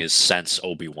 The thing is Sense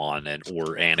Obi-Wan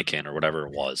or Anakin or whatever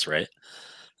it was, right?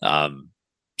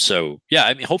 So yeah,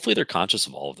 I mean, hopefully they're conscious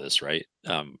of all of this, right?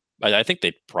 I think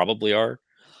they probably are,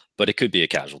 but it could be a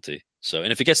casualty. So,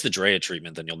 and if it gets the Drea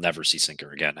treatment, then you'll never see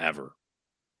Sinker again, ever.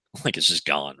 Like, it's just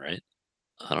gone, right?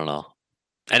 I don't know.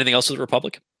 Anything else with the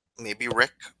Republic? Maybe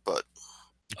Rick, but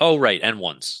oh, right,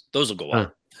 N1s. Those will go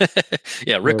up.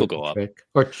 Yeah, Rick will go up.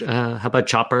 Or how about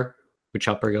Chopper? Would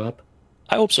Chopper go up?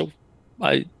 I hope so.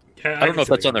 I don't know if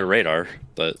that's on their radar,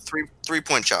 but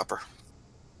 3-point Chopper.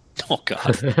 Oh God!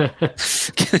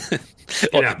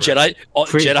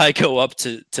 Jedi go up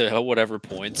to whatever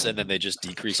points, and then they just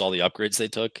decrease all the upgrades they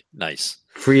took. Nice.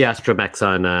 Free Astromechs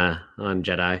on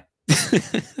Jedi.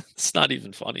 It's not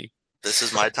even funny. This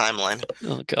is my timeline.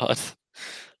 Oh God.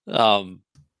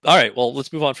 All right, well,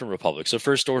 let's move on from Republic. So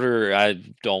First Order,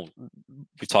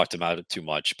 we talked about it too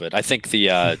much, but I think the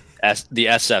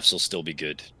SFs will still be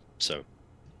good. So,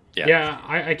 yeah. Yeah,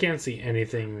 I can't see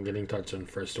anything getting touched on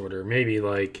First Order. Maybe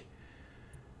like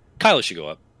Kylo should go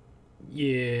up.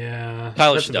 Yeah,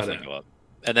 Kylo should definitely go up,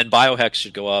 and then Biohex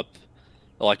should go up.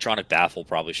 Electronic Baffle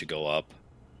probably should go up.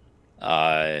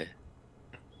 But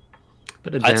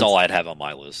that's all I'd have on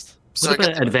my list. What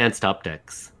about Advanced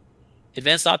Optics?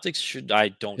 Advanced Optics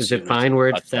Is it fine where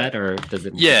it's set, or does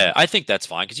it? Yeah, I think that's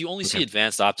fine because you only see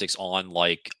Advanced Optics on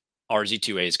like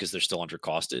RZ2As because they're still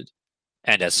undercosted,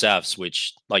 and SFs,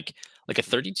 which like a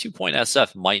 32-point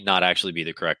SF might not actually be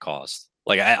the correct cost.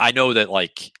 Like I know that,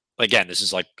 like, again, this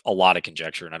is like a lot of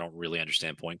conjecture and I don't really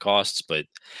understand point costs, but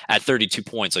at 32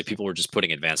 points, like, people were just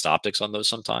putting Advanced Optics on those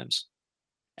sometimes,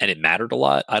 and it mattered a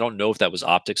lot. I don't know if that was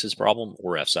Optics' problem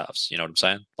or SFs. You know what I'm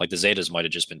saying? Like, the Zetas might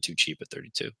have just been too cheap at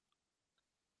 32.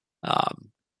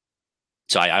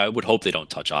 So I would hope they don't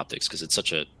touch Optics because it's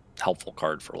such a helpful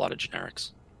card for a lot of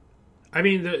generics. I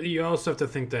mean, you also have to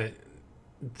think that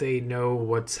they know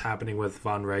what's happening with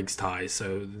Von Reg's tie,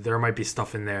 so there might be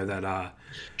stuff in there that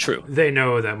true, they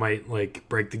know that might like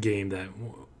break the game, that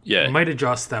might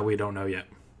adjust that we don't know yet.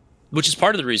 Which is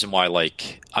part of the reason why,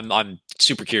 like, I'm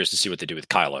super curious to see what they do with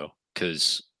Kylo,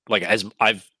 because like, as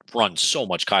I've run so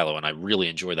much Kylo and I really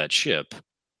enjoy that ship.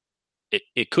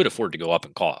 it could afford to go up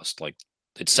in cost. Like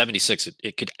it's 76,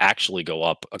 it could actually go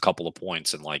up a couple of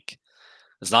points, and like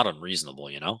it's not unreasonable,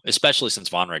 especially since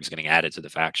Von Reg's getting added to the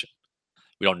faction.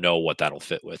 We don't know what that'll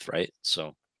fit with, right?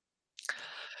 So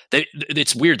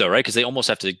it's weird though, right? Because they almost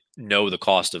have to know the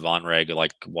cost of Von Reg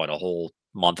like what, a whole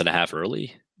month and a half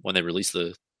early when they release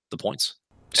the points.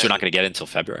 So they're not going to get it until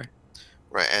February.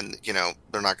 Right, and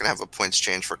they're not going to have a points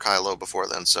change for Kylo before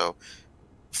then, so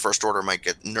First Order might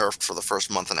get nerfed for the first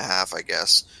month and a half, I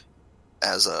guess,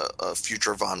 as a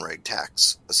future Von Reg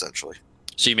tax, essentially.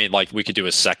 So you mean like we could do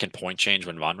a second point change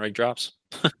when Von Reg drops?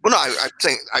 Well, no, I'm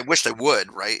saying I wish they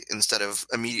would, right? Instead of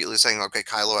immediately saying, okay,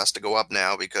 Kylo has to go up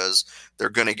now because they're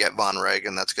going to get Von Reg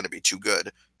and that's going to be too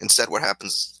good. Instead, what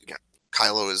happens,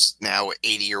 Kylo is now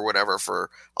 80 or whatever for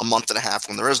a month and a half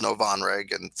when there is no Von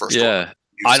Reg and First Order.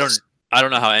 I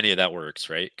don't know how any of that works,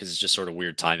 right? Because it's just sort of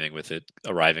weird timing with it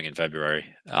arriving in February.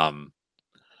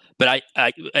 But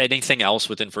I anything else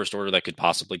within First Order that could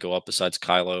possibly go up besides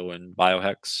Kylo and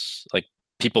Biohex? Like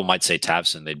people might say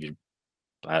Tavson, they'd be.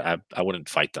 I wouldn't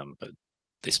fight them, but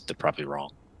they're probably wrong.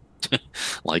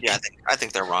 Yeah, I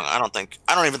think they're wrong. I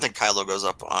don't even think Kylo goes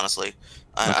up. Honestly,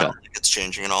 I don't think it's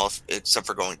changing at all, except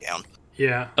for going down.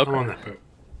 Yeah, okay. I'm on that boat.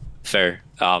 Fair.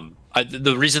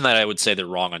 The reason that I would say they're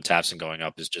wrong on Tavson going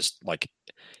up is just like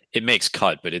it makes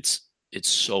cut, but it's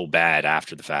so bad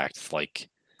after the fact. Like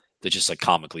they're just like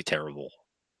comically terrible.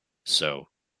 So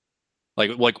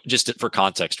like just for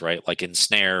context, right? Like in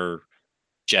Snare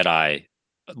Jedi,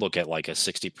 look at like a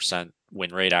 60%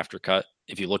 win rate after cut.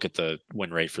 If you look at the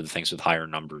win rate for the things with higher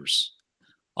numbers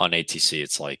on ATC,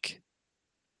 it's like,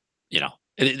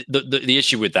 the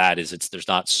issue with that is there's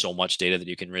not so much data that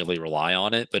you can really rely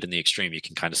on it, but in the extreme, you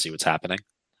can kind of see what's happening.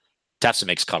 Tafson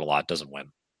makes cut a lot, doesn't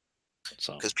win.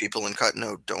 So because people in cut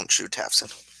don't shoot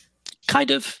Tafson.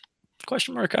 Kind of.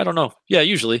 Question mark? I don't know. Yeah,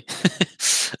 usually.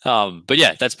 But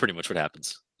yeah, that's pretty much what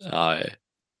happens.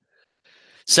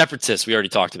 Separatists, we already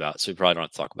talked about, so we probably don't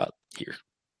have to talk about here.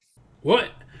 What?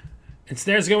 And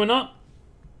Snare's going up?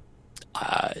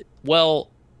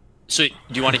 Well, so do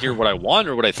you want to hear what I want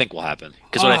or what I think will happen?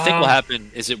 Because what I think will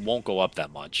happen is it won't go up that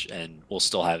much, and we'll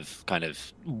still have kind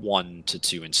of 1 to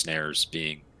 2 ensnares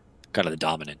being kind of the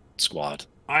dominant squad.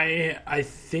 I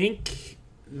think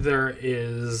there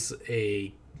is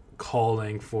a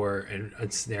calling for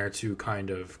a snare to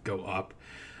kind of go up.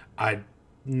 I'm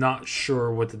not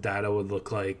sure what the data would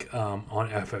look like on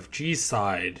FFG's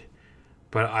side,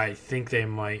 but I think they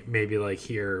might maybe like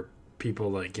hear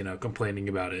people like complaining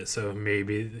about it, so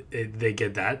maybe they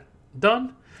get that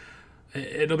done.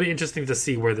 It'll be interesting to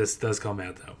see where this does come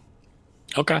out though.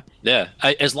 Okay, yeah,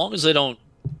 as long as they don't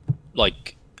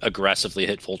like aggressively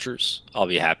hit vultures, I'll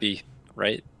be happy,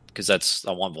 right? Because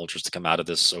I want vultures to come out of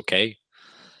this okay,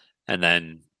 and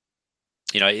then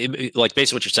like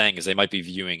basically what you're saying is they might be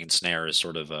viewing Ensnare as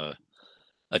sort of a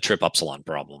Trip Upsilon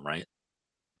problem, right?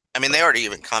 I mean, they already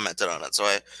even commented on it, so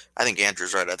I think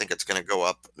Andrew's right. I think it's going to go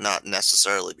up, not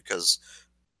necessarily because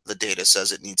the data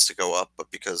says it needs to go up,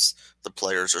 but because the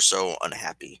players are so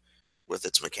unhappy with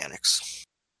its mechanics.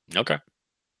 Okay,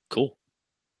 cool.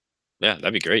 Yeah,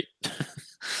 that'd be great.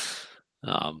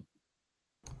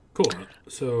 Cool.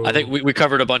 So I think we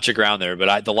covered a bunch of ground there,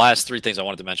 but the last 3 things I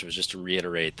wanted to mention was just to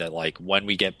reiterate that like when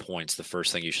we get points, the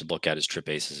first thing you should look at is trip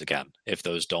aces again. If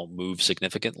those don't move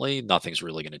significantly, nothing's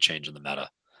really going to change in the meta.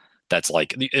 That's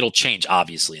like it'll change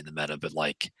obviously in the meta, but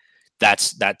like that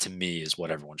to me is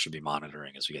what everyone should be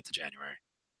monitoring as we get to January.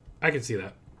 I can see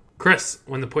that. Chris,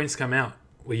 when the points come out,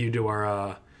 will you do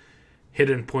our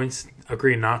hidden points?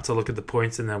 Agree not to look at the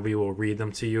points, and then we will read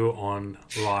them to you on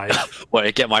live.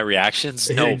 What, get my reactions?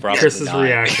 No, probably Chris's not.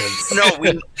 reactions. No,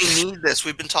 we need this.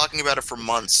 We've been talking about it for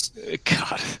months.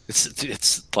 God,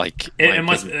 it's like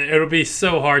it'll be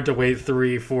so hard to wait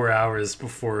 3-4 hours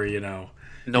before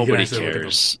nobody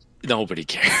cares. Nobody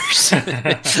cares.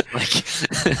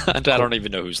 I don't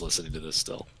even know who's listening to this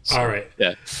still. So, all right.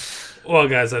 Yeah. Well,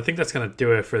 guys, I think that's going to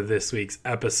do it for this week's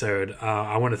episode.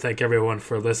 I want to thank everyone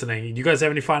for listening. You guys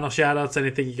have any final shout-outs?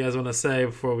 Anything you guys want to say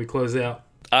before we close out?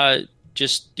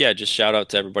 Just shout out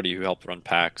to everybody who helped run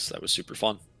PAX. That was super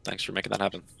fun. Thanks for making that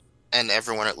happen. And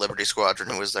everyone at Liberty Squadron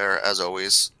who was there, as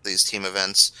always. These team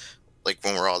events, like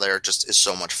when we're all there, just is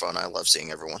so much fun. I love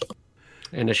seeing everyone.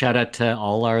 And a shout out to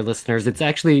all our listeners. It's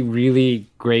actually really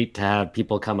great to have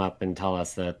people come up and tell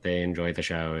us that they enjoy the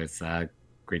show. It's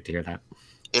great to hear that.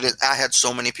 It is. I had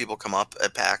so many people come up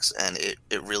at PAX, and it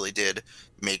really did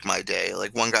make my day.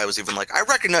 Like one guy was even like, "I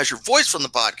recognize your voice from the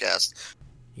podcast."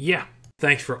 Yeah.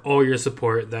 Thanks for all your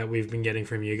support that we've been getting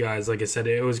from you guys. Like I said,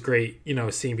 it was great,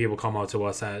 seeing people come out to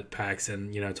us at PAX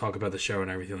and, talk about the show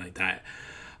and everything like that.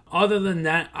 Other than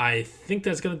that, I think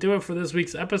that's going to do it for this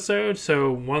week's episode.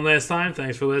 So one last time,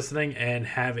 thanks for listening and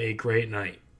have a great night.